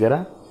చాలా దగ్గర.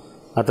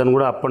 అతను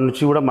కూడా అప్పటి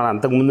నుంచి కూడా మన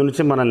అంతకు ముందు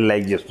నుంచి మనల్ని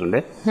లైక్ చేస్తుండే.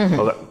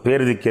 ఒక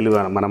పేరు దిక్కెళ్ళి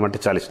మనం అంటే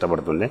చాలా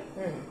ఇష్టపడుతుండే.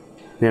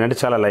 నేనంటే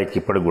చాలా లైక్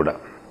ఇప్పటికి కూడా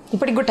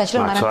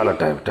చాలా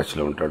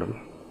టచ్లో ఉంటాడు.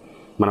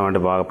 మనం అంటే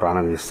బాగా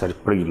ప్రాణం చేస్తాడు,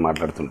 ఇప్పటికి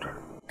మాట్లాడుతుంటాడు.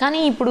 కానీ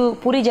ఇప్పుడు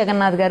పూరి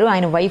జగన్నాథ్ గారు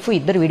ఆయన వైఫ్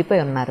ఇద్దరు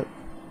విడిపోయి ఉన్నారు,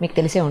 మీకు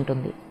తెలిసే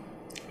ఉంటుంది.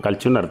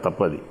 కలిసి ఉన్నారు,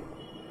 తప్పది.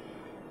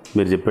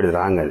 మీరు చెప్పేది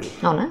రాంగ్, అది.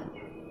 అవునా?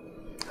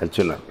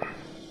 కలిసి ఉన్నారు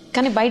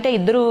కానీ బయట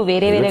ఇద్దరు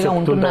వేరేగా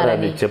ఉంటున్నారు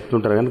అది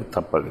చెప్తుంటారు, కానీ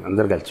తప్పదు.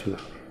 అందరు కలిసి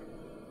ఉన్నారు.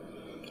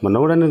 మొన్న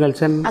కూడా నేను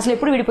కలిసాను. అసలు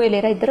ఎప్పుడు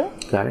విడిపోయలేరా ఇద్దరు?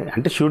 కానీ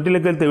అంటే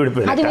షూటింగ్కి వెళ్తే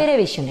విడిపోయారు, అది వేరే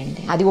విషయం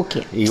అండి, అది ఓకే.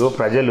 ఇగో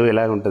ప్రజలు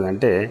ఎలా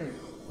ఉంటుందంటే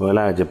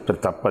ఎలా చెప్తారు,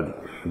 తప్పది.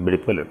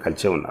 విడిపోలేరు,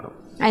 కలిసే ఉన్నారు.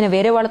 ఆయన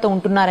వేరే వాళ్ళతో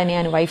ఉంటున్నారని,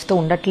 ఆయన వైఫ్తో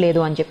ఉండట్లేదు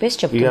అని చెప్పేసి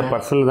చెప్తారు. ఇక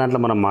పర్సనల్ దాంట్లో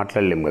మనం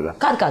మాట్లాడలేము కదా.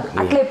 కాదు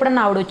అట్లా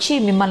ఎప్పుడన్నా ఆవిడ వచ్చి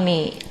మిమ్మల్ని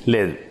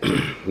లేదు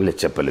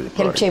చెప్పలేదు,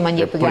 హెల్ప్ చేయమని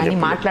చెప్పి కానీ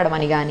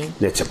మాట్లాడమని కానీ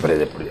లేదు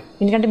చెప్పలేదు ఎప్పుడు.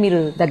 ఎందుకంటే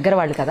మీరు దగ్గర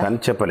వాళ్ళు కదా. కానీ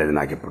చెప్పలేదు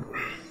నాకు ఎప్పుడు,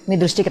 మీ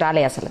దృష్టికి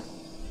రాలే అసలు.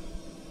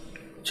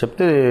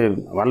 చెప్తే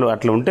వాళ్ళు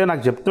అట్లా ఉంటే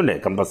నాకు చెప్తుండే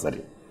కంపల్సరీ.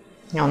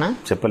 అవునా?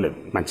 చెప్పలేదు.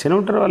 మంచిగానే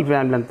ఉంటారు వాళ్ళ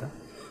ఫ్యామిలీ అంతా.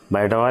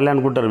 బయట వాళ్ళే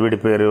అనుకుంటారు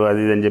విడిపోయారు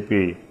అది ఇది అని చెప్పి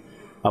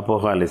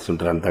అపోహాలు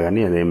ఇస్తుంటారు అంతా,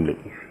 కానీ అదేం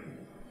లేదు.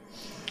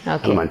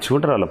 వాళ్ళు మంచిగా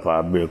ఉంటారు,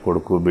 వాళ్ళ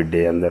కొడుకు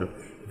బిడ్డే అందరూ.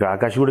 ఇక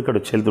ఆకాశ్ కూడా ఇక్కడ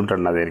వచ్చి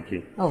వెళ్తుంటాడు నా దగ్గరికి.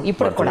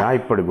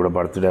 ఇప్పటికి కూడా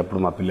బర్త్డే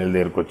అప్పుడు మా పిల్లల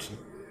దగ్గరికి వచ్చి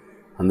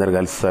అందరు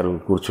కలుస్తారు,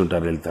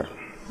 కూర్చుంటారు, వెళ్తారు.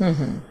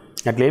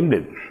 అట్లా ఏం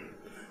లేదు.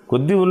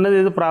 కొద్దిగా ఉన్నది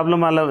ఏదో ప్రాబ్లం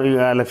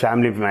వాళ్ళ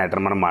ఫ్యామిలీ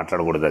మ్యాటర్, మనం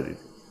మాట్లాడకూడదు, అది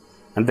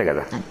అంతే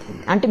కదా.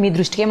 అంటే మీ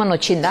దృష్టికి ఏమన్నా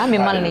వచ్చిందా,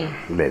 మిమ్మల్ని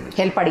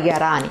హెల్ప్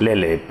అడిగారా అని?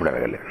 లేదు, ఎప్పుడు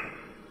అడగలేదు.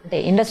 అంటే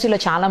ఇండస్ట్రీలో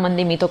చాలా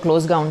మంది మీతో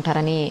క్లోజ్గా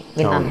ఉంటారని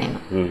విన్నాను నేను.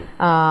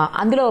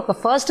 అందులో ఒక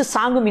ఫస్ట్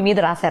సాంగ్ మీ మీద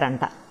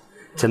రాశారంట,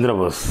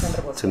 చంద్రబోస్.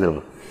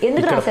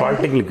 ఇక్కడ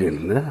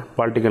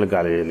పాలిటెక్నికల్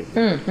కాలేజ్ అని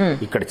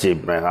ఇక్కడ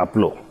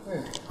అప్లో.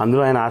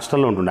 అందులో ఆయన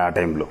హాస్టల్లో ఉంటుండే ఆ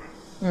టైంలో,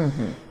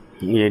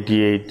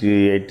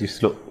 80s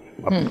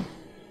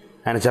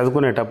ఆయన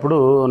చదువుకునేటప్పుడు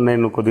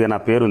నేను కొద్దిగా నా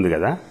పేరు ఉంది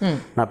కదా,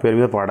 నా పేరు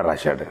మీద పాట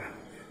రాశాడు.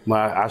 మా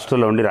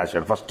హాస్టల్లో ఉండి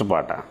రాశాడు ఫస్ట్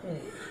పాట.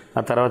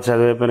 ఆ తర్వాత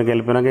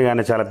వెళ్ళిపోయినాక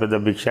ఆయన చాలా పెద్ద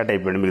బిగ్ షాట్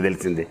అయిపోయాడు, మీకు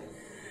తెలిసింది.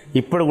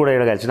 ఇప్పుడు కూడా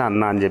ఇక్కడ కలిసిన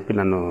అన్న అని చెప్పి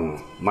నన్ను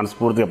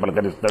మనస్ఫూర్తిగా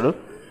పలకరిస్తాడు.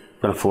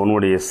 తను ఫోన్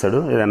కూడా చేస్తాడు.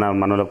 ఏదైనా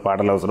మనలో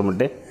పాటలు అవసరం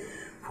ఉంటే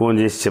ఫోన్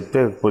చేసి చెప్తే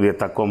కొద్దిగా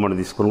తక్కువ అమౌంట్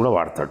తీసుకొని కూడా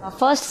వాడతాడు.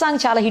 ఫస్ట్ సాంగ్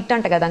చాలా హిట్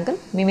అంట కదా అంకుల్,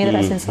 మీ మీద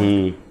రాసిన సాంగ్.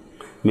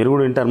 మీరు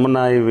కూడా వింటారు. మొన్న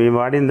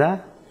వాడిందా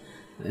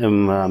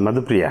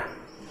మధుప్రియ,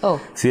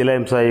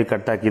 శీలయం సాయి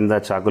కట్టా కింద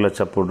చాకుల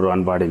చప్పుడు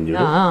అని పాడింది.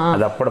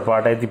 అది అప్పుడు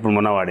పాట అయితే ఇప్పుడు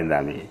మొన్న వాడింది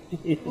ఆమె.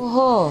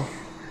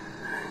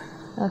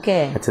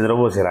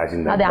 చంద్రబోసే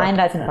రాసింది, ఆయన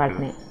రాసిన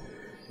పాటనే.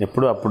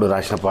 ఎప్పుడు అప్పుడు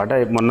రాసిన పాట.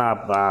 మొన్న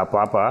ఆ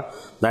పాప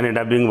దాన్ని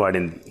డబ్బింగ్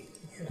వాడింది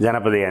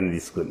జనపదయాన్ని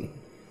తీసుకొని.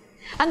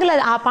 అంకుల్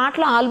ఆ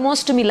పాటలో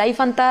ఆల్మోస్ట్ మీ లైఫ్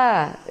అంతా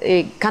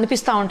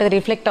కనిపిస్తూ ఉంటుంది,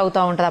 రిఫ్లెక్ట్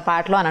అవుతూ ఉంటుంది ఆ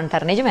పాటలో అని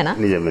అంటారు, నిజమేనా?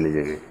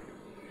 నిజమే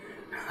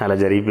అలా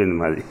జరిగిపోయింది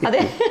మాది.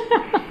 అదే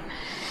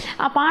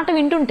ఆ పాట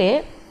వింటుంటే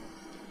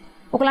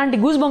ఒకలాంటి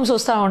గూస్ బంప్స్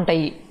వస్తూ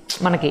ఉంటాయి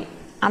మనకి,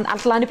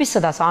 అట్లా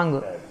అనిపిస్తుంది ఆ సాంగ్.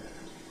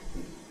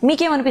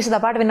 మీకేమనిపిస్తుంది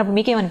ఆ పాట విన్నప్పుడు?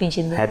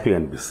 మీకేమనిపించింది? హ్యాపీగా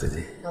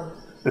అనిపిస్తుంది.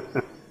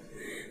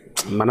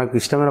 మనకు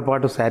ఇష్టమైన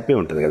పాట హ్యాపీ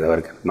ఉంటుంది కదా,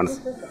 ఎవరికి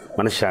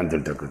మనశ్శాంతి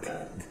ఉంటుంది కొద్దిగా.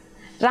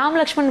 రామ్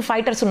లక్ష్మణ్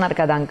ఫైటర్స్ ఉన్నారు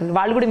కదా అంకుల్,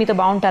 వాళ్ళు కూడా మీతో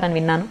బాగుంటారని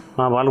విన్నాను.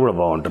 వాళ్ళు కూడా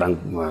బాగుంటారు,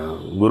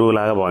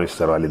 గురువులాగా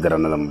భావిస్తారు వాళ్ళిద్దరు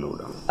అన్నదమ్ములు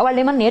కూడా. వాళ్ళు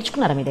ఏమన్నా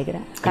నేర్చుకున్నారా మీ దగ్గర?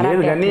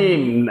 లేదు కానీ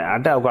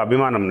అంటే ఒక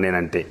అభిమానం.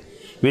 నేనంటే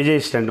విజయ్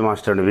స్టంట్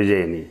మాస్టర్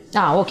విజయ్ అని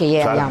ఓకే,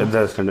 చాలా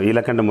పెద్ద స్టంట్.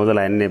 వీళ్ళకంటే మొదలు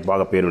ఆయన్నే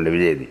బాగా పేరుండే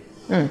విజయ్ది.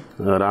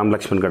 రామ్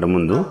లక్ష్మణ్ కంటే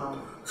ముందు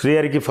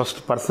శ్రీహరికి ఫస్ట్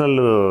పర్సనల్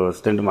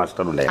స్టంట్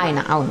మాస్టర్ ఉండే ఆయన.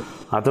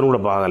 అతను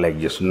కూడా బాగా లైక్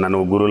చేస్తుండే, నన్ను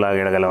గురువులాగా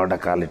ఎడగలవాట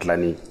కాలు ఇట్లా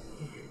అని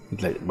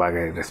ఇట్లా బాగా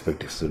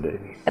రెస్పెక్ట్ ఇస్తుండే.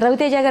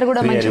 రవితేజ గారు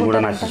కూడా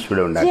నా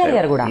శిష్యుడే ఉండే,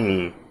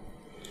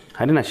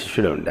 అని నా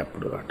శిష్యుడే ఉండే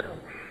అప్పుడు.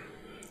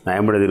 నా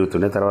ఎంబడే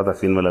తిరుగుతుండే. తర్వాత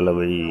సినిమాలలో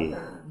పోయి,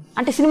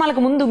 అంటే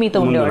సినిమాలకు ముందు మీతో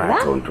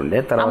ఉంటుండే.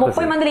 తర్వాత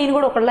 30 మంది ఈయన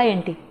కూడా ఒకళ్ళ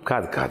ఏంటి?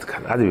 కాదు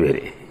అది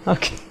వేరే.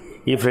 ఓకే,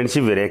 ఈ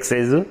ఫ్రెండ్షిప్ వేరే.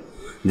 ఎక్సర్సైజ్,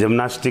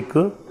 జిమ్నాస్టిక్,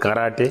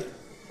 కరాటే,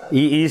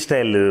 ఈ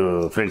స్టైల్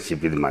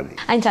ఫ్రెండ్షిప్ ఇది మాది.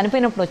 ఆయన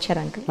చనిపోయినప్పుడు వచ్చారు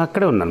అంకుల్?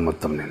 అక్కడే ఉన్నాను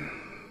మొత్తం నేను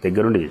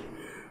దగ్గరుండి.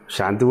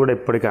 శాంతి కూడా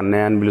ఎప్పటికీ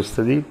అన్నయ్య అని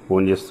పిలుస్తుంది,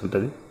 ఫోన్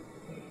చేస్తుంటుంది.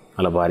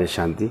 అలా భార్య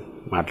శాంతి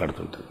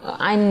మాట్లాడుతుంటుంది.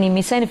 ఆయన్ని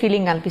మిస్ అయిన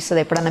ఫీలింగ్ అనిపిస్తుంది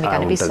ఎప్పుడన్నా మీకు?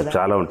 అనిపిస్తుంది,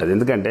 చాలా ఉంటుంది.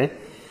 ఎందుకంటే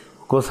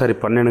ఒక్కోసారి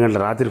 12 గంటల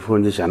రాత్రి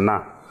ఫోన్ చేసి, అన్న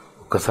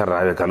ఒక్కసారి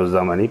రావే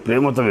కలుద్దామని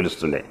ప్రేమతో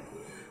పిలుస్తుండే.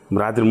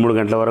 రాత్రి 3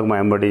 గంటల వరకు మా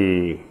ఎంబడి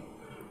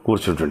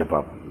కూర్చుంటుండే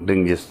పాపం,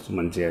 డ్రింక్ చేస్తూ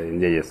మంచిగా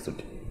ఎంజాయ్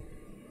చేస్తుంటే,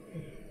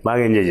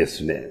 బాగా ఎంజాయ్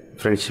చేస్తుండే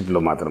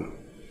ఫ్రెండ్షిప్లో మాత్రం.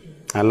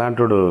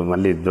 అలాంటి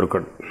మళ్ళీ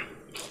దొరకడు.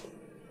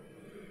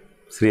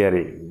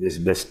 Srihari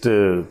best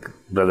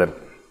brother,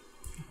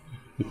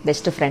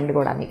 best friend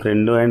కూడా.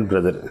 Friend and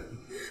brother.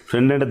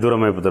 ఫ్రెండ్ అంటే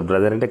దూరం అయిపోతారు,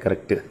 బ్రదర్ అంటే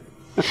కరెక్ట్.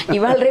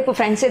 ఇవాళ రేపు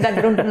ఫ్రెండ్సే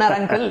దగ్గర ఉంటున్నారు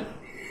అంకుల్.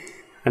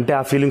 అంటే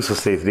ఆ ఫీలింగ్స్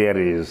వస్తాయి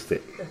శ్రీహరి చూస్తే,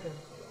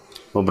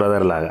 ఓ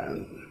బ్రదర్ లాగా.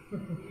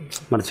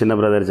 మన చిన్న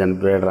బ్రదర్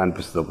చనిపోయాడు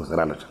అనిపిస్తుంది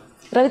ఒక్కోసారి ఆలోచన.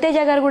 రవితేజ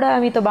గారు కూడా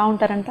మీతో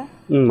బాగుంటారంట?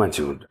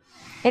 మంచిగా ఉంటారు.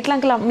 ఎట్లా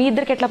అంకుల్ మీ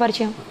ఇద్దరికి ఎట్లా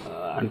పరిచయం?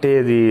 అంటే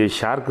ఇది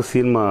షార్క్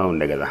సినిమా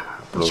ఉండే కదా,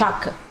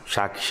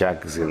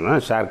 షార్క్ సినిమా,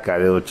 షార్క్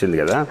అదే వచ్చింది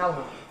కదా.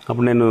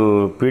 అప్పుడు నేను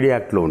పీడీ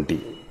యాక్ట్లో ఉంటి,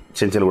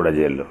 చెంచల్గూడ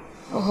జైల్లో.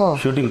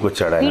 షూటింగ్కి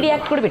వచ్చాడు. పీడీ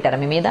యాక్ట్ కూడా పెట్టారా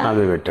మీ మీద?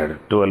 అదే పెట్టాడు.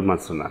 12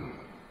 months ఉన్నాను.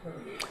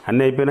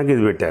 అన్నీ అయిపోయినాక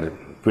ఇది పెట్టారు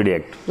పీడీ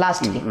యాక్ట్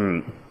లాస్ట్కి.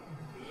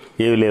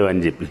 ఏవి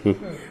లేవని చెప్పి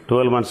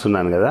 12 months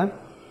ఉన్నాను కదా.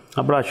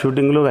 అప్పుడు ఆ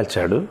షూటింగ్లో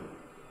కలిశాడు.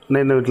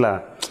 నేను ఇట్లా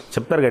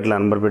చెప్తారు కదా, ఇట్లా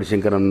అంబర్పేట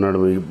శంకర్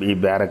ఉన్నాడు ఈ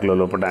బ్యారక్లో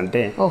లోపల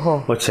అంటే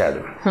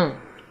వచ్చాడు,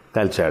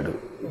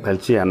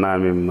 కలిసి అన్నా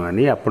మేము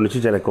అని. అప్పటి నుంచి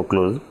చాలా ఎక్కువ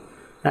క్లోజ్.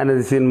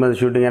 ఆయనది సినిమా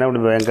షూటింగ్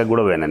అయినప్పుడు బ్యాంకాక్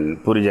కూడా పోయాను.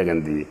 పూరి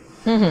జగన్ది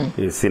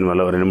ఈ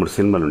సినిమాలో 2-3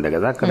 సినిమాలు ఉండే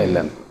కదా, అక్కడ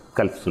వెళ్ళాను,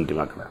 కలుస్తుంటాం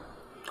అక్కడ.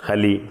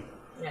 హలి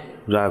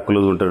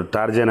క్లోజ్ ఉంటాడు.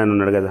 టార్జన్ అని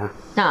ఉన్నాడు కదా,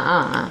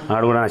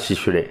 ఆడు కూడా నా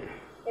శిష్యుడే.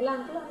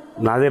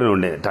 నా దగ్గర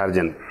ఉండే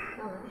టార్జన్.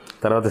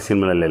 తర్వాత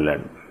సినిమాలలో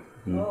వెళ్ళాడు.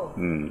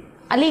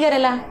 అలీ గారు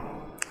ఎలా?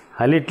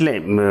 అలీ ఇట్లే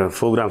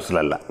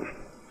ప్రోగ్రామ్స్లల్లో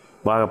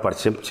బాగా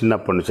పరిచయం.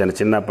 చిన్నప్పటి నుంచి ఆయన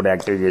చిన్నప్పుడు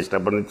యాక్టివ్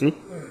చేసినప్పటి నుంచి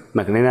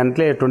నాకు. నేను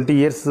అంటే 20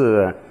 years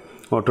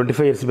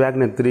 25 years బ్యాక్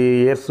నేను 3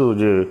 years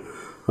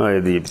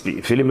ఇది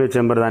ఫిలిం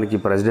చేంబర్ దానికి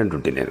ప్రెసిడెంట్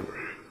ఉంటే నేను,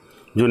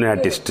 జూనియర్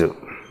ఆర్టిస్ట్.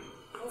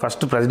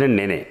 ఫస్ట్ ప్రెసిడెంట్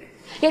నేనే.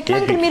 ఎట్లా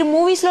మీరు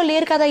మూవీస్లో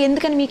లేరు కదా,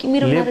 ఎందుకని మీకు?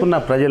 మీరు లేకున్నా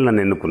ప్రజలు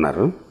నన్ను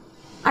ఎన్నుకున్నారు.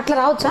 అట్లా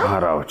రావచ్చా?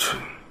 రావచ్చు.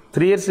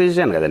 3 years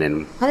చేశాను కదా నేను,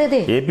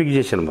 ఏపీకి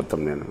చేశాను మొత్తం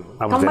నేను.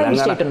 అప్పుడు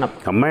తెలంగాణ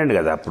కంబైండ్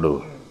కదా అప్పుడు,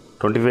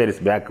 25 years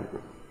బ్యాక్.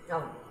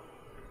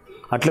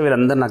 అట్లా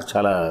వీళ్ళందరూ నాకు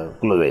చాలా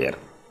క్లోజ్ అయ్యారు.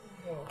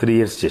 3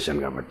 years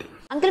చేశాను కాబట్టి.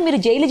 అంకుల్ మీరు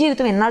జైలు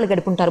జీవితం ఎన్నాళ్ళు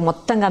గడుపుంటారు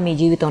మొత్తంగా మీ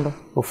జీవితంలో?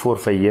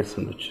 4-5 years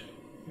ఉండొచ్చు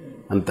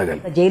అంతగా.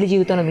 జైలు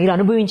జీవితంలో మీరు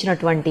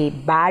అనుభవించినటువంటి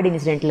బ్యాడ్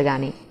ఇన్సిడెంట్లు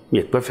కానీ?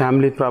 ఎక్కువ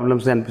ఫ్యామిలీ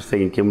ప్రాబ్లమ్స్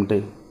అనిపిస్తాయి,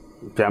 ఇంకేముంటాయి.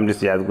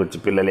 ఫ్యామిలీస్ యాదకొచ్చి,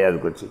 పిల్లలు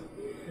యాదకొచ్చి,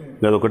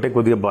 అదొకటే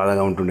కొద్దిగా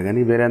బాధగా ఉంటుండే.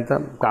 కానీ వేరే అంతా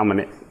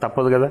కామనే,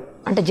 తప్పదు కదా.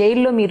 అంటే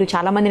జైల్లో మీరు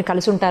చాలా మందిని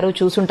కలిసి ఉంటారు,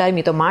 చూసుంటారు,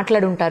 మీతో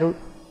మాట్లాడుంటారు.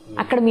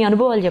 అక్కడ మీ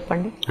అనుభవాలు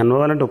చెప్పండి.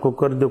 అనుభవాలు అంటే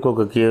ఒక్కొక్కరిది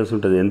ఒక్కొక్క కేసు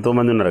ఉంటుంది.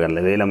 ఎంతోమంది ఉన్నారు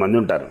కదా, 1000 మంది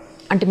ఉంటారు.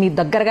 అంటే మీ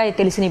దగ్గరగా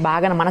తెలిసిన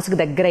బాగా మనసుకు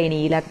దగ్గర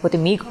అయినాయి, లేకపోతే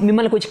మీకు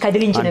మిమ్మల్ని కొంచెం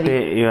కదిలించినవి?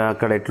 అంటే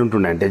అక్కడ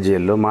ఎట్లుంటుండే అంటే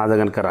జైల్లో మా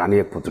దగ్గర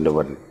రానియకపోతుండే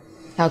ఎవరిని.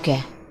 ఓకే,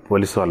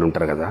 పోలీసు వాళ్ళు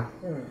ఉంటారు కదా,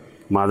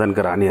 మా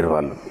దగ్గర రానియరు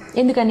వాళ్ళు.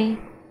 ఎందుకని?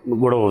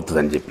 గొడవ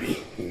అవుతుందని చెప్పి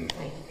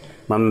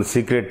మనం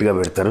సీక్రెట్గా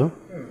పెడతారు.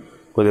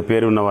 కొద్దిగా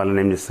పేరు ఉన్న వాళ్ళని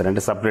ఏం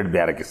చేస్తారంటే సపరేట్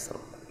బ్యారక్ ఇస్తారు.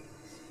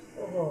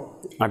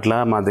 అట్లా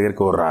మా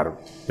దగ్గరికి ఎవరు రారు,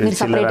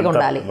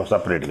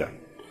 సపరేట్గా.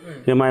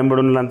 ఇక మా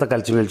ఎంబడులంతా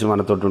కలిసిమెలిసి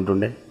మనతో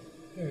ఉంటుండే,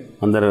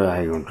 అందరూ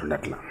హాయిగా ఉంటుండే.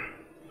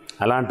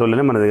 అలాంటి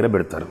వాళ్ళనే మన దగ్గర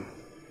పెడతారు,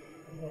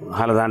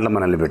 అలా దాంట్లో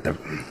మనల్ని పెట్టారు.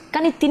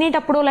 కానీ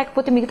తినేటప్పుడు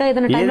లేకపోతే మిగతా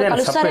ఏదైనా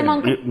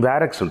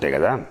బ్యారక్స్ ఉంటాయి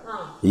కదా,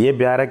 ఏ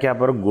బ్యారక్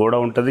వ్యాపారం గోడ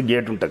ఉంటుంది,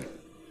 గేట్ ఉంటుంది.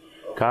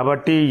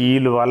 కాబట్టి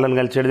వీళ్ళు వాళ్ళని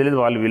కలిసేది లేదు,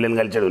 వాళ్ళు వీళ్ళని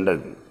కలిసేది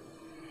ఉండదు.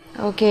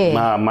 ఓకే.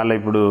 మళ్ళీ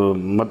ఇప్పుడు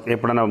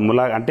ఎప్పుడన్నా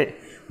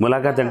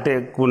ములాఖాత్ అంటే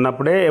ఎక్కువ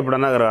ఉన్నప్పుడే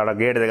ఎప్పుడన్నా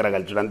గేట్ దగ్గర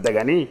కలిసి,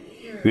 అంతేగాని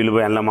వీళ్ళు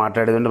పోయి అందులో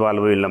మాట్లాడేది ఉండదు,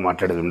 వాళ్ళు పోయి ఇలా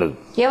మాట్లాడేది ఉండదు.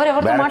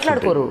 ఎవరెవరితో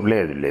మాట్లాడుకోరు?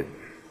 లేదు లేదు,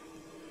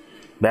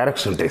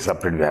 బ్యారక్స్ ఉంటాయి,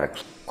 సపరేట్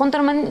బ్యారక్స్.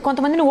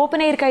 కొంతమందిని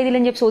ఓపెన్ ఎయిర్ ఖైదీలు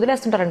అని చెప్పి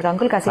వదిలేస్తుంటారంట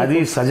అంకుల్. కాసేపు అది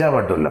సజా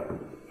పడ్డోళ్ళకు,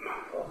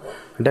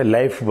 అంటే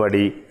లైఫ్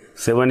బడి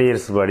 7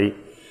 years బడి.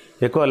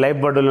 ఎక్కువ లైఫ్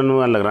బడ్డోళ్ళను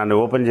వాళ్ళకి రాని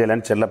ఓపెన్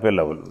చేయాలని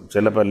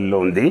చెల్లపల్లిలో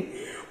ఉంది.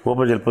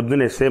 ఓపెన్ చేయాలి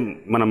పొద్దున్నే సేమ్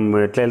మనం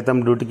ఎట్లా వెళ్తాం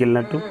డ్యూటీకి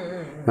వెళ్ళినట్టు,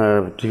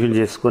 టిఫిన్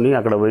చేసుకొని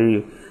అక్కడ పోయి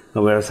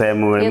వ్యవసాయం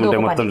ఏముంటే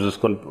మొత్తం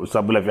చూసుకొని,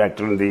 సబ్బుల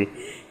ఫ్యాక్టరీ ఉంది,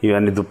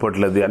 ఇవన్నీ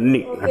దుప్పట్లది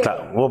అన్నీ అట్లా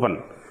ఓపెన్.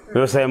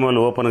 వ్యవసాయం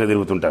వాళ్ళు ఓపెన్గా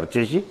తిరుగుతుంటారు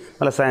చేసి,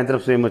 మళ్ళీ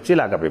సాయంత్రం సేమ్ వచ్చి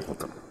లాకప్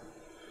అయిపోతారు.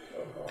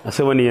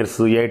 7 years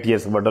 8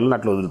 years బడ్డోళ్ళని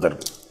అట్లా వదులుతారు.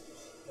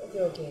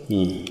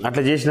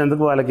 అట్లా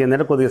చేసినందుకు వాళ్ళకి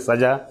ఏంటంటే కొద్దిగా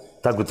సజా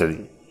తగ్గుతుంది.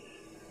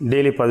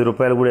 డైలీ 10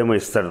 రూపాయలు కూడా ఏమో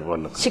ఇస్తాడు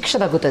వాళ్ళకి, శిక్ష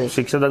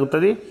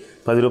తగ్గుతుంది.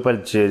 10 రూపాయలు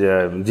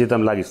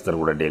జీతం లాగా ఇస్తారు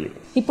కూడా డైలీ.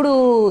 ఇప్పుడు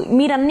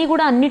మీరన్నీ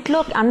కూడా అన్నిట్లో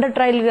అండర్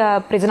ట్రయల్ గా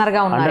ప్రిజనర్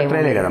గా ఉన్నారు. అండర్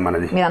ట్రయలే కదా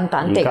మనది,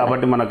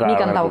 కాబట్టి మనకు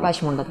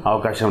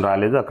అవకాశం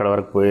రాలేదు, అక్కడ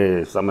వరకు పోయే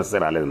సమస్య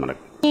రాలేదు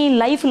మనకు. ఈ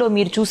లైఫ్ లో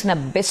మీరు చూసిన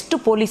బెస్ట్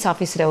పోలీస్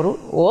ఆఫీసర్ ఎవరు,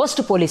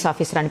 వర్స్ట్ పోలీస్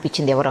ఆఫీసర్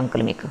అనిపించింది ఎవరు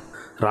అంకుల్ మీకు?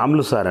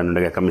 రాములు సార్ అని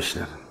ఉండగా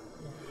కమిషనర్.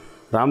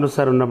 రాములు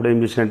సార్ ఉన్నప్పుడు ఏం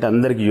చేసినంటే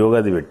అందరికీ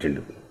యోగాది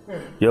పెట్టిండు.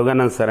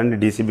 యోగానంద్ సార్ అని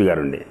డీసీపీ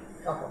గారు ఉండే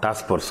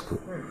టాస్క్ ఫోర్స్కు.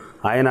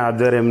 ఆయన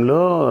ఆధ్వర్యంలో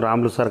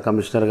రాములు సార్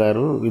కమిషనర్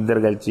గారు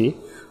ఇద్దరు కలిసి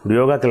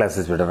యోగా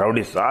క్లాసెస్ పెట్టారు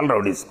ఆల్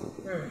రౌడీస్కు.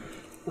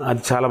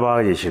 అది చాలా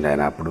బాగా చేసిండు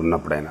ఆయన అప్పుడు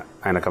ఉన్నప్పుడు.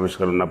 ఆయన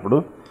కమిషనర్ ఉన్నప్పుడు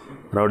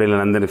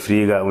రౌడీలను అందరినీ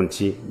ఫ్రీగా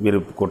ఉంచి, మీరు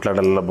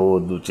కొట్లాటల్లో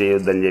పోవద్దు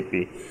చేయొద్దు అని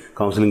చెప్పి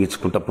కౌన్సిలింగ్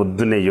ఇచ్చుకుంటా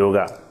పొద్దున్నే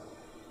యోగా.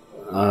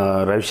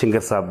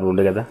 రవిశంకర్ సాబ్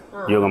ఉండే కదా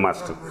యోగా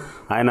మాస్టర్,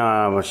 ఆయన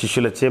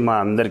శిష్యులు వచ్చే మా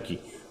అందరికీ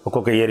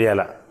ఒక్కొక్క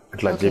ఏరియాలో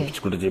అట్లా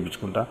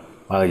చేయించుకుంటా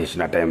బాగా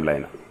చేసిన ఆ టైంలో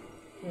ఆయన.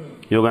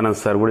 యోగానంద్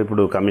సార్ కూడా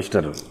ఇప్పుడు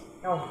కమిషనర్,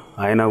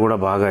 ఆయన కూడా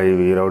బాగా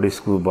ఈ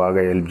రౌడీస్కు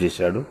బాగా హెల్ప్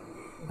చేశాడు.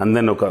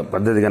 అందరిని ఒక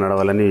పద్ధతిగా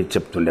నడవాలని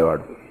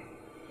చెప్తుండేవాడు.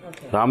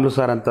 రాములు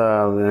సార్ అంతా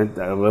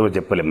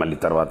చెప్పలే మళ్ళీ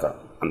తర్వాత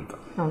అంతా.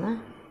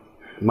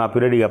 మా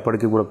పీరియడ్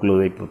అప్పటికి కూడా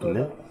క్లోజ్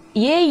అయిపోతుంది.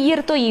 ఏ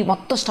ఇయర్తో ఈ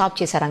మొత్తం స్టాప్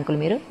చేశారు అంకుల్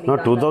మీరు?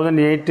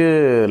 2008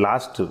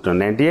 లాస్ట్,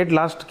 98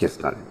 లాస్ట్ కేసు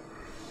నాది.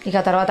 ఇక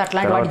తర్వాత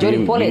అట్లాంటి వాటి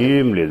జోలికి పోలేదు?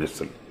 ఏం లేదు,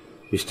 అసలు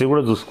హిస్టరీ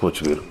కూడా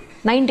చూసుకోవచ్చు మీరు.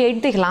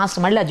 98 లాస్ట్,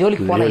 మళ్ళీ ఆ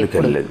జోలికి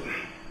పోలేదు.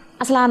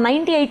 అసలు ఆ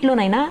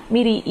 98లోనైనా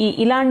మీరు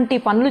ఇలాంటి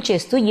పనులు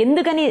చేస్తూ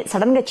ఎందుకని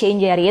సడన్గా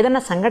చేంజ్ అయ్యారు?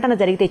 ఏదన్నా సంఘటన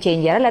జరిగితే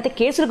చేంజ్ అయ్యారా, లేకపోతే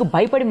కేసులకు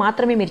భయపడి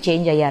మాత్రమే మీరు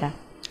చేంజ్ అయ్యారా?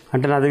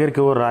 అంటే నా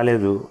దగ్గరికి ఎవరు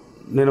రాలేదు,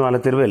 నేను వాళ్ళ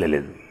తిరుగు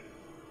వెళ్ళలేదు,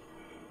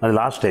 అది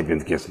లాస్ట్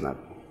అయిపోయింది కేసు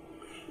నాకు.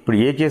 ఇప్పుడు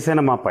ఏ కేసు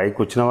అయినా మా పైకి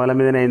వచ్చిన వాళ్ళ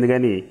మీదనే అయింది,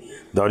 కానీ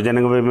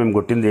దౌర్జన్యంగా పోయి మేము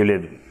కొట్టింది ఏం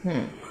లేదు.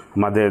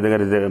 మా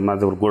దగ్గర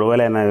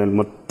గొడవలు అయినా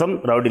మొత్తం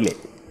రౌడీలే.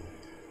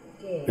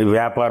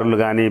 వ్యాపారులు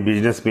కానీ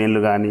బిజినెస్ మెన్లు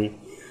కానీ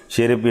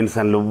షరీఫ్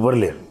ఇన్సాన్లు ఎవ్వరు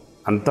లేరు.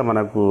 అంతా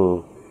మనకు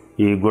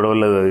ఈ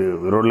గొడవల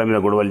రోడ్ల మీద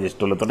గొడవలు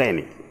చేసేటోళ్ళతో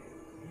అయినాయి.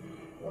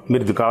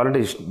 మీరు కావాలంటే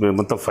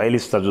మొత్తం ఫైల్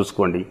ఇస్తా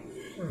చూసుకోండి,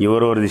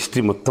 ఎవరెవరి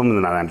హిస్టరీ మొత్తం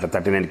ఉంది నా దాంట్లో.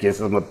 39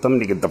 కేసెస్ మొత్తం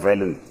నీకు ఇంత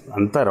ఫైల్ ఉంది.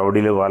 అంతా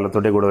రౌడీలు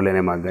వాళ్ళతోటే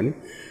గొడవలేనే మాకు. కానీ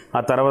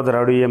ఆ తర్వాత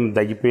రౌడీ ఏం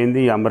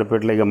తగ్గిపోయింది.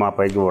 అంబర్పేటలో ఇక మా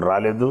పైకి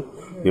రాలేదు,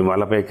 మేము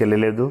వాళ్ళ పైకి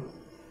వెళ్ళలేదు.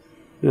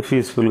 ఇక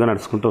పీస్ఫుల్గా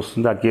నడుచుకుంటూ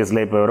వస్తుంది. ఆ కేసులు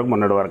అయిపోయే వరకు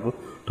మొన్నటి వరకు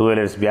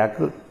 12 years బ్యాక్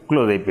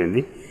క్లోజ్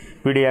అయిపోయింది.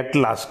 PD act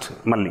last.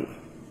 మళ్ళీ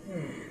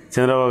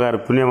చంద్రబాబు గారు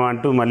పుణ్యం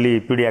అంటూ మళ్ళీ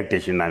పీడీ యాక్ట్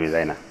వేసిండు నా మీద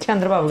ఆయన,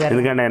 చంద్రబాబు గారు.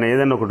 ఎందుకంటే ఆయన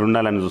ఏదైనా ఒకటి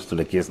ఉండాలని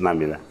చూస్తుండే కేసు నా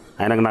మీద.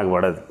 ఆయనకు నాకు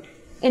పడదు.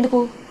 ఎందుకు?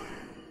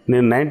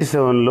 నేను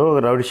 97లో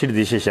రౌడీ షీట్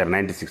తీసేశారు,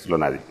 96లో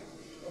నాది.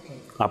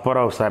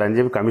 అప్పారావు సార్ అని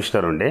చెప్పి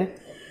కమిషనర్ ఉండే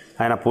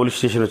ఆయన. పోలీస్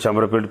స్టేషన్ వచ్చి,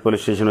 అంబర్పేట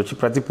పోలీస్ స్టేషన్ వచ్చి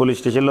ప్రతి పోలీస్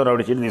స్టేషన్లో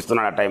రౌడీ షీట్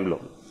తీస్తున్నాడు ఆ టైంలో.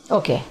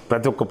 ఓకే.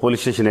 ప్రతి ఒక్క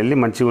పోలీస్ స్టేషన్ వెళ్ళి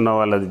మంచిగా ఉన్న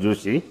వాళ్ళది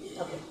చూసి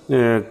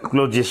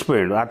క్లోజ్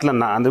చేసిపోయాడు. అట్లా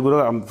అందుకు కూడా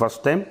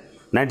ఫస్ట్ టైం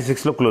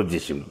 96లో క్లోజ్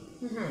చేసిండు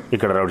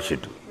ఇక్కడ రౌడీ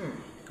షీట్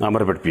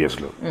అంబర్పేట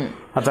పిఎస్లో.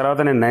 ఆ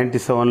తర్వాత నేను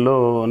 97లో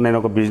నేను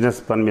ఒక బిజినెస్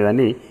పని మీద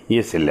అని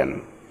యూఎస్ వెళ్ళాను.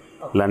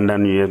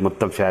 లండన్, యూఎస్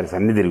మొత్తం ప్యారిస్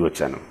అన్నీ తిరిగి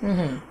వచ్చాను.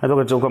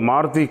 అది ఒక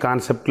మారుతి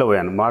కాన్సెప్ట్లో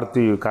పోయాను.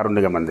 మారుతి కారు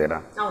ఉండేగా మన దగ్గర.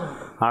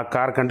 ఆ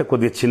కార్ కంటే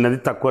కొద్దిగా చిన్నది,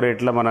 తక్కువ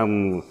రేట్లో మనం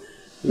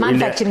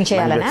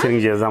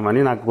మ్యానుఫ్యాక్చరింగ్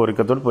చేద్దామని నాకు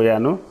కోరికతో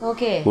పోయాను.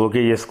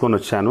 ఓకే చేసుకొని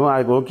వచ్చాను.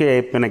 అది ఓకే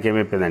అయిపోయినాక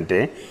ఏమైపోయిందంటే,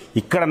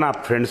 ఇక్కడ నా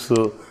ఫ్రెండ్స్,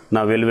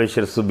 నా వెల్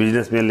విషర్స్,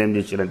 బిజినెస్ మెన్లు ఏం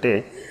చేశారంటే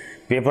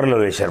పేపర్లో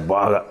వేశారు,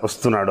 బాగా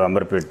వస్తున్నాడు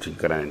అంబర్పేట్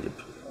శంకర్ అని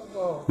చెప్పి,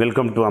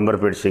 welcome to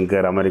Amberpet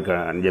Shankar America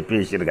అని చెప్పి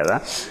వేసారు కదా.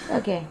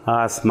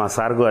 మా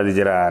సార్కు అది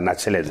జర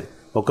నచ్చలేదు.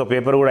 ఒక్క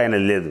పేపర్ కూడా ఆయన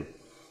లేదు.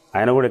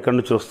 ఆయన కూడా ఎక్కడి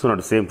నుంచి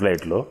వస్తున్నాడు సేమ్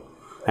ఫ్లైట్లో.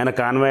 ఆయన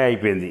కాన్వాయ్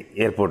అయిపోయింది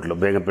ఎయిర్పోర్ట్లో,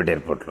 బేగంపేట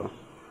ఎయిర్పోర్ట్లో.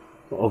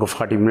 ఒక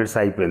 40 minutes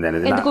అయిపోయింది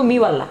అనేది. మీ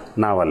వల్ల?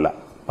 నా వల్ల.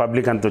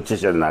 పబ్లిక్ అంతా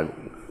వచ్చేసేది నాకు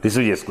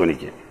రిసీవ్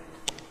చేసుకోనికి.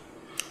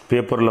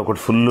 పేపర్లో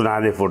ఒకటి ఫుల్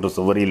నాదే ఫొటోస్,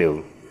 ఎవరి లేవు.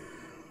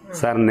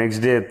 సార్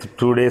నెక్స్ట్ డే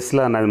 2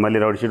 daysలో నాది మళ్ళీ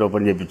రౌడీ షీట్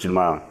ఓపెన్ చేయించింది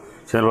మా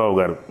చంద్రబాబు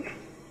గారు.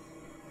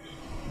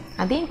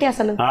 అదేంటి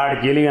అసలు?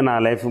 ఆడికి వెళ్ళిగా నా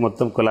లైఫ్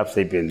మొత్తం కొలాప్స్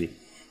అయిపోయింది.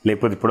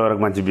 లేకపోతే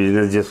ఇప్పటివరకు మంచి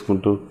బిజినెస్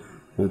చేసుకుంటూ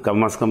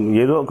కమ్మస్కం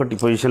ఏదో ఒకటి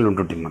పొజిషన్లు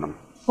ఉంటుంటే మనం.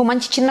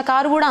 మంచి చిన్న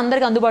కారు కూడా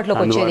అందరికి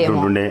అందుబాటులోకి వచ్చేది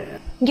ఉంటుండే.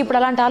 ఇప్పుడు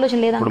అలాంటి ఆలోచన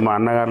లేదా? ఇప్పుడు మా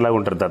అన్నగారులాగా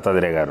ఉంటారు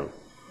దత్తాత్రేయ గారు.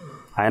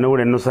 ఆయన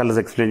కూడా ఎన్నోసార్లు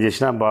ఎక్స్ప్లెయిన్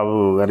చేసినా బాబు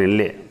గారు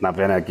వెళ్ళే నా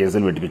పైన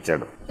కేసులు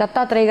పెట్టిపించాడు.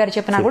 దత్తాత్రేయ గారు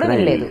చెప్పినా కూడా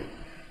వెళ్ళలేదు.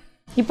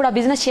 ఇప్పుడు ఆ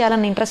బిజినెస్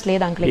చేయాలన్న ఇంట్రెస్ట్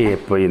లేదు అంకుల్?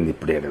 పోయింది,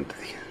 ఇప్పుడు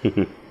ఏదంటది.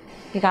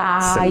 ఇక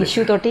ఆ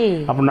ఇష్యూ తోటి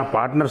అప్పుడు నా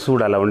పార్ట్నర్స్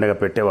కూడా అలా ఉండగా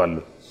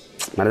పెట్టేవాళ్ళు,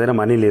 మన దగ్గర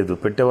మనీ లేదు,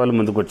 పెట్టేవాళ్ళు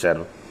ముందుకు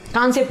వచ్చారు.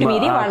 కాన్సెప్ట్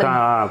మీది,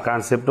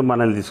 కాన్సెప్ట్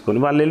మనల్ని తీసుకొని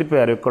వాళ్ళు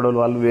వెళ్ళిపోయారు, ఎక్కడో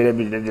వాళ్ళు వేరే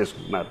బిజినెస్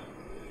చేసుకుంటున్నారు.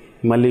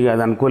 మళ్ళీ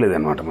అది అనుకోలేదు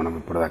అనమాట మనం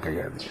ఇప్పటిదాకా.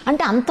 కాదు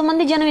అంటే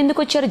అంతమంది జనం ఎందుకు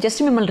వచ్చారు?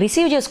 జస్ట్ మిమ్మల్ని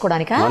రిసీవ్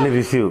చేసుకోవడానికా? మళ్ళీ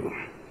రిసీవ్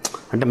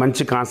అంటే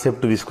మంచి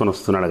కాన్సెప్ట్ తీసుకొని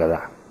వస్తున్నాడు కదా,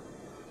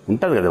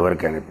 ఉంటుంది కదా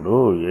ఎవరికైనా. ఇప్పుడు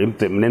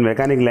నేను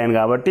మెకానిక్ లైన్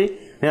కాబట్టి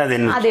నేను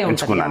అది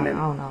ఎంచుకున్నాను.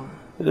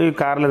 నేను ఈ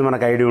కార్లో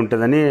మనకు ఐడియా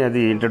ఉంటుందని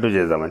అది ఇంట్రడ్యూస్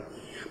చేద్దామని,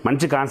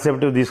 మంచి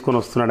కాన్సెప్ట్ తీసుకొని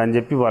వస్తున్నాడు అని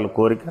చెప్పి వాళ్ళ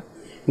కోరిక.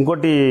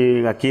 ఇంకోటి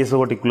ఆ కేసు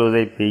ఒకటి క్లోజ్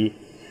అయిపోయి,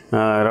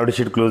 రౌడీ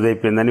షీట్ క్లోజ్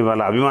అయిపోయిందని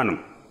వాళ్ళ అభిమానం.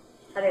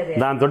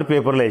 దాంతో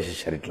పేపర్లో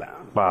వేసేసారు ఇట్లా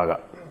బాగా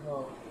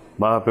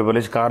పేపర్లు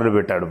వేసి కార్లు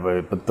పెట్టాడు,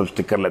 మొత్తం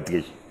స్టిక్కర్లు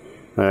అతికేసి.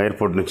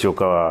 ఎయిర్పోర్ట్ నుంచి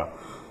ఒక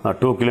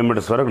 2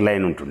 కిలోమీటర్స్ వరకు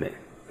లైన్ ఉంటుండే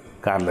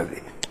కార్లది.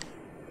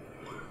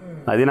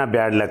 అది నా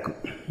బ్యాడ్ లక్.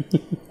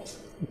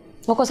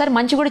 ఒక్కోసారి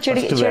మంచి కూడా చెడు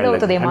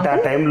అవుతుంది. అంటే ఆ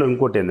టైంలో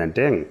ఇంకోటి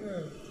ఏంటంటే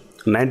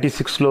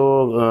 96లో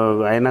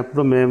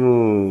అయినప్పుడు మేము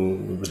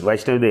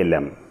వైష్ణవిదేవి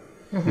వెళ్ళాము.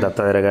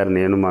 దత్తాత్రేయ గారు,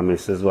 నేను, మా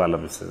మిస్సెస్, వాళ్ళ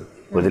మిస్సెస్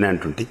వదిన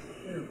అంటుంటే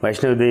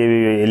వైష్ణవిదేవి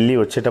వెళ్ళి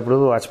వచ్చేటప్పుడు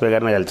వాజ్పేయి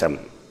గారిని కలిసాము.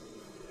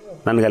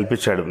 నన్ను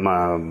కల్పించాడు మా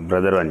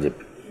బ్రదరు అని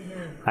చెప్పి.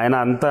 ఆయన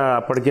అంతా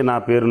అప్పటికి నా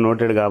పేరు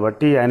నోటెడ్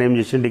కాబట్టి ఆయన ఏం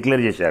చేసి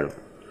డిక్లేర్ చేశాడు,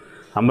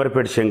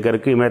 అంబర్పేట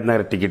శంకర్కి హిమాయత్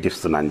నగర్ టికెట్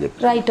ఇస్తున్నా అని చెప్పి.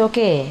 Right,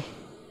 okay.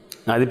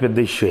 అది పెద్ద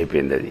ఇష్యూ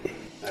అయిపోయింది.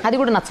 అది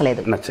కూడా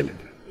నచ్చలేదు.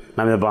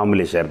 నా మీద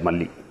బాంబులు వేశారు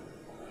మళ్ళీ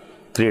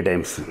 3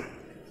 times.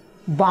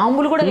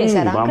 బాంబులు కూడా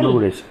వేశారు? బాంబులు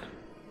కూడా వేశారు.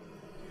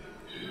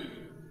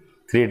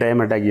 3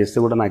 times అటాక్ చేస్తే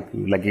కూడా నాకు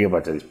లక్కీగా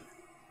పచ్చండి.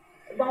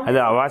 అది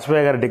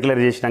వాజ్పేయి గారు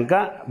డిక్లేర్ చేసినాక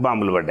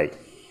బాంబులు పడ్డాయి.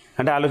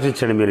 అంటే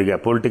ఆలోచించండి మీరు, ఇక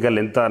పొలిటికల్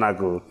ఎంత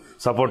నాకు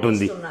సపోర్ట్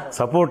ఉంది.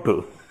 సపోర్టు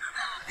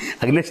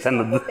అగ్నెస్ట్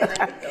అన్నది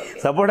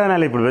సపోర్ట్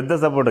అనాలి, ఇప్పుడు పెద్ద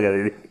సపోర్ట్ కదా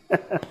ఇది.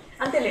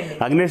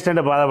 అగ్నెస్ట్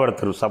అంటే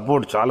బాధపడతారు,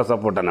 సపోర్ట్ చాలా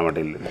సపోర్ట్ అన్నమాట.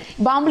 ఇల్లు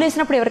బాంబులు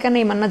వేసినప్పుడు ఎవరికైనా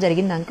ఏమన్నా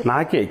జరిగిందా?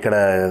 నాకే ఇక్కడ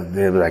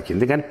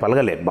తాకింది కానీ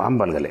పలగలే, బాంబు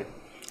పలగలే.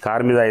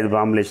 కారు మీద 5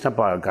 బాంబులు వేసినా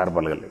కారు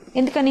పలగలే.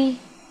 ఎందుకని?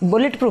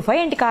 బుల్లెట్ ప్రూఫ్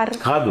ఏంటి కారు?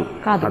 కాదు,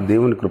 ఆ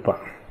దేవుని కృప.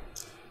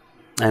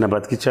 ఆయన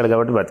బతికిచ్చాడు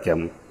కాబట్టి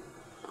బతికాము.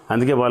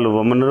 అందుకే వాళ్ళు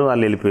బొమ్మన్నారు,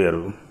 వాళ్ళు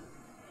వెళ్ళిపోయారు.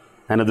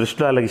 ఆయన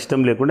దృష్టిలో వాళ్ళకి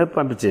ఇష్టం లేకుండా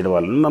పంపించేయడం,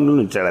 వాళ్ళు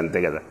మమ్మల్ని ఉంచాడు, అంతే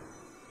కదా.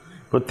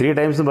 ఇప్పుడు 3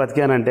 times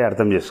బతికానంటే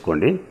అర్థం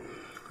చేసుకోండి.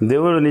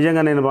 దేవుడు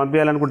నిజంగా నేను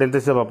పంపించాలనుకుంటే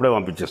ఎంతసేపు అప్పుడే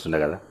పంపించేస్తుండే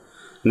కదా.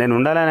 నేను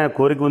ఉండాలనే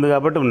కోరిక ఉంది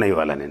కాబట్టి ఉన్నాయి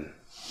ఇవాళ. నేను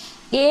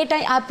ఏ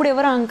టైం అప్పుడు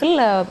ఎవరు అంకుల్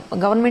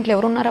గవర్నమెంట్లో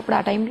ఎవరు ఉన్నారు అప్పుడు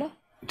ఆ టైంలో?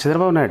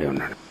 చంద్రబాబు నాయుడు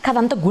ఉన్నాడు.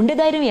 కదంత గుండె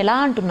ధైర్యం ఎలా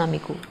అంటున్నా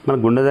మీకు? మన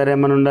గుండె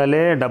ధైర్యం అని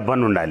ఉండాలి, డబ్బు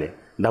అని ఉండాలి.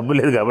 డబ్బు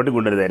లేదు కాబట్టి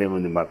గుండె ధైర్యం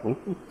ఉంది మాకు.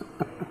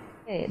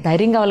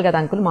 ధైర్యం కావాలి కదా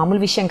అంకుల్, మామూలు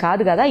విషయం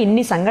కాదు కదా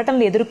ఇన్ని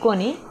సంఘటనలు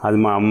ఎదుర్కొని. అది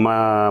మా అమ్మ,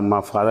 మా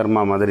ఫాదర్,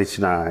 మా మదర్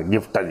ఇచ్చిన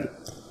గిఫ్ట్ అది,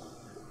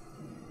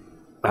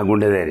 ఆ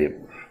గుండె ధైర్యం.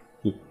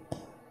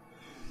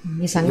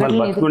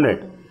 బతుకుండే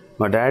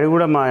మా డాడీ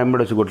కూడా మా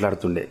ఎంబడి వచ్చి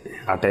కొట్లాడుతుండే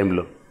ఆ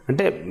టైంలో.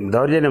 అంటే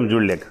దౌర్జన్యం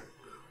చూడలేక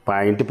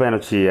ఇంటి పైన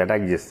వచ్చి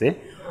అటాక్ చేస్తే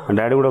మా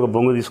డాడీ కూడా ఒక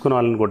బొంగు తీసుకుని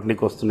వాళ్ళని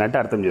కొట్టడానికి వస్తుండే. అంటే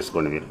అర్థం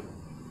చేసుకోండి మీరు,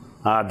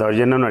 ఆ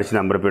దౌర్జన్యం నడిచింది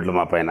అంబర్పేటలో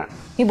మా పైన.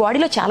 మీ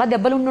బాడీలో చాలా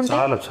దెబ్బలు ఉండుంటాయి?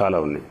 చాలా చాలా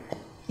ఉన్నాయి.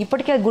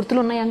 ఇప్పటికే గుర్తులు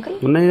ఉన్నాయి అంకుల్?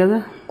 ఉన్నాయి కదా.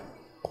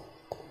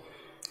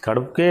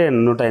 కడుపుకే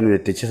 108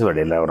 స్టిచెస్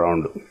పడే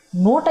రౌండ్.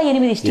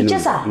 108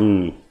 స్టిచెసా?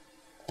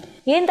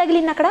 ఏం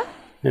తగిలింది అక్కడ?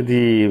 అది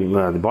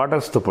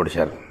బాటిల్స్తో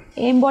పొడిచారు.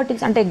 ఏం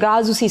బాటిల్స్ అంటే?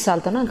 గాజు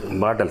సీసాలతోనా?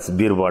 Bottles,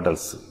 beer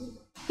bottles.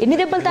 ఎన్ని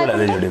దెబ్బలు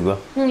తాగారు?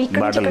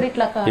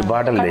 ఈ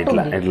బాటిల్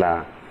ఇట్లా ఇట్లా,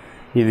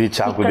 ఇది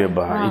చాకు దెబ్బ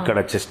ఇక్కడ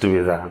చెస్ట్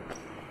మీద,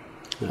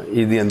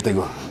 ఇది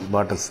ఎంతగో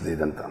బాటిల్స్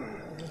ఇదంతా.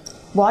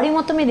 బాడీ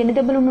మొత్తం మీద ఎన్ని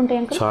దెబ్బలు ఉంటాయి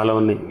అంకుల్? చాలా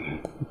ఉన్నాయి.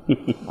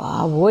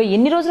 ఓ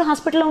ఎన్ని రోజులు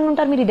హాస్పిటల్లో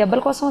ఉంటారు మీరు ఈ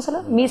దెబ్బల కోసం? అసలు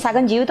మీ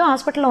సగం జీవితం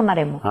హాస్పిటల్లో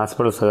ఉన్నారేమో.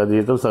 హాస్పిటల్ సగం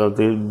జీవితం, సగం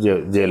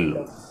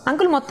జైల్లో.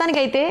 అంకుల్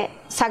మొత్తానికైతే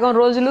సగం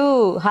రోజులు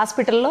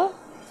హాస్పిటల్లో,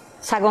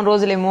 సగం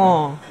రోజులేమో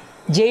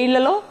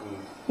జైళ్ళలో,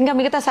 ఇంకా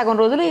మిగతా సగం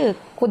రోజులు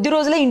కొద్ది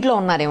రోజులే ఇంట్లో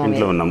ఉన్నారేమో.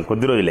 ఇంట్లో ఉన్నాం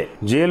కొద్ది రోజులే.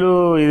 జైలు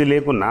ఇది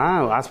లేకున్నా,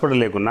 హాస్పిటల్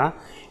లేకున్నా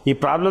ఈ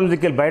ప్రాబ్లమ్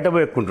దిక్కెళ్ళి బయట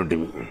పోయి ఎక్కుంటుంటే.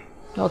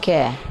 ఓకే.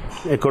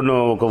 ఎక్కడో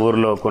ఒక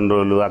ఊర్లో కొన్ని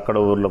రోజులు, అక్కడ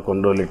ఊర్లో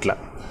కొన్ని రోజులు, ఇట్లా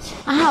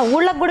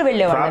ఊళ్ళకి కూడా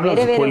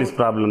వెళ్ళేవాళ్ళు. Police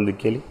problem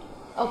దిక్కెళ్ళి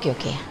okay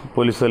okay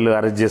police వాళ్ళు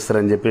అరెస్ట్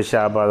చేస్తారని చెప్పేసి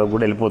ఆ బాధ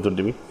కూడా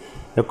వెళ్ళిపోతుంటే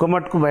ఎక్కువ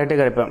మట్టుకు బయట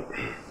గడిపాం.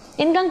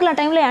 ఎందుకు అంకుల్ ఆ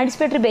టైంలో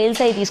యాంటిసిపేటరీ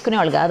బెయిల్స్ అవి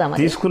తీసుకునేవాళ్ళు కాదా?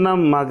 తీసుకున్నాం.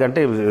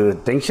 మాకంటే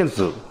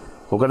టెన్షన్స్,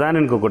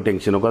 ఒకదానికి ఒక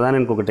టెన్షన్,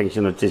 ఒకదానికి ఒక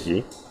టెన్షన్ వచ్చేసి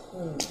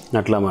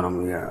అట్లా మనం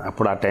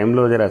అప్పుడు ఆ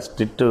టైంలో జర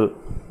స్ట్రిక్ట్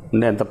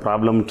ఉండే, అంత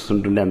ప్రాబ్లమ్స్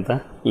ఉంటుండే, అంత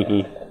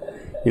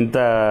ఇంత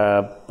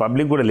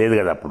పబ్లిక్ కూడా లేదు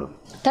కదా అప్పుడు.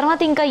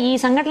 తర్వాత ఇంకా ఈ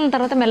సంఘటనల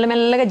తర్వాత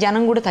మెల్లమెల్లగా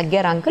జనం కూడా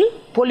తగ్గారా అంకుల్?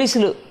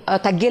 పోలీసులు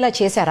తగ్గేలా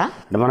చేశారా?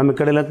 అంటే మనం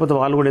ఇక్కడ లేకపోతే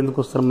వాళ్ళు కూడా ఎందుకు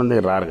వస్తారు, మన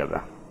దగ్గర రారు కదా.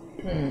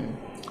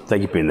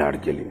 తగ్గిపోయింది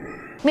ఆడికి వెళ్ళి.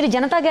 మీరు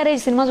జనతా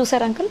గ్యారేజ్ సినిమా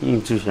చూసారా అంకుల్?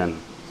 చూశాను.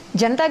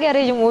 జనతా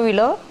గ్యారేజ్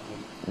మూవీలో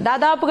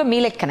దాదాపుగా మీ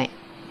లెక్కనే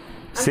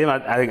సేమ్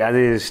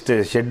అది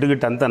షెడ్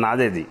గిట్ అంతా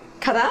నాదేది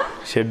కదా.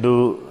 షెడ్డు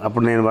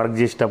అప్పుడు నేను వర్క్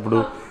చేసేటప్పుడు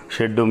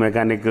షెడ్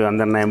మెకానిక్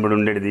అందరిని ఎంబడి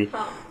ఉండేది,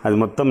 అది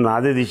మొత్తం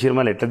నాదే తీసిరు.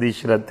 మళ్ళీ ఎట్లా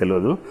తీసిరు అది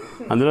తెలియదు.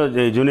 అందులో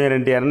జూనియర్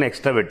ఎన్టీఆర్ అని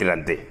ఎక్స్ట్రా పెట్టిరు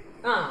అంతే.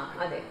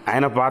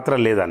 ఆయన పాత్ర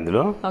లేదు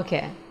అందులో,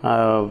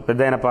 పెద్ద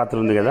ఆయన పాత్ర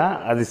ఉంది కదా,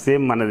 అది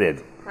సేమ్ మనదే.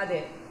 అది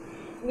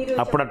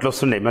అప్పుడు అట్లా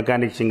వస్తుండే,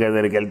 మెకానిక్ శంకర్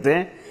దగ్గరికి వెళ్తే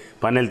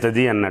పని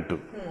వెళ్తుంది అన్నట్టు.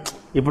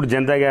 ఇప్పుడు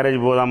జనతా గ్యారేజ్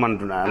పోదాం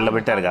అంటున్నా, అందులో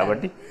పెట్టారు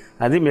కాబట్టి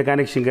అది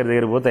మెకానిక్ శంకర్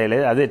దగ్గర పోతే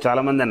లేదు. అదే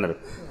చాలామంది అన్నారు,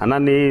 అన్న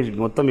నీ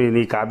మొత్తం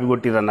నీ కాపీ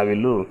కొట్టిరన్న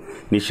వీళ్ళు,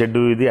 నీ షెడ్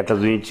ఇది అట్లా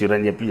చూపించారు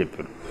అని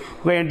చెప్పారు.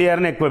 ఒక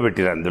ఎన్టీఆర్ని ఎక్కువ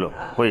పెట్టిరు అందులో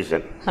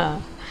పొజిషన్.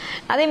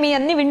 అదే మీ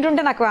అన్ని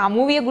వింటుంటే నాకు ఆ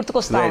మూవీ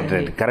గుర్తుకొస్తా.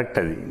 Right correct.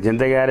 అది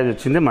జనతా గ్యారేజ్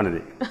వచ్చిందే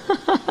మనది.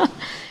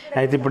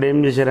 అయితే ఇప్పుడు ఏం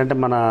చేశారంటే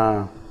మన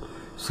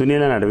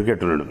సునీల్ అని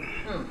అడ్వకేట్ ఉన్నాడు,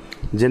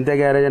 జనతా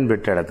గ్యారేజ్ అని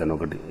పెట్టాడు అతను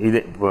ఒకటి.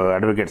 ఇదే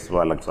అడ్వకేట్స్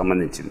వాళ్ళకి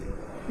సంబంధించింది.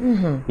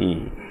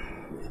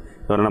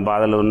 ఎవరైనా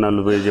బాధలో ఉన్న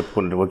వాళ్ళు పోయి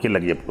చెప్పుకునే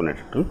వకీళ్ళకి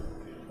చెప్పుకునేటట్టు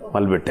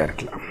వాళ్ళు పెట్టారు.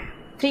 ఇట్లా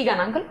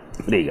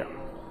ఫ్రీగా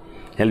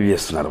హెల్ప్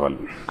చేస్తున్నారు వాళ్ళు.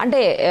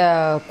 అంటే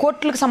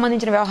కోర్టులకు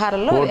సంబంధించిన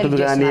వ్యవహారాల్లో కోర్టులు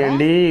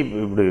కానివ్వండి,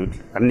 ఇప్పుడు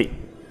అన్నీ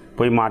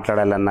పోయి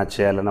మాట్లాడాలన్నా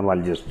చేయాలన్నా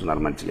వాళ్ళు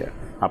చేస్తున్నారు మంచిగా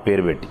ఆ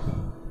పేరు పెట్టి.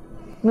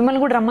 మిమ్మల్ని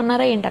కూడా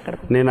రమ్మన్నారా ఏంటి అక్కడ?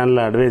 నేను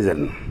అందులో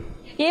అడ్వైజర్ని.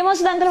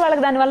 ఏమొస్తుంది అంకుల్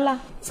వాళ్ళకి దానివల్ల?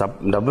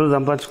 డబ్బులు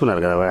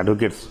సంపాదించుకున్నారు కదా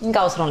అడ్వకేట్స్, ఇంకా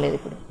అవసరం లేదు.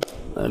 ఇప్పుడు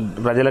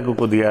ప్రజలకు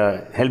కొద్దిగా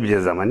హెల్ప్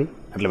చేద్దామని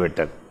అట్లా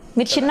పెట్టారు.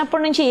 మీరు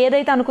చిన్నప్పటి నుంచి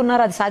ఏదైతే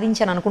అనుకున్నారో అది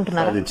సాధించాను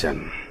అనుకుంటున్నారు?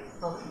 సాధించాను,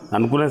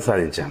 అనుకునేది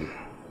సాధించాను.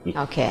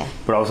 ఓకే,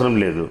 ఇప్పుడు అవసరం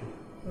లేదు,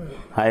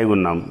 హాయిగా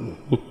ఉన్నాం.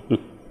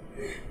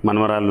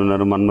 మనమరాళ్ళు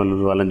ఉన్నారు, మనమల్లు,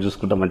 వాళ్ళని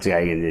చూసుకుంటా మంచిగా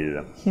హాయిగా ఎంజాయ్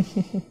చేద్దాం.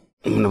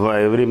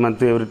 ఎవ్రీ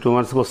మంత్ 2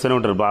 months వస్తూనే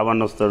ఉంటారు. బాబు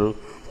అన్న వస్తాడు,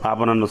 పాప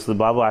నన్ను వస్తుంది.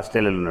 బాబు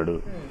ఆస్ట్రేలియాలో ఉన్నాడు,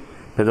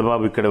 పెద్ద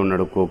బాబు ఇక్కడే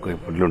ఉన్నాడు,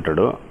 ఇప్పట్లో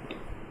ఉంటాడు.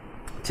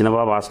 చిన్న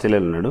బాబు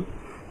ఆస్ట్రేలియాలో ఉన్నాడు,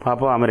 పాప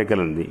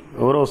అమెరికాలో ఉంది.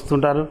 ఎవరో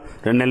వస్తుంటారు,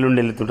 2 నెలల నుండి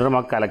వెళ్తుంటారు,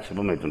 మాకు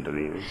కాలక్షేపం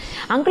అవుతుంటుంది.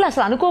 అంకుల్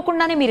అసలు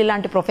అనుకోకుండానే మీరు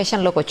ఇలాంటి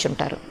ప్రొఫెషన్లోకి వచ్చి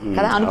ఉంటారు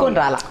కదా?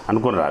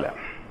 అనుకోని రాలే.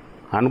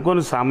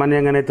 అనుకోని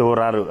సామాన్యంగానే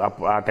ఎవరారు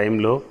ఆ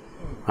టైంలో.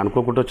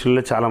 అనుకోకుండా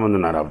వచ్చిన చాలామంది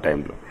ఉన్నారు ఆ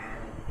టైంలో.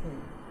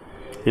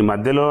 ఈ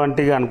మధ్యలో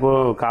అంటే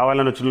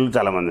కావాలని వచ్చిన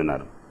చాలామంది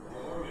ఉన్నారు.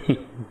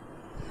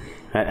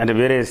 అంటే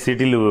వేరే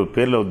సిటీలు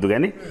పేర్లు వద్దు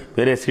కానీ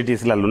వేరే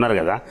సిటీస్లో వాళ్ళు ఉన్నారు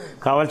కదా,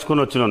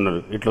 కావాల్చుకొని వచ్చిన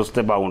ఉన్నారు, ఇట్లా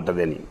వస్తే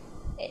బాగుంటుంది అని.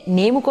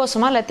 నేమ్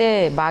కోసమా లేకపోతే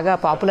బాగా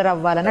పాపులర్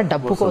అవ్వాలన్నా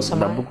డబ్బు కోసమా?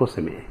 డబ్బు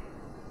కోసమే.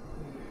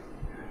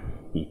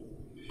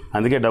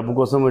 అందుకే డబ్బు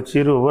కోసం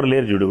వచ్చిర్రు. ఎవరు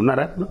లేరు చూడు,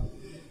 ఉన్నారా?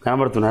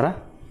 కనబడుతున్నారా?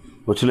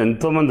 వచ్చిన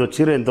ఎంతోమంది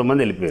వచ్చిర్రు,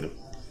 ఎంతోమంది వెళ్ళిపోయారు.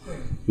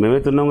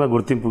 మేమైతే ఉన్నాంగా,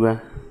 గుర్తింపుగా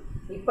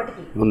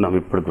ఉన్నాం,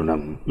 ఇప్పటికి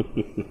ఉన్నాం.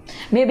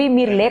 మేబీ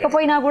మీరు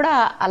లేకపోయినా కూడా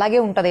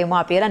అలాగే ఉంటుందేమో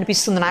ఆ పేరు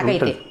అనిపిస్తుంది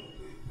నాకైతే.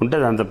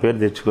 ఉంటుంది, అంత పేరు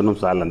తెచ్చుకున్నాం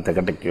చాలు,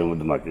 అంతకంటే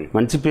ఏముంది మాకు.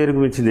 మంచి పేరుకు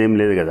మించింది ఏం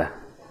లేదు కదా.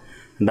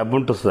 డబ్బు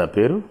ఉంటే వస్తుంది ఆ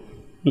పేరు,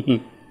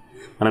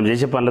 మనం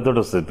చేసే పనులతో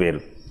వస్తుంది పేరు.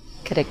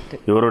 కరెక్ట్.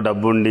 ఎవరో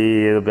డబ్బు ఉండి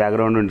ఏదో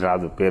బ్యాక్గ్రౌండ్ ఉండి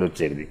రాదు పేరు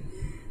వచ్చేది.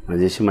 మనం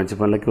చేసే మంచి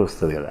పనులకి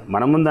వస్తుంది కదా.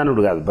 మన ముందు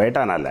అనుడు కాదు, బయట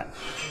అనాలా.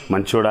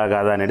 మంచోడా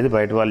కాదా అనేది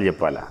బయట వాళ్ళు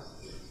చెప్పాలా,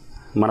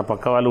 మన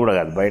పక్క వాళ్ళు కూడా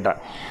కాదు, బయట.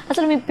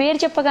 అసలు మీ పేరు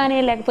చెప్పగానే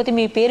లేకపోతే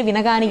మీ పేరు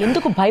వినగానే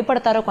ఎందుకు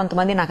భయపడతారో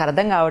కొంతమంది నాకు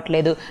అర్థం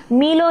కావట్లేదు.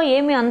 మీలో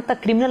ఏమి అంత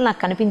క్రిమినల్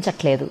నాకు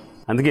కనిపించట్లేదు.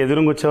 అందుకే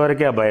ఎదురుగా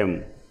వచ్చేవారికి ఆ భయం.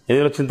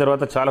 ఎదురు వచ్చిన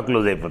తర్వాత చాలా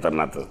క్లోజ్ అయిపోతారు,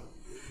 నాతో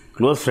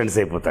క్లోజ్ ఫ్రెండ్స్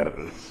అయిపోతారు.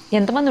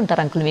 ఎంతమంది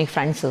ఉంటారు అంకుల్ మీకు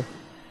ఫ్రెండ్స్?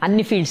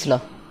 అన్ని ఫీల్డ్స్లో,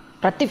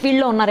 ప్రతి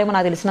ఫీల్డ్లో ఉన్నారేమో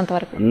నాకు తెలిసినంత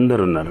వరకు.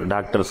 అందరు ఉన్నారు,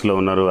 డాక్టర్స్లో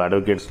ఉన్నారు,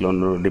 అడ్వకేట్స్లో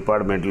ఉన్నారు,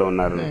 డిపార్ట్మెంట్లో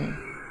ఉన్నారు,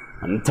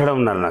 అంతటా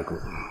ఉన్నారు నాకు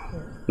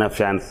నా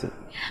ఫ్యాన్స్.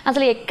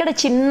 అసలు ఎక్కడ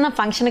చిన్న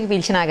ఫంక్షన్కి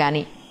పిలిచినా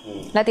కానీ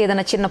లేకపోతే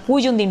ఏదైనా చిన్న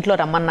పూజ ఉంది ఇంట్లో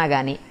రమ్మన్నా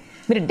కానీ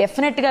మీరు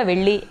డెఫినెట్గా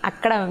వెళ్ళి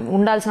అక్కడ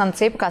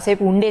ఉండాల్సినంతసేపు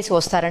కాసేపు ఉండేసి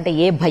వస్తారంటే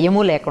ఏ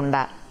భయమూ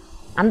లేకుండా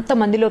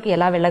అంతమందిలోకి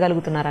ఎలా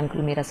వెళ్ళగలుగుతున్నారు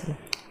అంకుల్ మీరు? అసలు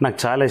నాకు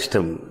చాలా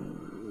ఇష్టం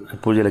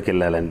పూజలకు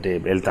వెళ్ళాలంటే,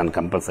 వెళ్తాను,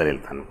 కంపల్సరీ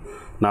వెళ్తాను.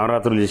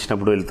 నవరాత్రులు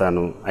చేసినప్పుడు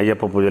వెళ్తాను,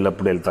 అయ్యప్ప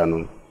పూజలప్పుడు వెళ్తాను.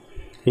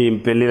 ఈ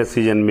పెళ్ళిళ్ళ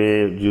సీజన్ మే,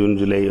 జూన్,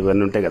 జూలై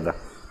ఇవన్నీ ఉంటాయి కదా,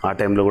 ఆ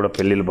టైంలో కూడా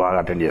పెళ్ళిళ్ళు బాగా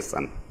అటెండ్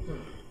చేస్తాను.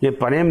 ఏ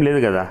పని ఏం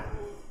లేదు కదా,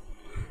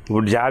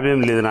 ఇప్పుడు జాబ్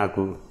ఏం లేదు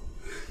నాకు,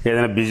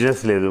 ఏదైనా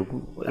బిజినెస్ లేదు,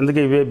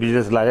 అందుకే ఇవే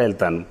బిజినెస్ లాగా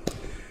వెళ్తాను.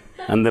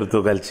 అందరితో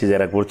కలిసి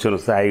జర కూర్చొని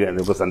వస్తే హాయిగా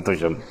ఒక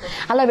సంతోషం.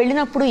 అలా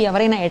వెళ్ళినప్పుడు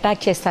ఎవరైనా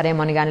అటాక్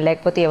చేస్తారేమో అని కానీ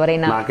లేకపోతే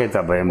ఎవరైనా? నాకైతే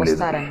ఆ భయం లేదు,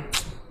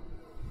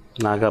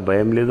 నాకు ఆ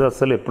భయం లేదు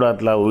అసలు. ఎప్పుడు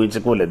అట్లా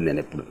ఊహించుకోలేదు నేను.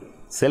 ఎప్పుడు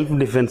సెల్ఫ్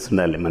డిఫెన్స్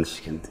ఉండాలి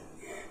మనిషికి, అంతే.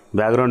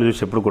 బ్యాక్గ్రౌండ్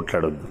చూసి ఎప్పుడు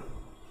కొట్లాడొద్దు,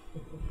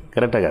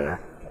 కరెక్టే కదా.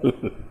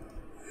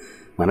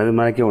 మనది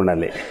మనకే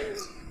ఉండాలి.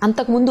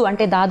 అంతకుముందు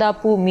అంటే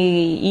దాదాపు మీ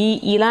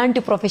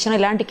ఇలాంటి ప్రొఫెషన్,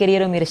 ఇలాంటి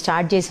కెరియర్ మీరు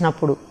స్టార్ట్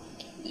చేసినప్పుడు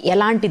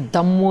ఎలాంటి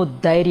దమ్ము,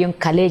 ధైర్యం,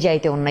 కలేజీ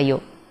అయితే ఉన్నాయో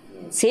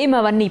సేమ్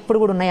అవన్నీ ఇప్పుడు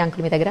కూడా ఉన్నాయి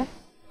అంకుల్ మీ దగ్గర?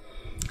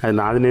 అది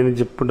నాది నేను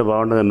చెప్పుకుంటే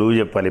బాగుంటుంది, నువ్వు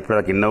చెప్పాలి. ఇప్పుడు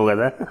నాకు విన్నావు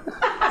కదా,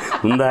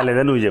 ఉందా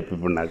లేదా నువ్వు చెప్పు.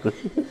 ఇప్పుడు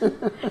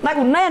నాకు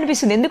ఉన్నాయి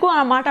అనిపిస్తుంది. ఎందుకు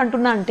ఆ మాట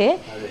అంటున్నా అంటే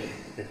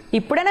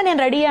ఇప్పుడైనా నేను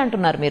రెడీ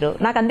అంటున్నారు మీరు,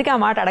 నాకు అందుకే ఆ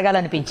మాట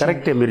అడగాలనిపించింది.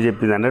 కరెక్టే మీరు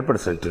చెప్పింది,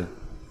 100%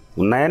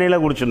 ఉన్నాయని ఇలా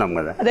కూర్చున్నాం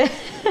కదా, అదే.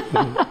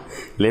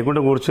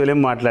 లేకుంటే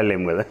కూర్చోలేము,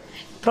 మాట్లాడలేము కదా.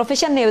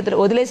 ప్రొఫెషన్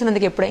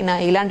వదిలేసినందుకు ఎప్పుడైనా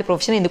ఇలాంటి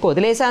ప్రొఫెషన్ ఎందుకు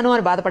వదిలేశాను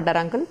అని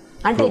బాధపడ్డారు అంకుల్?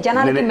 అంటే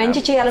జనాలకి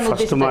మంచి చేయాలని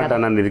ఫస్ట్ మాట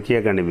నన్ను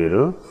ఇరికియకండి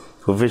మీరు.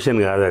 ప్రొఫెషన్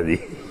కాదు అది,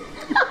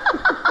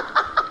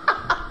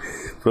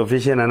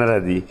 ప్రొఫెషన్ అనరు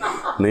అది.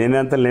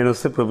 నేను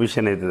వస్తే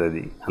ప్రొఫెషన్ అవుతుంది.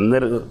 అది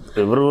అందరు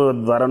ఎవరు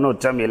ద్వారానో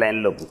వచ్చాము ఈ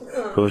లైన్లోకి.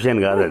 ప్రొఫెషన్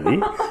కాదు అది,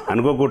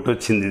 అనుకోకొట్టు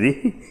వచ్చింది. ఇది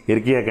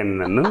ఇరికియాకండి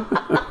నన్ను.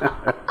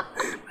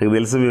 నాకు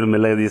తెలుసు మీరు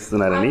మెల్లగా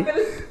తీస్తున్నారని.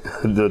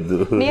 వద్దు,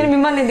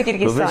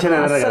 ప్రొఫెషన్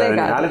అంటారు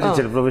కదా,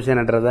 ఆలోచించారు. ప్రొఫెషన్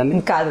అంటారు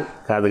దాన్ని.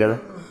 కాదు కదా.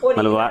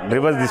 మళ్ళీ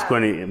రివర్స్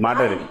తీసుకొని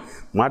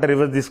మాట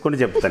రివర్స్ తీసుకొని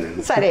చెప్తాను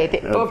నేను. సరే అయితే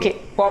ఓకే,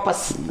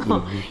 వాపస్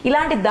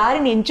ఇలాంటి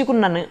దారిని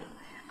ఎంచుకున్నాను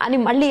అని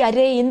మళ్ళీ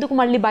అరే ఎందుకు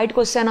మళ్ళీ బయటకు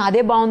వచ్చాను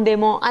అదే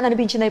బాగుందేమో అని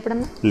అనిపించిందా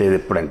ఎప్పుడన్నా? లేదు,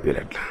 ఎప్పుడు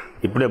అనిపించలేదు అట్లా.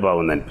 ఇప్పుడే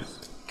బాగుంది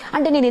అనిపిస్తుంది.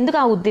 అంటే నేను ఎందుకు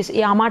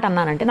ఆ మాట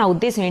అన్నానంటే, నా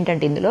ఉద్దేశం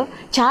ఏంటంటే, ఇందులో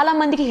చాలా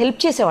మందికి హెల్ప్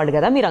చేసేవాళ్ళు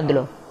కదా మీరు,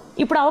 అందులో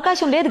ఇప్పుడు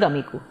అవకాశం లేదుగా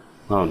మీకు.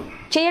 అవును,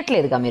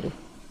 చేయట్లేదుగా, మీరు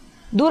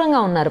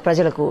దూరంగా ఉన్నారు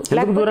ప్రజలకు.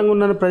 దూరంగా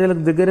ఉన్నాను,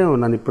 ప్రజలకు దగ్గరే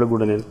ఉన్నాను. ఇప్పుడు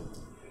కూడా నేను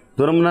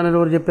దూరం ఉన్నానని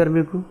ఎవరు చెప్పారు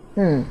మీకు?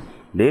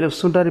 డైలీ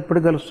వస్తుంటారు,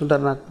 ఇప్పటికి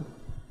కలుస్తుంటారు.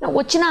 నాకు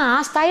వచ్చిన ఆ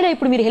స్థాయిలో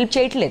ఇప్పుడు మీరు హెల్ప్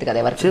చేయట్లేదు కదా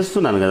ఎవరు?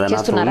 చేస్తున్నాను కదా,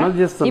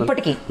 చేస్తాను.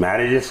 ఇప్పటికీ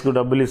మ్యారేజెస్కు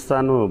డబ్బులు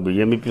ఇస్తాను,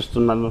 బియ్యం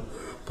ఇప్పిస్తున్నాను,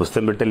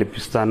 పుస్తకం పెట్టెలు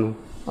ఇప్పిస్తాను.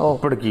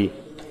 ఇప్పటికీ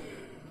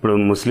ఇప్పుడు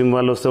ముస్లిం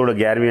వాళ్ళు వస్తే కూడా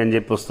గ్యార్మీ అని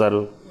చెప్పి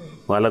వస్తారు,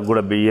 వాళ్ళకు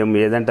కూడా బియ్యం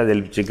ఏదంటే అది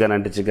హెల్ప్, చికెన్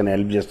అంటే చికెన్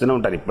హెల్ప్ చేస్తూనే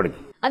ఉంటారు ఇప్పటికీ.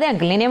 అదే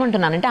అంకుల్,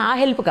 నేనేమంటున్నానంటే ఆ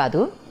హెల్ప్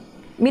కాదు,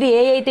 మీరు ఏ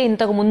అయితే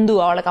ఇంతకు ముందు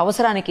వాళ్ళకి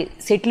అవసరానికి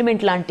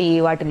సెటిల్మెంట్ లాంటి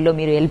వాటిల్లో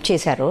మీరు హెల్ప్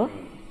చేశారో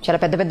చాలా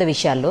పెద్ద పెద్ద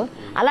విషయాల్లో,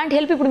 అలాంటి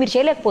హెల్ప్ ఇప్పుడు మీరు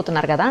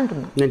చేయలేకపోతున్నారు కదా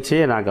అంటున్నా.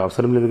 నేను నాకు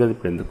అవసరం లేదు కదా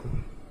ఇప్పుడు. ఎందుకు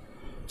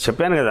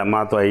చెప్పాను కదా,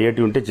 మాతో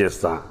అయ్యేటి ఉంటే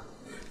చేస్తా,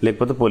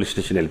 లేకపోతే పోలీస్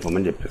స్టేషన్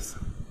వెళ్ళిపోమని చెప్పేస్తా.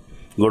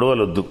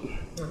 గొడవలు వద్దు,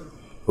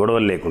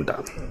 గొడవలు లేకుండా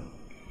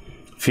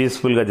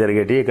పీస్ఫుల్గా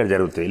జరిగేటి ఇక్కడ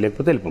జరుగుతాయి,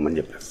 లేకపోతే వెళ్ళిపోమని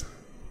చెప్పేస్తా.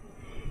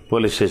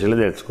 పోలీస్ స్టేషన్లో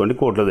తెలుసుకోండి,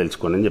 కోర్టులో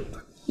తెలుసుకోండి అని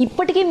చెప్తాను.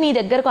 ఇప్పటికీ మీ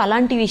దగ్గరకు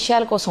అలాంటి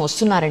విషయాల కోసం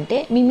వస్తున్నారంటే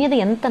మీ మీద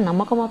ఎంత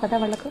నమ్మకమో కదా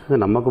వాళ్ళకు.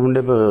 నమ్మకం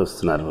ఉండే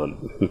వస్తున్నారు వాళ్ళు.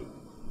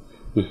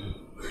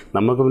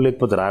 నమ్మకం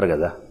లేకపోతే రారు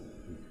కదా.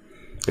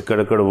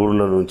 ఎక్కడెక్కడ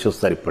ఊళ్ళో నుంచి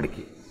వస్తారు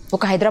ఇప్పటికీ.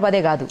 ఒక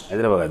హైదరాబాదే కాదు,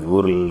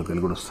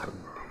 ఊర్లకి కూడా వస్తారు.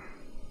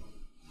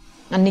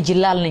 అన్ని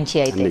జిల్లాల నుంచి,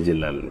 అన్ని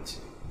జిల్లాల నుంచి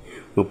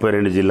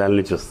 32 జిల్లాల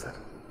నుంచి వస్తారు.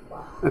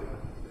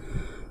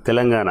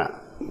 తెలంగాణ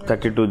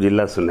 32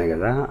 జిల్లాస్ ఉన్నాయి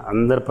కదా,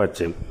 అందరు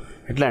పరిచయం.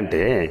 ఎట్లా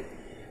అంటే,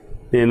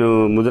 నేను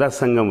ముద్రా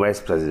సంఘం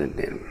వైస్ ప్రెసిడెంట్.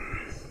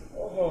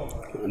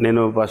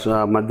 నేను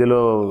మధ్యలో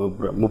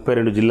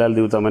 32 జిల్లాలు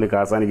దిగుతామని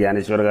కాసాని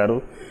జ్ఞానేశ్వర్ గారు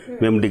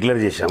మేము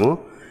డిక్లేర్ చేశాము.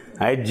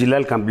 5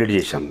 జిల్లాలు కంప్లీట్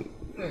చేశాము.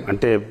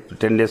 అంటే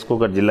 10 డేస్కి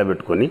ఒక జిల్లా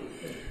పెట్టుకొని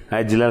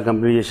 5 జిల్లాలు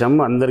కంప్లీట్ చేశాము.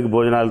 అందరికి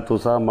భోజనాలతో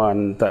సహా మా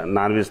అంతా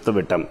నాన్ వెజ్తో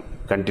పెట్టాము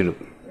కంటిన్యూ.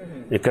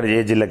 ఇక్కడ ఏ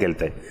జిల్లాకి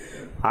వెళ్తాయి.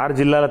 6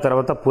 జిల్లాల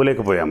తర్వాత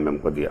పోలేకపోయాము మేము.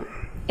 కొద్దిగా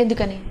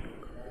ఎందుకని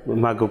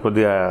మాకు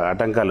కొద్దిగా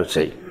ఆటంకాలు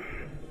వచ్చాయి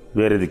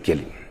వేరే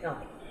దిక్కెళ్ళి.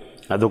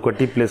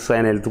 అదొకటి, ప్లస్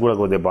ఆయన హెల్త్ కూడా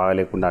కొద్దిగా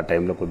బాగాలేకుండా ఆ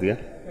టైంలో కొద్దిగా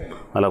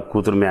వాళ్ళ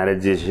కూతురు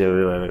మ్యారేజ్ చేసే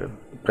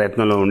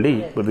ప్రయత్నంలో ఉండి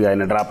కొద్దిగా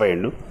ఆయన డ్రాప్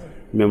అయ్యిండు.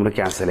 మేము కూడా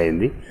క్యాన్సిల్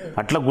అయింది.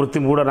 అట్లా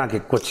గుర్తింపు కూడా నాకు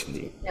ఎక్కువ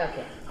వచ్చింది.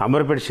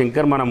 అంబర్పేట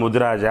శంకర్ మన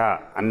ముదిరాజా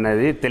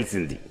అన్నది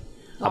తెలిసింది.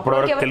 అప్పటి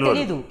వరకు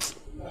తెలియదు.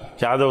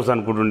 యాదవ్స్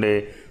అనుకుంటుండే,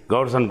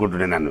 గౌడ్స్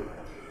అనుకుంటుండే నన్ను.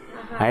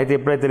 అయితే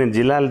ఎప్పుడైతే నేను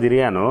జిల్లాలు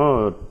తిరిగానో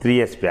 3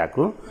 years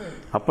బ్యాక్,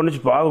 అప్పటి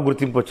నుంచి బాగా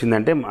గుర్తింపు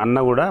వచ్చిందంటే అన్న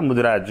కూడా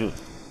ముదిరాజు.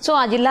 సో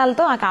ఆ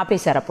జిల్లాలతో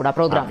ఆపేశారు అప్పుడు ఆ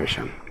ప్రోగ్రామ్.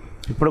 ఆపేశాను.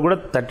 ఇప్పుడు కూడా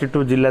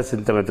 32 జిల్లాస్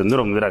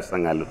ఇంతమవుతుందో ముదిరాజు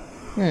సంఘాలు.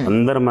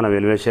 అందరూ మన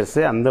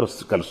వెల్వేషర్సే, అందరూ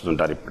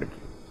కలుస్తుంటారు. ఇప్పటికి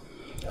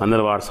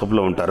అందరూ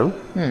వాట్సాప్లో ఉంటారు.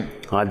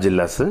 ఆ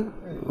జిల్లాస్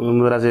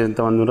ముదిరాజు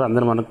ఎంతమంది ఉన్నారో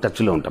అందరూ మనకు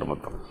టచ్లో ఉంటారు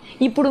మొత్తం.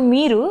 ఇప్పుడు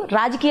మీరు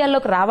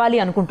రాజకీయాల్లోకి రావాలి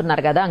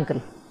అనుకుంటున్నారు కదా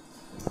అంకుల్,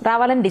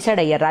 రావాలని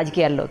డిసైడ్ అయ్యారు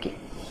రాజకీయాల్లోకి.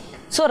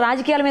 సో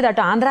రాజకీయాల మీద,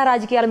 అటు ఆంధ్ర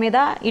రాజకీయాల మీద,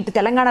 ఇటు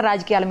తెలంగాణ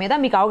రాజకీయాల మీద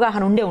మీకు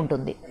అవగాహన ఉండే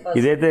ఉంటుంది.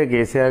 ఇదైతే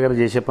కేసీఆర్ గారు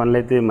చేసే పనులు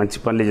అయితే మంచి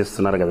పనులే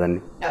చేస్తున్నారు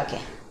కదండి.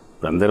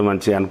 అందరూ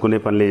మంచిగా అనుకునే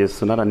పనులే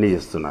చేస్తున్నారు, అన్నీ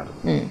చేస్తున్నారు.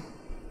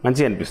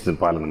 మంచిగా అనిపిస్తుంది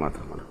పాలన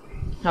మాత్రం మనకు.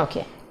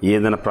 ఓకే,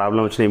 ఏదైనా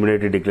ప్రాబ్లం వచ్చినా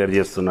ఇమీడియట్గా డిక్లేర్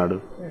చేస్తున్నాడు.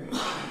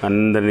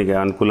 అందరినీ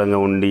అనుకూలంగా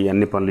ఉండి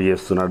అన్ని పనులు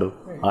చేస్తున్నాడు.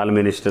 ఆల్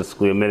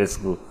మినిస్టర్స్కు,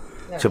 ఎమ్మెల్యేస్కు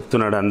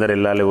చెప్తున్నాడు అందరు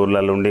వెళ్ళాలి,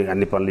 ఊర్లలో ఉండి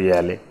అన్ని పనులు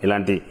చేయాలి.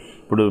 ఇలాంటి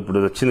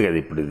ఇప్పుడు వచ్చింది కదా,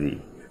 ఇప్పుడు ఇది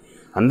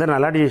అందరిని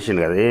అలాంటి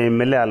చేసిండు కదా. ఏ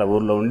ఎమ్మెల్యే వాళ్ళ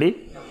ఊర్లో ఉండి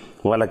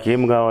వాళ్ళకి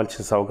ఏం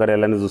కావాల్సిన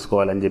సౌకర్యాలన్నీ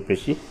చూసుకోవాలని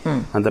చెప్పేసి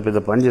అంత పెద్ద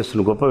పని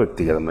చేస్తున్న గొప్ప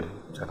వ్యక్తి కదా. మరి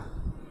చాలా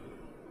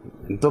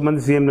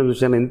ఎంతోమంది సీఎంని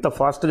చూసాను, ఇంత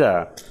ఫాస్ట్గా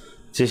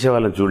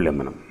చేసేవాళ్ళని చూడలేం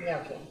మనం.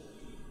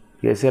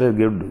 కేసీఆర్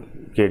గుడ్,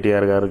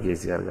 కేటీఆర్ గారు,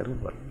 కేసీఆర్ గారు.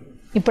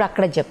 ఇప్పుడు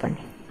అక్కడ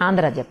చెప్పండి,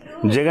 ఆంధ్ర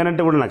చెప్పండి. జగన్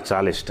అంటే కూడా నాకు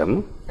చాలా ఇష్టం.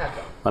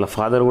 వాళ్ళ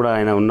ఫాదర్ కూడా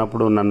ఆయన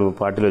ఉన్నప్పుడు నన్ను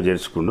పార్టీలో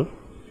చేర్చుకుండు.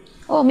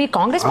 ఓ, మీ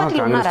కాంగ్రెస్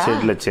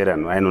స్టేట్లో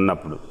చేరాను ఆయన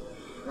ఉన్నప్పుడు.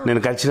 నేను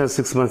కలిసిన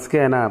 6 monthsకే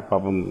ఆయన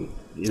పాపం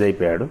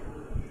ఇదైపోయాడు.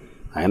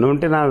 ఆయన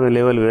ఉంటే నా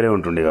లెవెల్ వేరే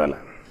ఉంటుండే ఇవాళ.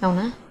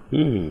 అవునా?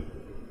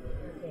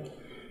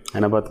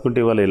 ఆయన బతుకుంటే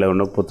ఇవాళ ఇలా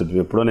ఉండకపోతుంటే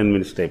ఎప్పుడో నేను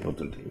మినిస్టర్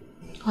అయిపోతుంటే.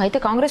 అయితే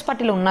కాంగ్రెస్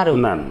పార్టీలో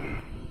ఉన్నాను.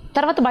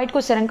 తర్వాత బయటకు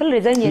వచ్చారు అంకుల్,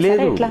 రిజైన్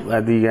చేశారు.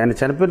 అది ఆయన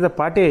చనిపోయిన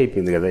పార్టీ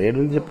అయిపోయింది కదా, ఏడు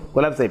నుంచి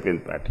కొలాప్స్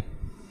అయిపోయింది పార్టీ.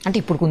 అంటే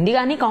ఇప్పుడు ఉంది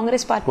కానీ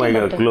కాంగ్రెస్ పార్టీ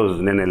క్లోజ్.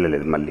 నేను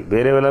వెళ్ళలేదు, మళ్ళీ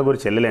వేరే వాళ్ళ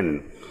గురించి వెళ్ళలేను.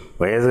 నేను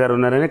వైఎస్ గారు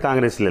ఉన్నారని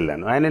కాంగ్రెస్లో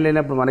వెళ్ళాను. ఆయన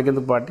లేనప్పుడు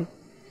మనకెందుకు పార్టీ,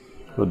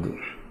 వద్దు.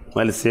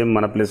 మళ్ళీ సేమ్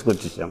మన ప్లేస్కి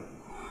వచ్చేసాం.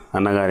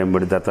 అన్నగారు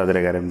ఎంబడి,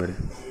 దత్తాత్రేయ గారు ఎంబడి,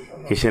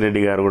 కిషన్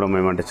రెడ్డి గారు కూడా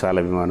మేమంటే చాలా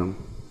అభిమానం.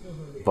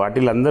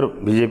 పార్టీలు అందరూ,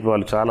 బీజేపీ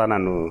వాళ్ళు చాలా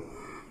నన్ను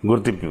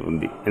గుర్తింపు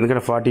ఉంది.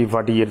 ఎందుకంటే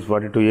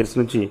 42 years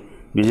నుంచి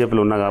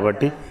బీజేపీలో ఉన్నా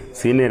కాబట్టి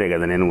సీనియరే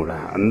కదా నేను కూడా.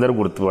 అందరూ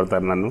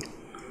గుర్తుపడతారు నన్ను.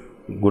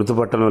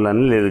 గుర్తుపట్టడం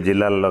వాళ్ళని లేదు,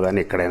 జిల్లాలలో కానీ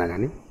ఎక్కడైనా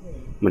కానీ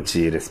మంచి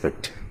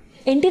రెస్పెక్ట్.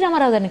 ఎన్టీ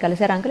రామారావు గారిని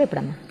కలిశారు అంకుల్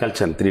ఎప్పుడన్నా?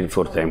 కలిసాను,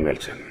 3-4 టైం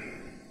కలిసాను.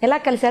 ఎలా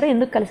కలిశారు,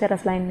 ఎందుకు కలిశారు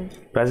అసలు ఆయన్ని?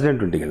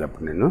 ప్రెసిడెంట్ ఉంటే కదా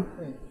అప్పుడు నేను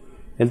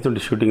వెళ్తుంటే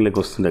షూటింగ్లోకి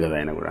వస్తుండే కదా,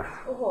 ఆయన కూడా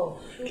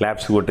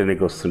క్లాప్స్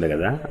కొట్టేందుకు వస్తుండే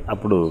కదా.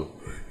 అప్పుడు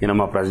ఈయన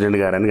మా ప్రెసిడెంట్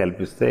గారని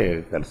కల్పిస్తే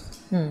కలుసు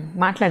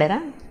మాట్లాడారా?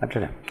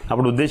 అట్లా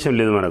అప్పుడు ఉద్దేశం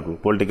లేదు మనకు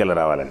పొలిటికల్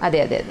రావాలని. అదే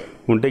అదే అదే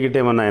ఉంటే గిట్టే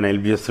ఏమన్నా ఆయన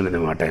హెల్ప్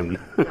చేస్తుండేమో ఆ టైంలో.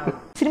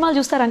 సినిమాలు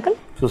చూస్తారా అంకుల్?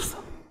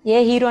 చూస్తాం. ఏ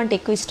హీరో అంటే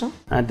ఎక్కువ ఇష్టం?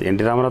 అంటే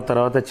ఎన్టీ రామారావు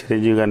తర్వాత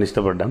చిరంజీవి గారిని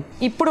ఇష్టపడ్డాం.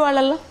 ఇప్పుడు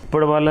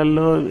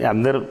వాళ్ళల్లో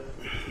అందరూ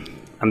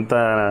అంత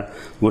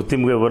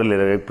గుర్తింపు ఎవరు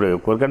లేరు. ఇప్పుడు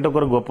ఒకరికంటే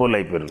ఒకరు గొప్ప వాళ్ళు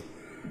అయిపోయారు.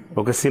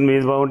 ఒక సినిమా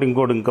ఏది బాగుంటే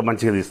ఇంకోటి ఇంకా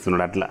మంచిగా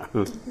తీస్తున్నాడు. అట్లా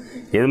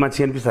ఏది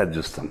మంచిగా అనిపిస్తే అది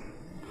చూస్తాం.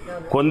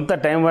 కొంత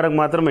టైం వరకు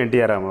మాత్రం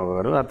ఎన్టీఆర్ రామారావు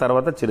గారు, ఆ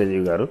తర్వాత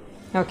చిరంజీవి గారు.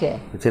 ఓకే.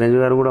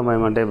 చిరంజీవి గారు కూడా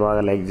మేమంటే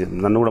బాగా లైక్ చేస్తాం.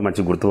 నన్ను కూడా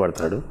మంచిగా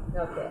గుర్తుపడతాడు.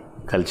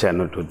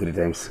 కలిసాను 2-3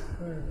 టైమ్స్.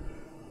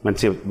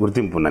 మంచి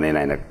గుర్తింపు ఉన్నా నేను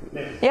ఆయనకు.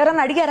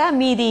 ఎవరన్నా అడిగారా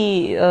మీది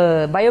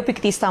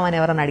బయోపిక్ తీస్తామని?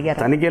 ఎవరన్నా అడిగారా?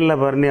 తనికెళ్ళ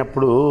బర్ని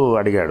అప్పుడు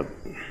అడిగాడు.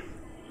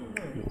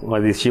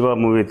 అది శివ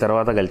మూవీ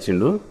తర్వాత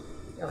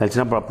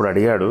కలిసినప్పుడు అప్పుడు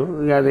అడిగాడు.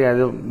 ఇక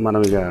అది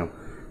మనం ఇక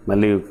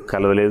మళ్ళీ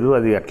కలవలేదు,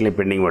 అది అట్లే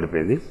పెండింగ్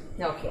పడిపోయింది.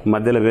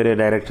 మధ్యలో వేరే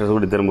డైరెక్టర్స్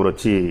కూడా 2-3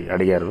 వచ్చి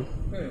అడిగారు,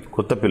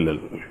 కొత్త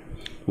పిల్లలు.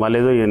 వాళ్ళు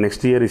ఏదో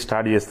నెక్స్ట్ ఇయర్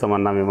స్టార్ట్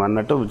చేస్తామన్నా మేము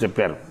అన్నట్టు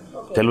చెప్పారు.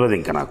 తెలియదు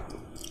ఇంకా నాకు.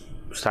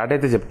 స్టార్ట్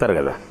అయితే చెప్తారు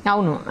కదా.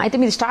 అవును. అయితే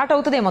మీది స్టార్ట్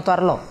అవుతుందేమో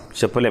త్వరలో?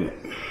 చెప్పలేము,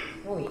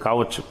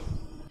 కావచ్చు.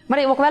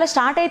 మరి ఒకవేళ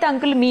స్టార్ట్ అయితే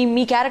అంకుల్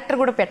మీ క్యారెక్టర్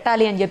కూడా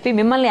పెట్టాలి అని చెప్పి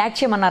మిమ్మల్ని యాక్ట్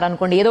చేయమన్నారు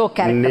అనుకోండి, ఏదో ఒక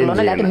క్యారెక్టర్లో,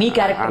 లేకపోతే మీ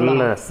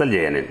క్యారెక్టర్ అస్సలు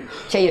చేయ నేను.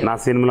 నా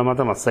సినిమాలో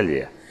మాత్రం అస్సలు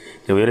చేయ.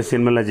 వేరే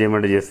సినిమాలో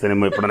చేయమంటే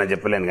చేస్తానేమో, ఎప్పుడన్నా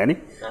చెప్పలేను, కానీ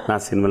నా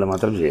సినిమాలో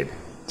మాత్రం చేయరు.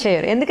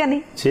 ఎందుకని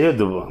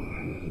చేయొద్దు?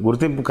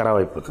 గుర్తింపు ఖరాబ్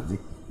అయిపోతుంది.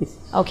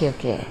 Okay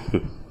okay.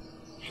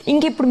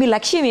 ఇంక ఇప్పుడు మీ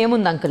లక్ష్యం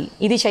ఏముంది అంకుల్?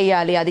 ఇది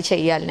చెయ్యాలి, అది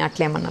చెయ్యాలి అని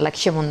అట్లేమన్నా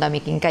లక్ష్యం ఉందా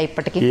మీకు? ఇంకా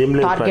ఇప్పటికీ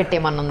టార్గెట్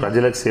ఏమన్నా ఉందా?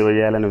 ప్రజలకు సేవ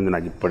చేయాలని ఉంది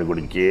నాకు ఇప్పటికి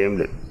కూడా. ఇంకేం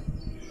లేదు,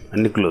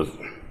 అన్ని క్లోజ్.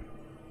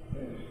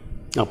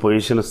 ఆ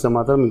పొజిషన్ వస్తే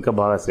మాత్రం ఇంకా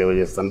బాగా సేవ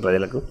చేస్తాను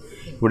ప్రజలకు.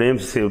 ఇప్పుడు ఏం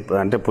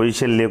అంటే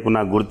పొజిషన్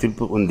లేకున్నా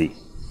గుర్తింపు ఉంది.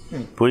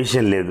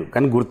 పొజిషన్ లేదు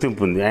కానీ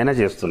గుర్తింపు ఉంది, అయినా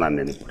చేస్తున్నాను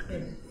నేను. ఇప్పుడు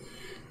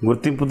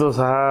గుర్తింపుతో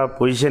సహా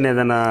పొజిషన్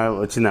ఏదైనా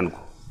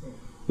వచ్చిందనుకో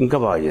ఇంకా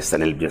బాగా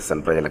చేస్తాను, హెల్ప్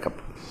చేస్తాను ప్రజలకు.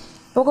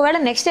 ఒకవేళ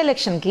నెక్స్ట్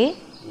ఎలక్షన్కి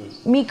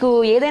మీకు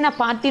ఏదైనా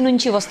పార్టీ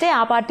నుంచి వస్తే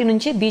ఆ పార్టీ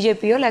నుంచి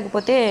బీజేపీయో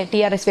లేకపోతే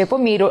టీఆర్ఎస్ వైపు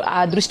మీరు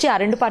ఆ దృష్టి ఆ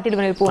 2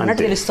 పార్టీల వైపు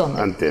ఉన్నట్టు తెలుస్తోంది.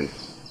 అంతే.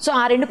 సో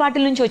ఆ 2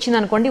 పార్టీల నుంచి వచ్చింది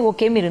అనుకోండి,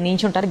 ఓకే మీరు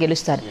నించుంటారు,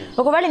 గెలుస్తారు.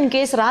 ఒకవేళ ఇన్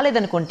కేసు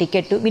రాలేదనుకోండి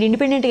టికెట్, మీరు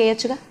ఇండిపెండెంట్గా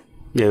వేయచ్చుగా?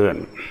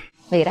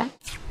 వేయరా?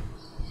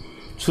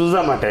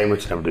 చూద్దాం ఆ టైం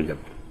వచ్చినప్పుడు. ఇక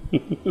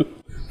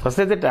ఫస్ట్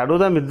అయితే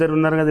అడుగుదాం. 2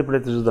 ఉన్నారు కదా,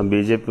 ఇప్పుడైతే చూద్దాం.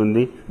 బీజేపీ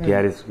ఉంది,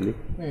 టీఆర్ఎస్ ఉంది.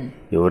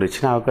 ఎవరు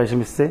ఇచ్చిన అవకాశం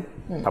ఇస్తే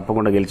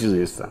తప్పకుండా గెలిచి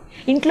చేస్తాం.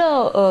 ఇంట్లో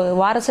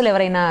వారసులు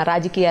ఎవరైనా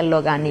రాజకీయాల్లో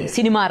కానీ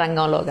సినిమా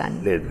రంగంలో కానీ?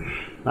 లేదు.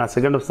 నా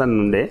సెకండ్ వస్తాను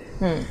ఉండే,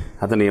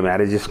 అతను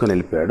మ్యారేజ్ చేసుకుని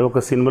వెళ్ళిపోయాడు.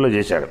 ఒక సినిమాలో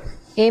చేశాడు.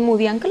 ఏ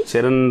మూవీ అంకుల్?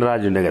 చరణ్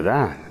రాజ్ ఉండే కదా,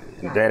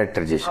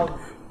 డైరెక్టర్ చేశాడు.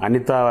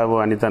 అనిత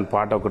అని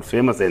పాట ఒకటి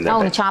ఫేమస్ అయింది.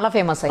 అవును, చాలా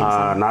ఫేమస్ అయింది.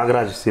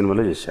 నాగరాజ్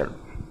సినిమాలో చేశాడు.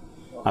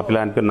 ఆ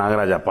పిల్లని పేరు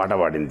నాగరాజ్, ఆ పాట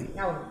పాడింది.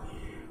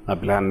 ఆ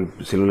పిల్లని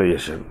సినిమాలో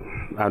చేశాడు.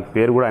 ఆ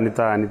పేరు కూడా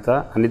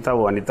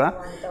అనిత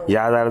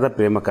యాదార్థ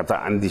ప్రేమ కథ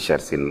అని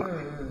తీశారు సినిమా.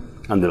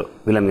 అందులో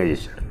విలన్గా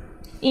చేశాడు.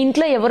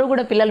 ఇంట్లో ఎవరు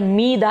కూడా పిల్లలు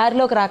మీ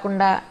దారిలోకి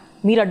రాకుండా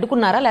మీరు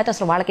అడ్డుకున్నారా, లేకపోతే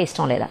అసలు వాళ్ళకే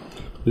ఇష్టం లేదా?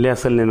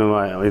 అసలు నేను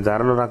ఈ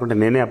దారిలో రాకుండా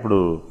నేనే అప్పుడు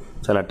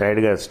చాలా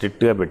టైట్గా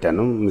స్ట్రిక్ట్గా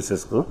పెట్టాను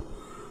మిస్సెస్కు.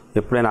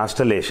 ఎప్పుడైనా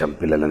హాస్టల్ వేసాం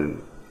పిల్లలని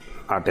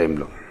ఆ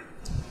టైంలో.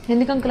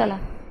 ఎందుకు అంకుల్ అలా?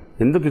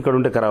 ఎందుకు ఇక్కడ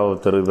ఉంటే ఖరాబ్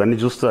అవుతారు, ఇవన్నీ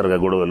చూస్తారు కదా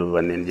గొడవలు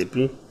ఇవన్నీ అని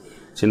చెప్పి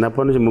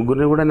చిన్నప్పటి నుంచి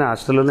 3 కూడా నేను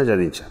హాస్టల్లోనే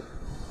చదివించాను.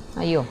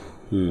 అయ్యో.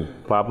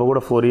 పాప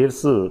కూడా 4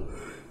 ఇయర్స్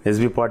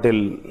ఎస్బి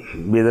పాటిల్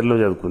బీదర్లో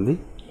చదువుకుంది.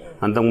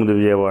 అంతకుముందు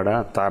విజయవాడ,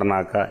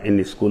 తార్నాక,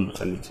 ఎన్ని స్కూల్స్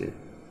అన్ని.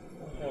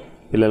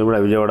 పిల్లలు కూడా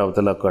విజయవాడ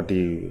అవతల ఒకటి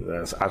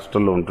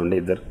హాస్టల్లో ఉంటుండే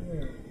 2.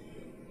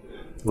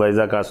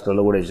 వైజాగ్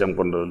హాస్టల్లో కూడా వేసాం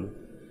కొన్ని రోజులు.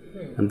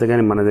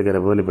 అంతేగాని మన దగ్గర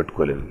ఎవరిని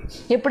పెట్టుకోలేదు.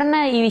 ఎప్పుడన్నా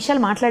ఈ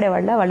విషయాలు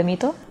వాళ్ళు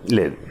మీతో?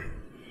 లేదు,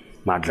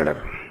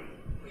 మాట్లాడరు.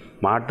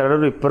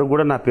 ఇప్పటికి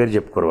కూడా నా పేరు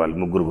చెప్పుకోరు వాళ్ళు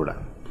 3 కూడా.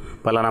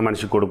 పలానా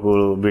మనిషి కొడుకు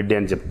బిడ్డ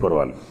అని చెప్పుకోరు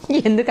వాళ్ళు.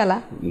 ఎందుకలా?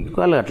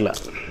 అట్లా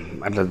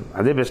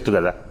అదే బెస్ట్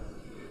కదా.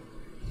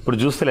 ఇప్పుడు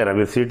చూస్తలేరా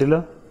మీరు సిటీలో?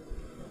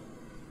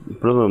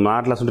 ఇప్పుడు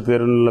మాట్లాడుతుంటే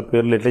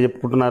పేర్లు ఎట్లా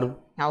చెప్పుకుంటున్నారు?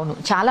 అవును,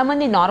 చాలా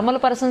మంది నార్మల్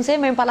పర్సన్సే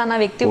మేము పలానా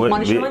వ్యక్తి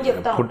మనుషులు అని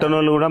చెప్తాం.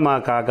 పుట్టనోళ్ళు కూడా మా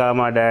కాక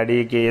మా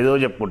డాడీకి ఏదో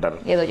చెప్పుకుంటారు.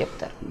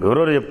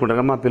 ఎవరెవరు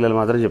చెప్పుకుంటారు, మా పిల్లలు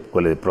మాత్రం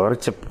చెప్పుకోలేదు.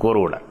 ఇప్పటివరకు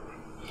చెప్పుకోరు కూడా.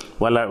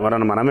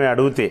 వాళ్ళని మనమే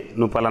అడిగితే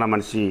నువ్వు పలానా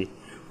మనిషి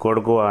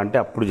కొడుకు అంటే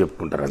అప్పుడు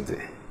చెప్పుకుంటారు అంతే.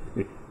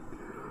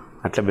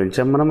 అట్లా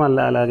పెంచాం మనం.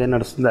 అలాగే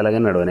నడుస్తుంది, అలాగే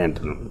నడవని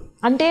అంటున్నాం.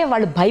 అంటే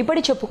వాళ్ళు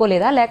భయపడి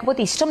చెప్పుకోలేదా, లేకపోతే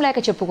ఇష్టం లేక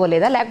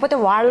చెప్పుకోలేదా, లేకపోతే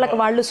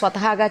వాళ్ళు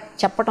స్వతహాగా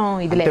చెప్పడం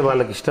ఇది లేదు?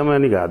 వాళ్ళకి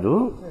ఇష్టమని కాదు,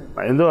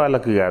 ఏదో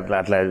వాళ్ళకి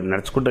అట్లా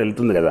నడుచుకుంటూ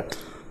వెళ్తుంది కదా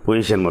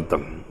పొజిషన్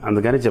మొత్తం,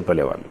 అందుకని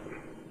చెప్పలే వాళ్ళు.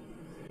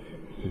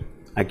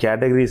 ఆ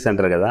కేటగిరీస్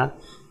అంటారు కదా,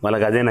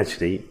 వాళ్ళకి అదే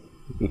నచ్చినాయి.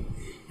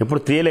 ఎప్పుడు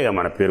తీయలేగా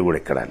మన పేరు కూడా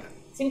ఎక్కడ,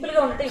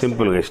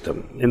 సింపుల్గా ఇష్టం.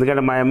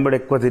 ఎందుకంటే మా ఎంబడి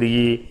ఎక్కువ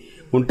తిరిగి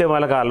ఉంటే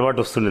వాళ్ళకి అలవాటు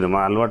వస్తుండేది.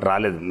 మా అలవాటు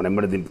రాలేదు, మన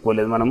ఎంబడి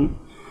దింపుకోలేదు. మనం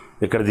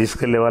ఇక్కడ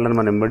తీసుకెళ్ళే వాళ్ళని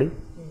మన ఎంబడి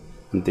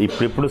అంతే.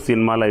 ఇప్పుడిప్పుడు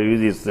సినిమాలు అవి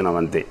తీస్తున్నాం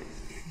అంతే,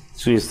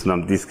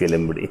 చూపిస్తున్నాం తీసుకెళ్ళి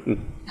ఎంబడి.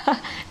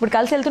 ఇప్పుడు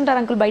కలిసి వెళ్తుంటారు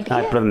అంకుల్ బయటికి?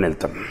 ఎప్పుడన్నా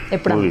వెళ్తాం,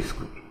 ఎప్పుడు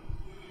తీసుకు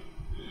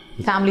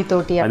ఫ్యామిలీ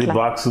తోటి. అది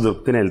బాక్స్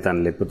దొరికితేనే వెళ్తాను,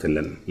 లేకపోతే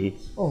వెళ్ళాను.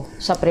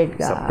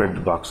 సపరేట్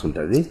బాక్స్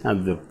ఉంటుంది,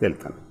 అది దొరికితే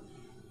వెళ్తాను.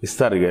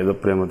 ఇస్తారు ఇక ఏదో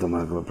ప్రేమతో,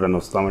 మనకు ఎప్పుడైనా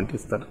వస్తామంటే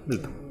ఇస్తారు,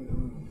 వెళ్తాం.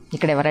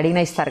 ఇక్కడ ఎవరు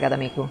అడిగినా ఇస్తారు కదా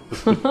మీకు?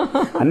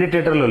 అన్ని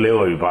థియేటర్లో లేవు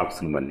అవి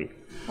బాక్సులు. మళ్ళీ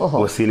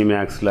ఒక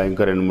సినిమాక్స్లో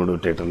ఇంకా 2-3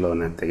 థియేటర్లో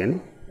ఉన్నాయి అంతే, కానీ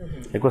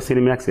ఎక్కువ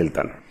సినిమాక్స్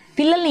వెళ్తాను.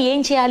 పిల్లల్ని ఏం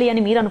చేయాలి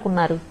అని మీరు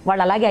అనుకున్నారు?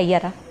 వాళ్ళు అలాగే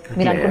అయ్యారా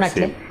మీరు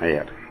అనుకున్నట్లే?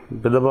 అయ్యారు.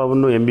 పెద్ద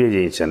బాబును ఎంబీఏ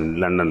చేయించాను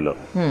లండన్లో.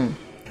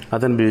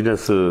 అతను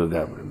బిజినెస్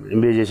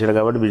ఎంబీఏ చేశాడు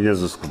కాబట్టి బిజినెస్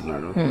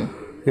చూసుకుంటున్నాడు.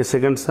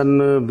 సెకండ్ సన్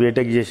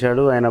బీటెక్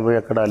చేశాడు. ఆయన పోయి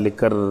అక్కడ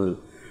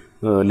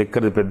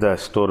లిక్కర్ పెద్ద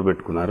స్టోర్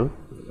పెట్టుకున్నారు.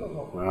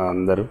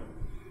 అందరూ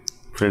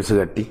ఫ్రెండ్స్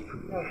కట్టి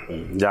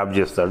జాబ్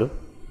చేస్తాడు,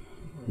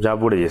 జాబ్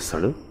కూడా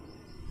చేస్తాడు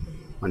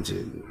మంచి.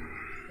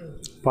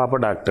 పాప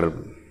డాక్టర్,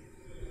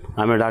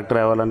 ఆమె డాక్టర్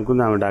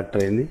అవ్వాలనుకుంది, ఆమె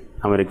డాక్టర్ అయింది.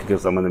 అమెరికాకి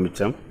సంబంధం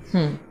ఇచ్చాం.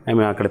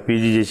 ఆమె అక్కడ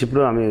పీజీ చేసి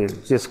ఇప్పుడు ఆమె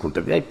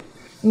చేసుకుంటుంది.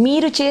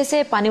 మీరు చేసే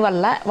పని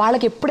వల్ల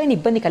వాళ్ళకి ఎప్పుడైనా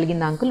ఇబ్బంది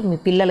కలిగిందా అంకుల్? మీ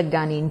పిల్లలకు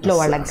కానీ ఇంట్లో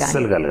వాళ్ళకి కానీ?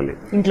 అసలు కలగలేదు.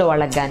 ఇంట్లో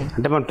వాళ్ళకి కానీ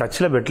అంటే మనం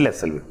టచ్లో పెట్టలేదు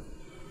అసలు.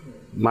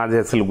 మాది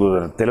అసలు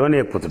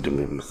తెలియనియకపోతుంటే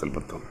మేము అసలు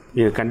మొత్తం.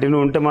 ఇక కంటిన్యూ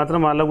ఉంటే మాత్రం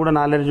వాళ్ళకు కూడా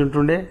నాలెడ్జ్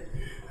ఉంటుండే.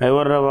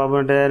 ఎవర్రా బాబు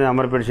అంటే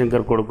అమర్పేట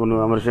శంకర్ కొడుకును,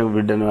 అమర్శంకర్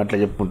బిడ్డను అట్లా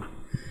చెప్పుకుంటు.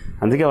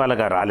 అందుకే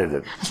వాళ్ళకి రాలేదు.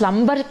 అసలు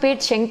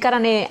అంబర్పేట్ శంకర్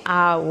అనే ఆ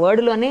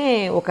వర్డ్లోనే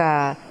ఒక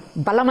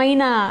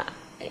బలమైన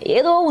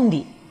ఏదో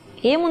ఉంది.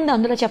 ఏముంది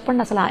అందులో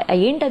చెప్పండి అసలు?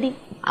 ఏంటది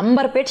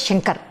అంబర్పేట్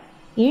శంకర్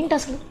ఏంటి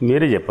అసలు?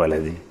 మీరే చెప్పాలి.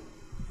 అది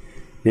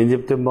నేను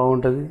చెప్తే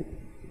బాగుంటుంది.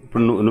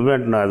 ఇప్పుడు నువ్వే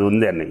అంటున్నావు అది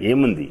ఉంది అని.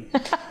 ఏముంది?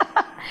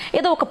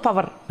 ఏదో ఒక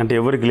పవర్ అంటే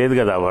ఎవరికి లేదు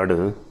కదా ఆ వర్డ్,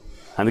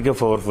 అందుకే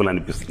పవర్ఫుల్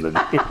అనిపిస్తుంది.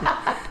 అది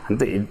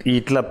అంతే.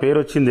 ఇట్లా పేరు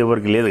వచ్చింది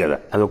ఎవరికి లేదు కదా.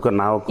 అది ఒక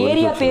నా ఒక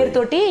ఏరియా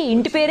పేరుతోటి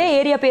ఇంటి పేరే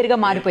ఏరియా పేరుగా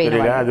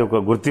మారిపోయింది. అది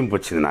ఒక గుర్తింపు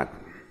వచ్చింది నాకు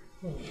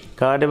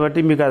కాబట్టి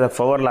బట్టి మీకు అది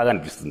పవర్ లాగా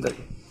అనిపిస్తుంది.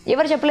 అది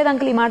ఎవరు చెప్పలేదు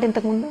అంకుల్ ఈ మాట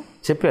ఇంతకుముందు?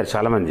 చెప్పారు,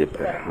 చాలామంది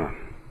చెప్పారు.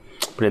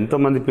 ఇప్పుడు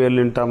ఎంతోమంది పేర్లు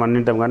వింటాం, అన్ని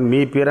వింటాం, కానీ మీ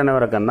పేరు అనే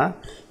వరకన్నా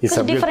ఈ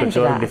సబ్జెక్ట్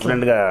వచ్చేవారు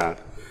డిఫరెంట్గా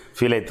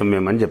ఫీల్ అవుతాం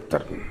మేము అని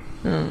చెప్తారు.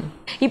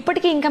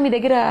 ఇప్పటికీ ఇంకా మీ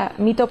దగ్గర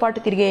మీతో పాటు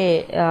తిరిగే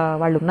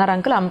వాళ్ళు ఉన్నారు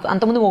అంకుల్?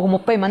 అంతకుముందు ఒక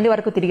 30 మంది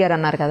వరకు తిరిగారు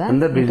అన్నారు కదా.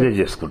 అందరు బిజినెస్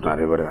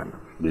చేసుకుంటున్నారు, ఎవరు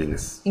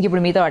బిజినెస్. ఇంక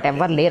ఇప్పుడు మీతో పాటు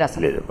ఎవరు లేరు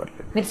అసలు? లేదు, ఎవరు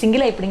లేదు. మీరు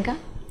సింగిల్ ఇప్పుడు? ఇంకా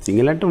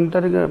సింగిల్ అంటే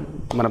ఉంటారు ఇక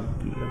మన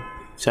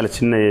చాలా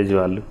చిన్న ఏజ్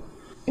వాళ్ళు.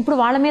 ఇప్పుడు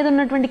వాళ్ళ మీద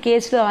ఉన్నటువంటి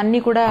కేసులు అవన్నీ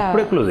కూడా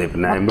అప్పుడే క్లోజ్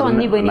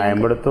అయిపోయినాయి. నా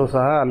ఎంబడితో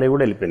సహా అలా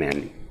కూడా వెళ్ళిపోయినాయి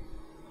అన్ని.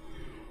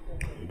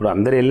 ఇప్పుడు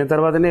అందరు వెళ్ళిన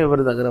తర్వాతనే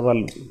ఎవరి దగ్గర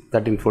వాళ్ళు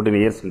 13-14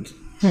 ఇయర్స్ నుంచి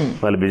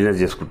వాళ్ళు బిజినెస్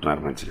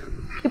చేసుకుంటున్నారు మంచిగా.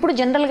 ఇప్పుడు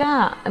జనరల్గా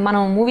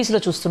మనం మూవీస్లో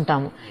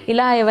చూస్తుంటాము,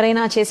 ఇలా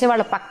ఎవరైనా చేసే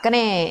వాళ్ళ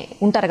పక్కనే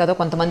ఉంటారు కదా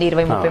కొంతమంది,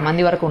 20-30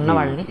 మంది వరకు ఉన్న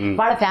వాళ్ళని.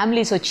 వాళ్ళ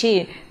ఫ్యామిలీస్ వచ్చి,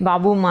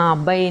 బాబు మా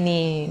అబ్బాయిని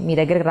మీ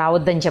దగ్గరికి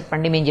రావద్దని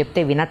చెప్పండి, మేము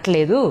చెప్తే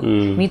వినట్లేదు,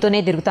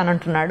 మీతోనే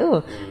తిరుగుతానంటున్నాడు,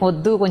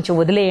 వద్దు కొంచెం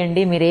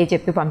వదిలేయండి, మీరే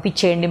చెప్పి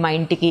పంపించేయండి మా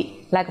ఇంటికి,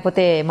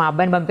 లేకపోతే మా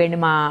అబ్బాయిని పంపేయండి,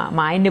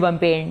 మా ఆయన్ని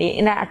పంపేయండి,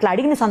 అట్లా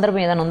అడిగిన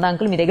సందర్భం ఏదైనా ఉందా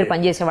అంకుల్ మీ దగ్గర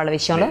పనిచేసే వాళ్ళ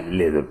విషయంలో?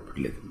 లేదు,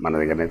 లేదు, మన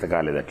దగ్గరనైతే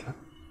కాలేదు అట్లా.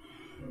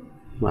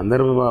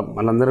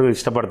 మనందరూ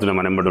ఇష్టపడుతున్నాం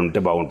మన ఎంబడి ఉంటే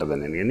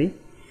బాగుంటుందని, కానీ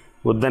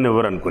వద్దని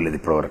ఎవరు అనుకోలేదు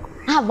ఇప్పటివరకు.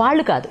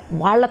 వాళ్ళు కాదు,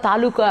 వాళ్ళ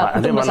తాలూకా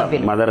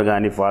మదర్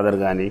కానీ ఫాదర్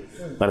కానీ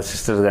వాళ్ళ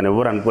సిస్టర్స్ కానీ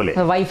ఎవరు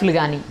అనుకోలేదు. వైఫ్లు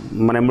కానీ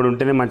మన ఎంబడి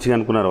ఉంటేనే మంచిగా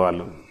అనుకున్నారు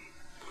వాళ్ళు.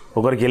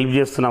 ఒకరికి హెల్ప్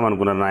చేస్తున్నాం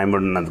అనుకున్నారు నా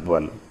ఎంబడి ఉన్నందుకు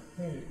వాళ్ళు.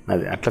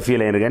 అది అట్లా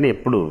ఫీల్ అయ్యారు, కానీ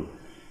ఎప్పుడు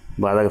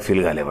బాధగా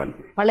ఫీల్ కాలే వాళ్ళు.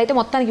 వాళ్ళైతే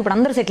మొత్తానికి ఇప్పుడు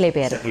అందరూ సెటిల్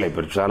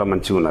అయిపోయారు. చాలా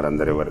మంచిగా ఉన్నారు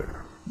అందరు. ఎవరు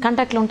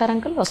కాంటాక్ట్లో ఉంటారు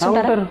అంకుల్?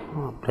 వస్తుంటారు,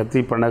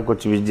 ప్రతి పండగకి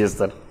వచ్చి విజిట్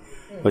చేస్తారు,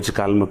 వచ్చి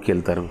కాలు మొక్కి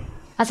వెళ్తారు.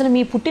 అసలు మీ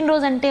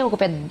పుట్టినరోజు అంటే ఒక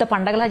పెద్ద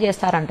పండగలా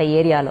చేస్తారంట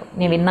ఏరియాలో,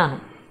 నేను విన్నాను.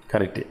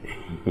 కరెక్టే.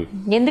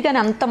 ఎందుకని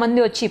అంతమంది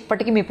వచ్చి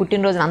ఇప్పటికీ మీ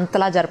పుట్టినరోజుని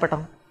అంతలా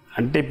జరపటం?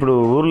 అంటే ఇప్పుడు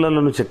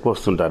ఊర్లలో నుంచి ఎక్కువ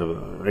వస్తుంటారు,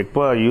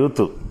 ఎక్కువ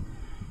యూత్,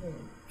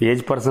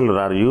 ఏజ్ పర్సన్లు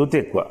రారు, యూత్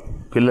ఎక్కువ,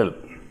 పిల్లలు.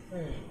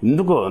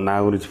 ఎందుకో నా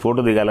గురించి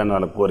ఫోటో దిగాలని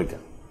వాళ్ళ కోరిక.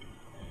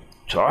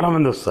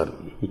 చాలామంది వస్తారు.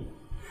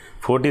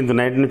 14th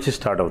నైట్ నుంచి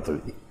స్టార్ట్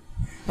అవుతుంది,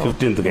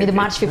 15th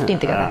మార్చ్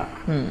 15th కదా.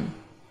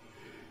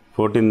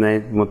 14th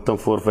నైట్ మొత్తం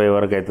 4-5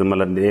 వరకు అవుతుంది,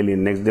 మళ్ళీ డైలీ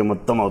నెక్స్ట్ డే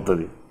మొత్తం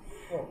అవుతుంది.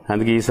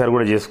 అందుకే ఈసారి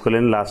కూడా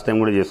చేసుకోలేను, లాస్ట్ టైం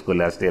కూడా చేసుకోలేదు,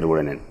 లాస్ట్ ఇయర్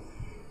కూడా నేను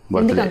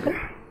బర్త్డే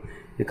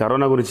ఈ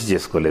కరోనా గురించి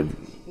చేసుకోలేదు.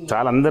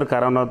 చాలా అందరు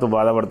కరోనాతో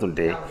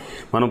బాధపడుతుంటే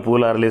మనం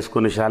పూలారులు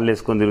వేసుకొని షాళ్ళు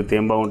వేసుకొని తిరిగితే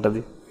ఏం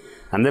బాగుంటుంది.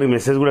 అందరికి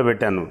మెసేజ్ కూడా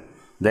పెట్టాను,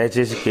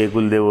 దయచేసి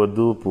కేకులు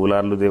తేవద్దు,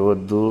 పూలార్లు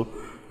తేవద్దు,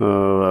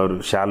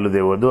 షాళ్ళు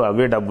తేవద్దు,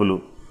 అవే డబ్బులు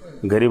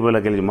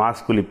గరీబులకు వెళ్ళి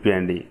మాస్కులు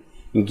ఇప్పియండి,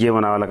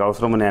 ఇంకేమైనా వాళ్ళకి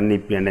అవసరమని అన్నీ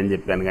ఇప్పియండి అని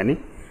చెప్పాను. కానీ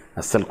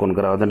అస్సలు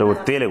కొనుక్కు రావద్దంటే ఒక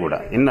తేలే కూడా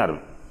విన్నారు,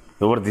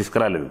 ఎవరు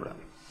తీసుకురాలేదు కూడా.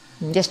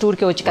 జస్ట్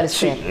ఊరికే వచ్చి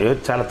కలిసి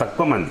చాలా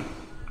తక్కువ మంది.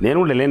 నేను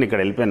కూడా లేను, ఇక్కడ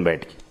వెళ్ళిపోయాను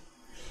బయటికి.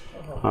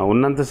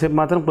 ఉన్నంతసేపు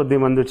మాత్రం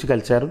కొద్దిమంది వచ్చి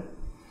కలిశారు.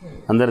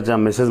 అందరు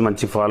మెసేజ్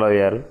మంచి ఫాలో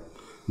అయ్యారు,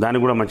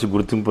 దానికి కూడా మంచి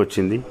గుర్తింపు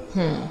వచ్చింది.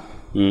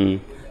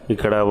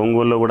 ఇక్కడ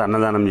ఒంగోలులో కూడా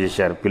అన్నదానం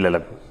చేశారు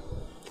పిల్లలకు,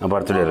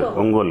 బర్త్డే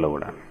ఒంగోలులో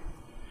కూడా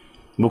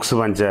బుక్స్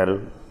పంచారు.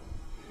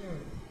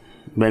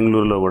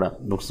 బెంగళూరులో కూడా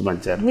బుక్స్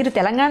పంచారు. మీరు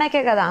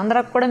తెలంగాణకే కదా,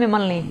 ఆంధ్రాకు కూడా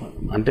మిమ్మల్ని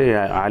అంటే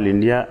ఆల్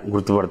ఇండియా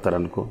గుర్తుపడతారు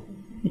అనుకో.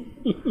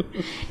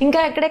 ఇంకా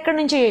ఎక్కడెక్కడి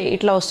నుంచి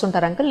ఇట్లా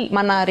వస్తుంటారు అంకుల్?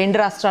 మన 2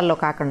 రాష్ట్రాల్లో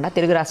కాకుండా,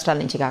 తెలుగు రాష్ట్రాల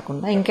నుంచి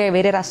కాకుండా ఇంకా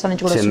వేరే రాష్ట్రాల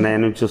నుంచి కూడా? చెన్నై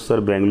నుంచి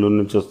వస్తారు, బెంగళూరు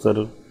నుంచి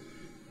వస్తారు,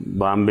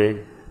 బాంబే,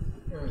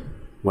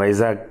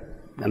 వైజాగ్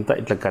అంతా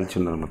ఇట్లా కలిసి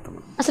ఉన్నారు మొత్తం.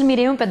 అసలు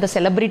మీరేమో పెద్ద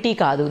సెలబ్రిటీ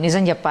కాదు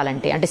నిజం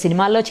చెప్పాలంటే, అంటే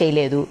సినిమాల్లో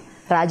చేయలేదు,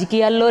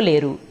 రాజకీయాల్లో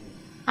లేరు,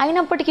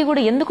 అయినప్పటికీ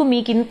కూడా ఎందుకు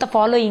మీకు ఇంత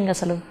ఫాలోయింగ్?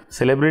 అసలు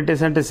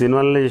సెలబ్రిటీస్ అంటే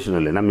సినిమాల్లో చేసిన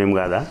వాళ్ళేనా, మేము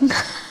కాదా?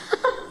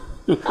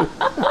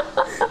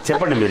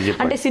 చెప్పండి మీరు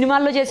చెప్పండి. అంటే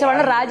సినిమాల్లో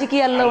చేసేవాళ్ళ,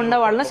 రాజకీయాల్లో ఉన్న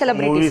వాళ్ళ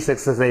సెలబ్రిటీ. మూవీ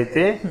సక్సెస్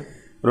అయితే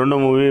 2వ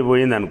మూవీ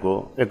పోయింది అనుకో,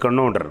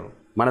 ఎక్కడో ఉంటారు.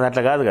 మనది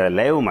అట్లా కాదు కదా,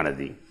 లైవ్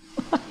మనది.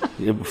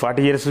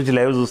 40 years నుంచి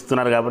లైవ్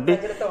చూస్తున్నారు కాబట్టి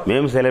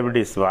మేము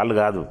సెలబ్రిటీస్, వాళ్ళు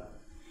కాదు.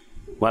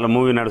 వాళ్ళ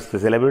మూవీ నడుస్తే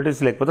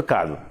సెలబ్రిటీస్, లేకపోతే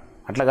కాదు.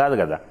 అట్లా కాదు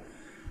కదా,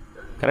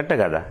 కరెక్టే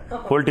కదా.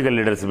 పొలిటికల్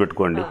లీడర్స్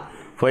పెట్టుకోండి,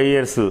 5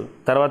 years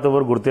తర్వాత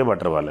ఎవరు గుర్తే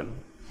పట్టరు వాళ్ళని.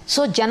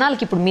 సో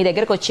జనాలకి, ఇప్పుడు మీ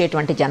దగ్గరకు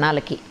వచ్చేటువంటి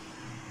జనాలకి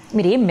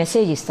మీరు ఏం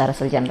మెసేజ్ ఇస్తారు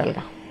అసలు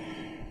జనరల్గా?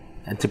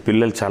 అంటే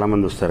పిల్లలు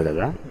చాలామంది వస్తారు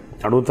కదా,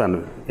 అడుగుతాను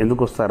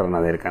ఎందుకు వస్తారా నా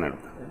దగ్గరికి అని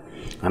అడుగుతాను.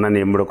 అన్న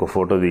నేను ఎప్పుడు ఒక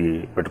ఫోటో దిగి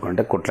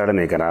పెట్టుకుంటే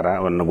కొట్లాడనీక రారా,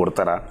 ఎవరన్నా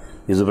కొడతారా,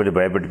 నిజుపెట్టి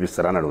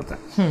భయపెట్టిపిస్తారా అని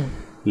అడుగుతాను.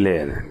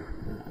 లేదు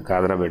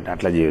కాదురా బిడ్డ,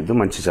 అట్లా చేయొద్దు,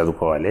 మంచి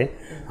చదువుకోవాలి,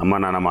 అమ్మ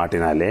నాన్న మాట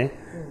వినాలి,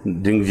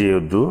 డ్రింక్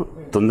చేయొద్దు,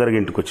 తొందరగా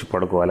ఇంటికి వచ్చి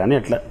పడుకోవాలని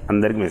అట్లా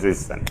అందరికీ మెసేజ్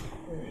ఇస్తాను.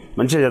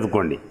 మంచిగా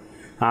చదువుకోండి,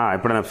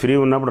 ఎప్పుడైనా ఫ్రీ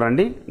ఉన్నప్పుడు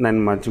రండి,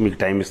 నేను మంచి మీకు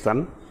టైం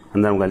ఇస్తాను,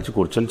 అందరం కలిసి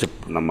కూర్చొని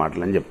చెప్పుకున్నాం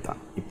మాటలు అని చెప్తాను.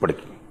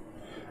 ఇప్పటికీ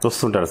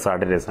వస్తుంటారు,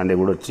 సాటర్డే సండే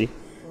కూడా వచ్చి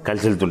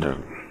కలిసి వెళ్తుంటారు.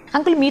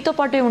 అంకుల్ మీతో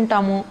పాటే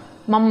ఉంటాము,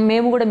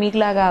 మేము కూడా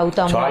మీకులాగా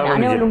అవుతాము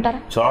అనేవాళ్ళు ఉంటారా?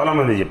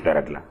 చాలామంది చెప్పారు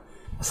అట్లా.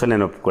 అసలు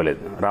నేను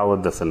ఒప్పుకోలేదు,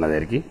 రావద్దు అసలు నా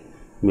దగ్గరికి,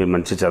 మీరు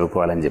మంచిగా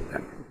చదువుకోవాలని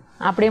చెప్పాను.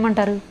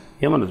 అప్పుడేమంటారు?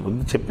 ఏమన్నా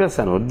వద్దు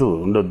చెప్పేస్తాను, వద్దు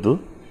ఉండొద్దు,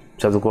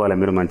 చదువుకోవాలి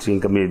మీరు మంచి,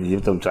 ఇంకా మీ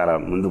జీవితం చాలా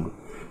ముందుకు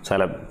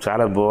చాలా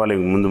చాలా పోవాలి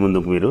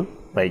ముందుకు మీరు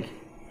పైకి,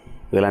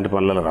 ఇలాంటి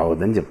పనులలో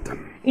రావద్దని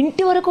చెప్తాను.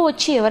 ఇంటి వరకు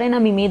వచ్చి ఎవరైనా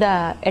మీ మీద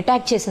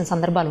అటాక్ చేసిన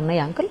సందర్భాలు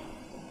ఉన్నాయా అంకుల్?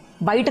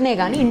 బయటనే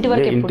కానీ ఇంటి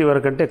వరకు? ఇంటి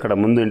వరకు అంటే ఇక్కడ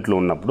ముందు ఇంట్లో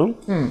ఉన్నప్పుడు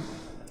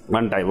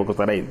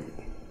ఒకసారి అయింది.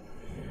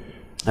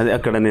 అదే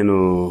అక్కడ నేను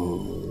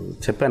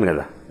చెప్పాను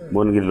కదా,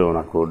 భువనగిరిలో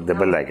నాకు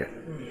దెబ్బలు తాకాయి.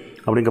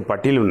 అప్పుడు ఇంకా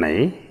పట్టీలు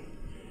ఉన్నాయి.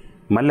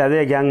 మళ్ళీ అదే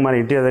గ్యాంగ్ మన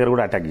ఇంటి దగ్గర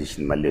కూడా అటాక్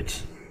చేసింది. మళ్ళీ వచ్చి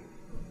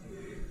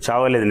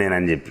చావలేదు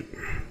నేనని చెప్పి,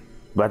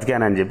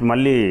 బతికానని చెప్పి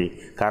మళ్ళీ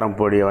కారం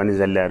పొడి అవన్నీ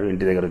చల్లారు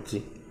ఇంటి దగ్గర వచ్చి.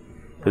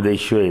 పెద్ద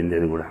ఇష్యూ అయింది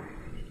అది కూడా.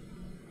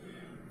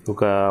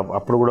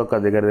 అప్పుడు కూడా ఒక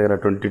దగ్గర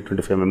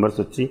 20-25 మెంబర్స్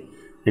వచ్చి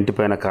ఇంటి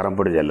పైన కారం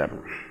పొడి చల్లారు.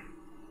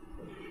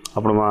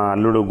 అప్పుడు మా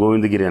అల్లుడు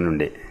గోవిందగిరి అని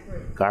ఉండే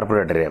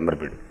కార్పొరేటరే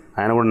అంబర్పేట,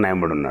 ఆయన కూడా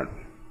న్యాయంపడి ఉన్నాడు,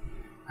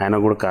 ఆయన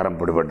కూడా కారం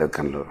పొడి పడ్డది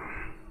కళ్ళు.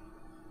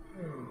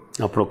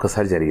 అప్పుడు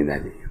ఒక్కసారి జరిగింది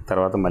అది.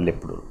 తర్వాత మళ్ళీ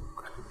ఎప్పుడు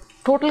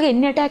టోటల్గా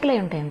ఎన్ని అటాక్లు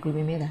అయి ఉంటాయి అంకుల్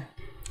మీ మీద?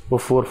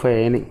 4-5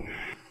 అయినాయి.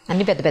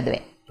 అన్ని పెద్దవి?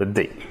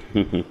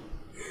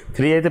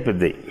 3 అయితే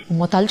పెద్దవి.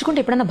 తలుచుకుంటే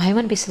ఎప్పుడన్నా భయం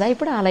అనిపిస్తుందా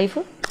ఇప్పుడు ఆ లైఫ్?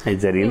 అది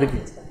జరిగింది,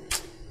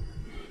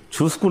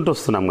 చూసుకుంటూ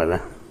వస్తున్నాం కదా,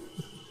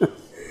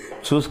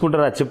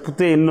 చూసుకుంటారా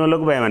చెప్తే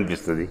ఎన్నోళ్ళకు భయం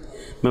అనిపిస్తుంది.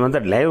 మేమంతా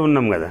లైవ్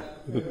ఉన్నాం కదా,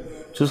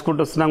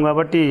 చూసుకుంటూ వస్తున్నాం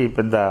కాబట్టి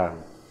పెద్ద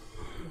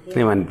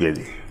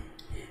ఏమనిపించలేదు.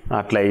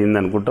 అట్లా అయింది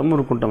అనుకుంటాం,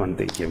 ఊరుకుంటాం,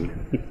 అంతే, ఇంకేం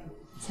లేదు.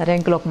 సరే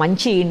అంకుల్, ఒక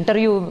మంచి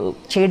ఇంటర్వ్యూ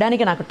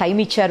చేయడానికి నాకు టైం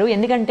ఇచ్చారు.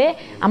 ఎందుకంటే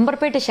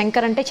అంబర్పేట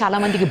శంకర్ అంటే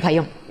చాలామందికి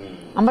భయం,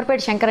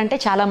 అంబర్పేట శంకర్ అంటే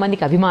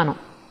చాలామందికి అభిమానం,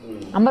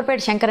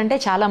 అంబర్పేట శంకర్ అంటే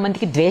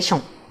చాలామందికి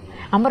ద్వేషం,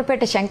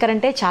 అంబర్పేట శంకర్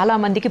అంటే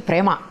చాలామందికి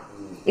ప్రేమ,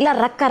 ఇలా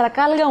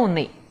రకరకాలుగా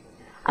ఉన్నాయి.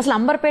 అసలు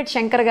అంబర్పేట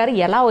శంకర్ గారు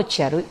ఎలా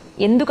వచ్చారు,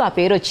 ఎందుకు ఆ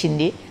పేరు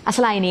వచ్చింది,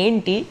 అసలు ఆయన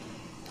ఏంటి?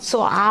 సో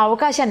ఆ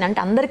అవకాశాన్ని, అంటే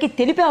అందరికీ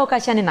తెలిపే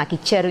అవకాశాన్ని నాకు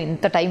ఇచ్చారు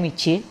ఇంత టైం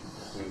ఇచ్చి.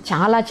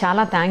 చాలా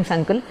చాలా థ్యాంక్స్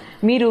అంకుల్.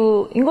 మీరు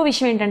ఇంకో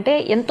విషయం ఏంటంటే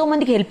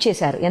ఎంతోమందికి హెల్ప్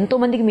చేశారు,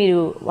 ఎంతోమందికి మీరు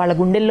వాళ్ళ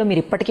గుండెల్లో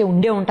మీరు ఇప్పటికే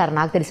ఉండే ఉంటారు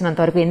నాకు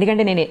తెలిసినంతవరకు.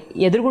 ఎందుకంటే నేను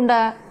ఎదురుగుండా,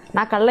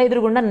 నా కళ్ళ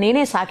ఎదురుగుండా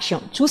నేనే సాక్ష్యం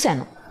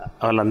చూశాను.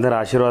 వాళ్ళందరూ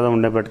ఆశీర్వాదం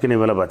ఉండేప్పటికీ నేను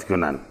ఇవాళ బతికి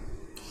ఉన్నాను.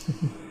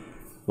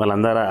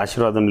 వాళ్ళందరూ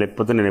ఆశీర్వాదం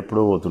లేకపోతే నేను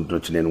ఎప్పుడూ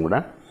పోతుంటొచ్చు నేను కూడా.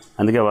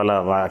 అందుకే వాళ్ళ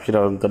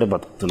ఆశీర్వాదంతో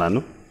బతుకుతున్నాను,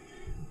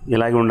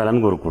 ఇలాగే ఉండాలని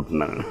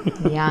కోరుకుంటున్నాను.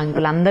 యా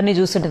అంకుల్, అందరినీ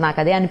చూస్తుంటే నాకు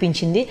అదే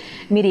అనిపించింది.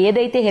 మీరు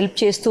ఏదైతే హెల్ప్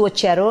చేస్తూ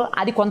వచ్చారో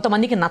అది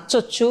కొంతమందికి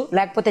నచ్చొచ్చు,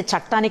 లేకపోతే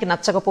చట్టానికి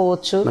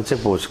నచ్చకపోవచ్చు.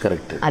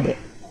 కరెక్ట్. అదే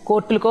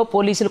కోర్టులకో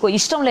పోలీసులకో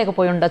ఇష్టం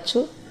లేకపోయి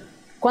ఉండొచ్చు,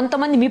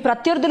 కొంతమంది మీ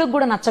ప్రత్యర్థులకు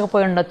కూడా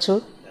నచ్చకపోయి ఉండొచ్చు.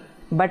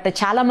 బట్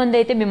చాలామంది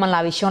అయితే మిమ్మల్ని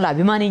ఆ విషయంలో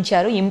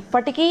అభిమానించారు,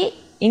 ఇప్పటికీ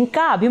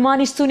ఇంకా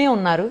అభిమానిస్తూనే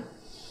ఉన్నారు.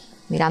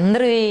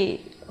 మీరందరి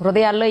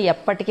హృదయాల్లో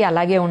ఎప్పటికీ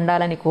అలాగే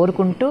ఉండాలని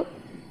కోరుకుంటూ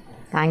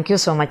thank you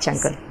so much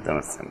uncle.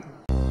 నమస్తే.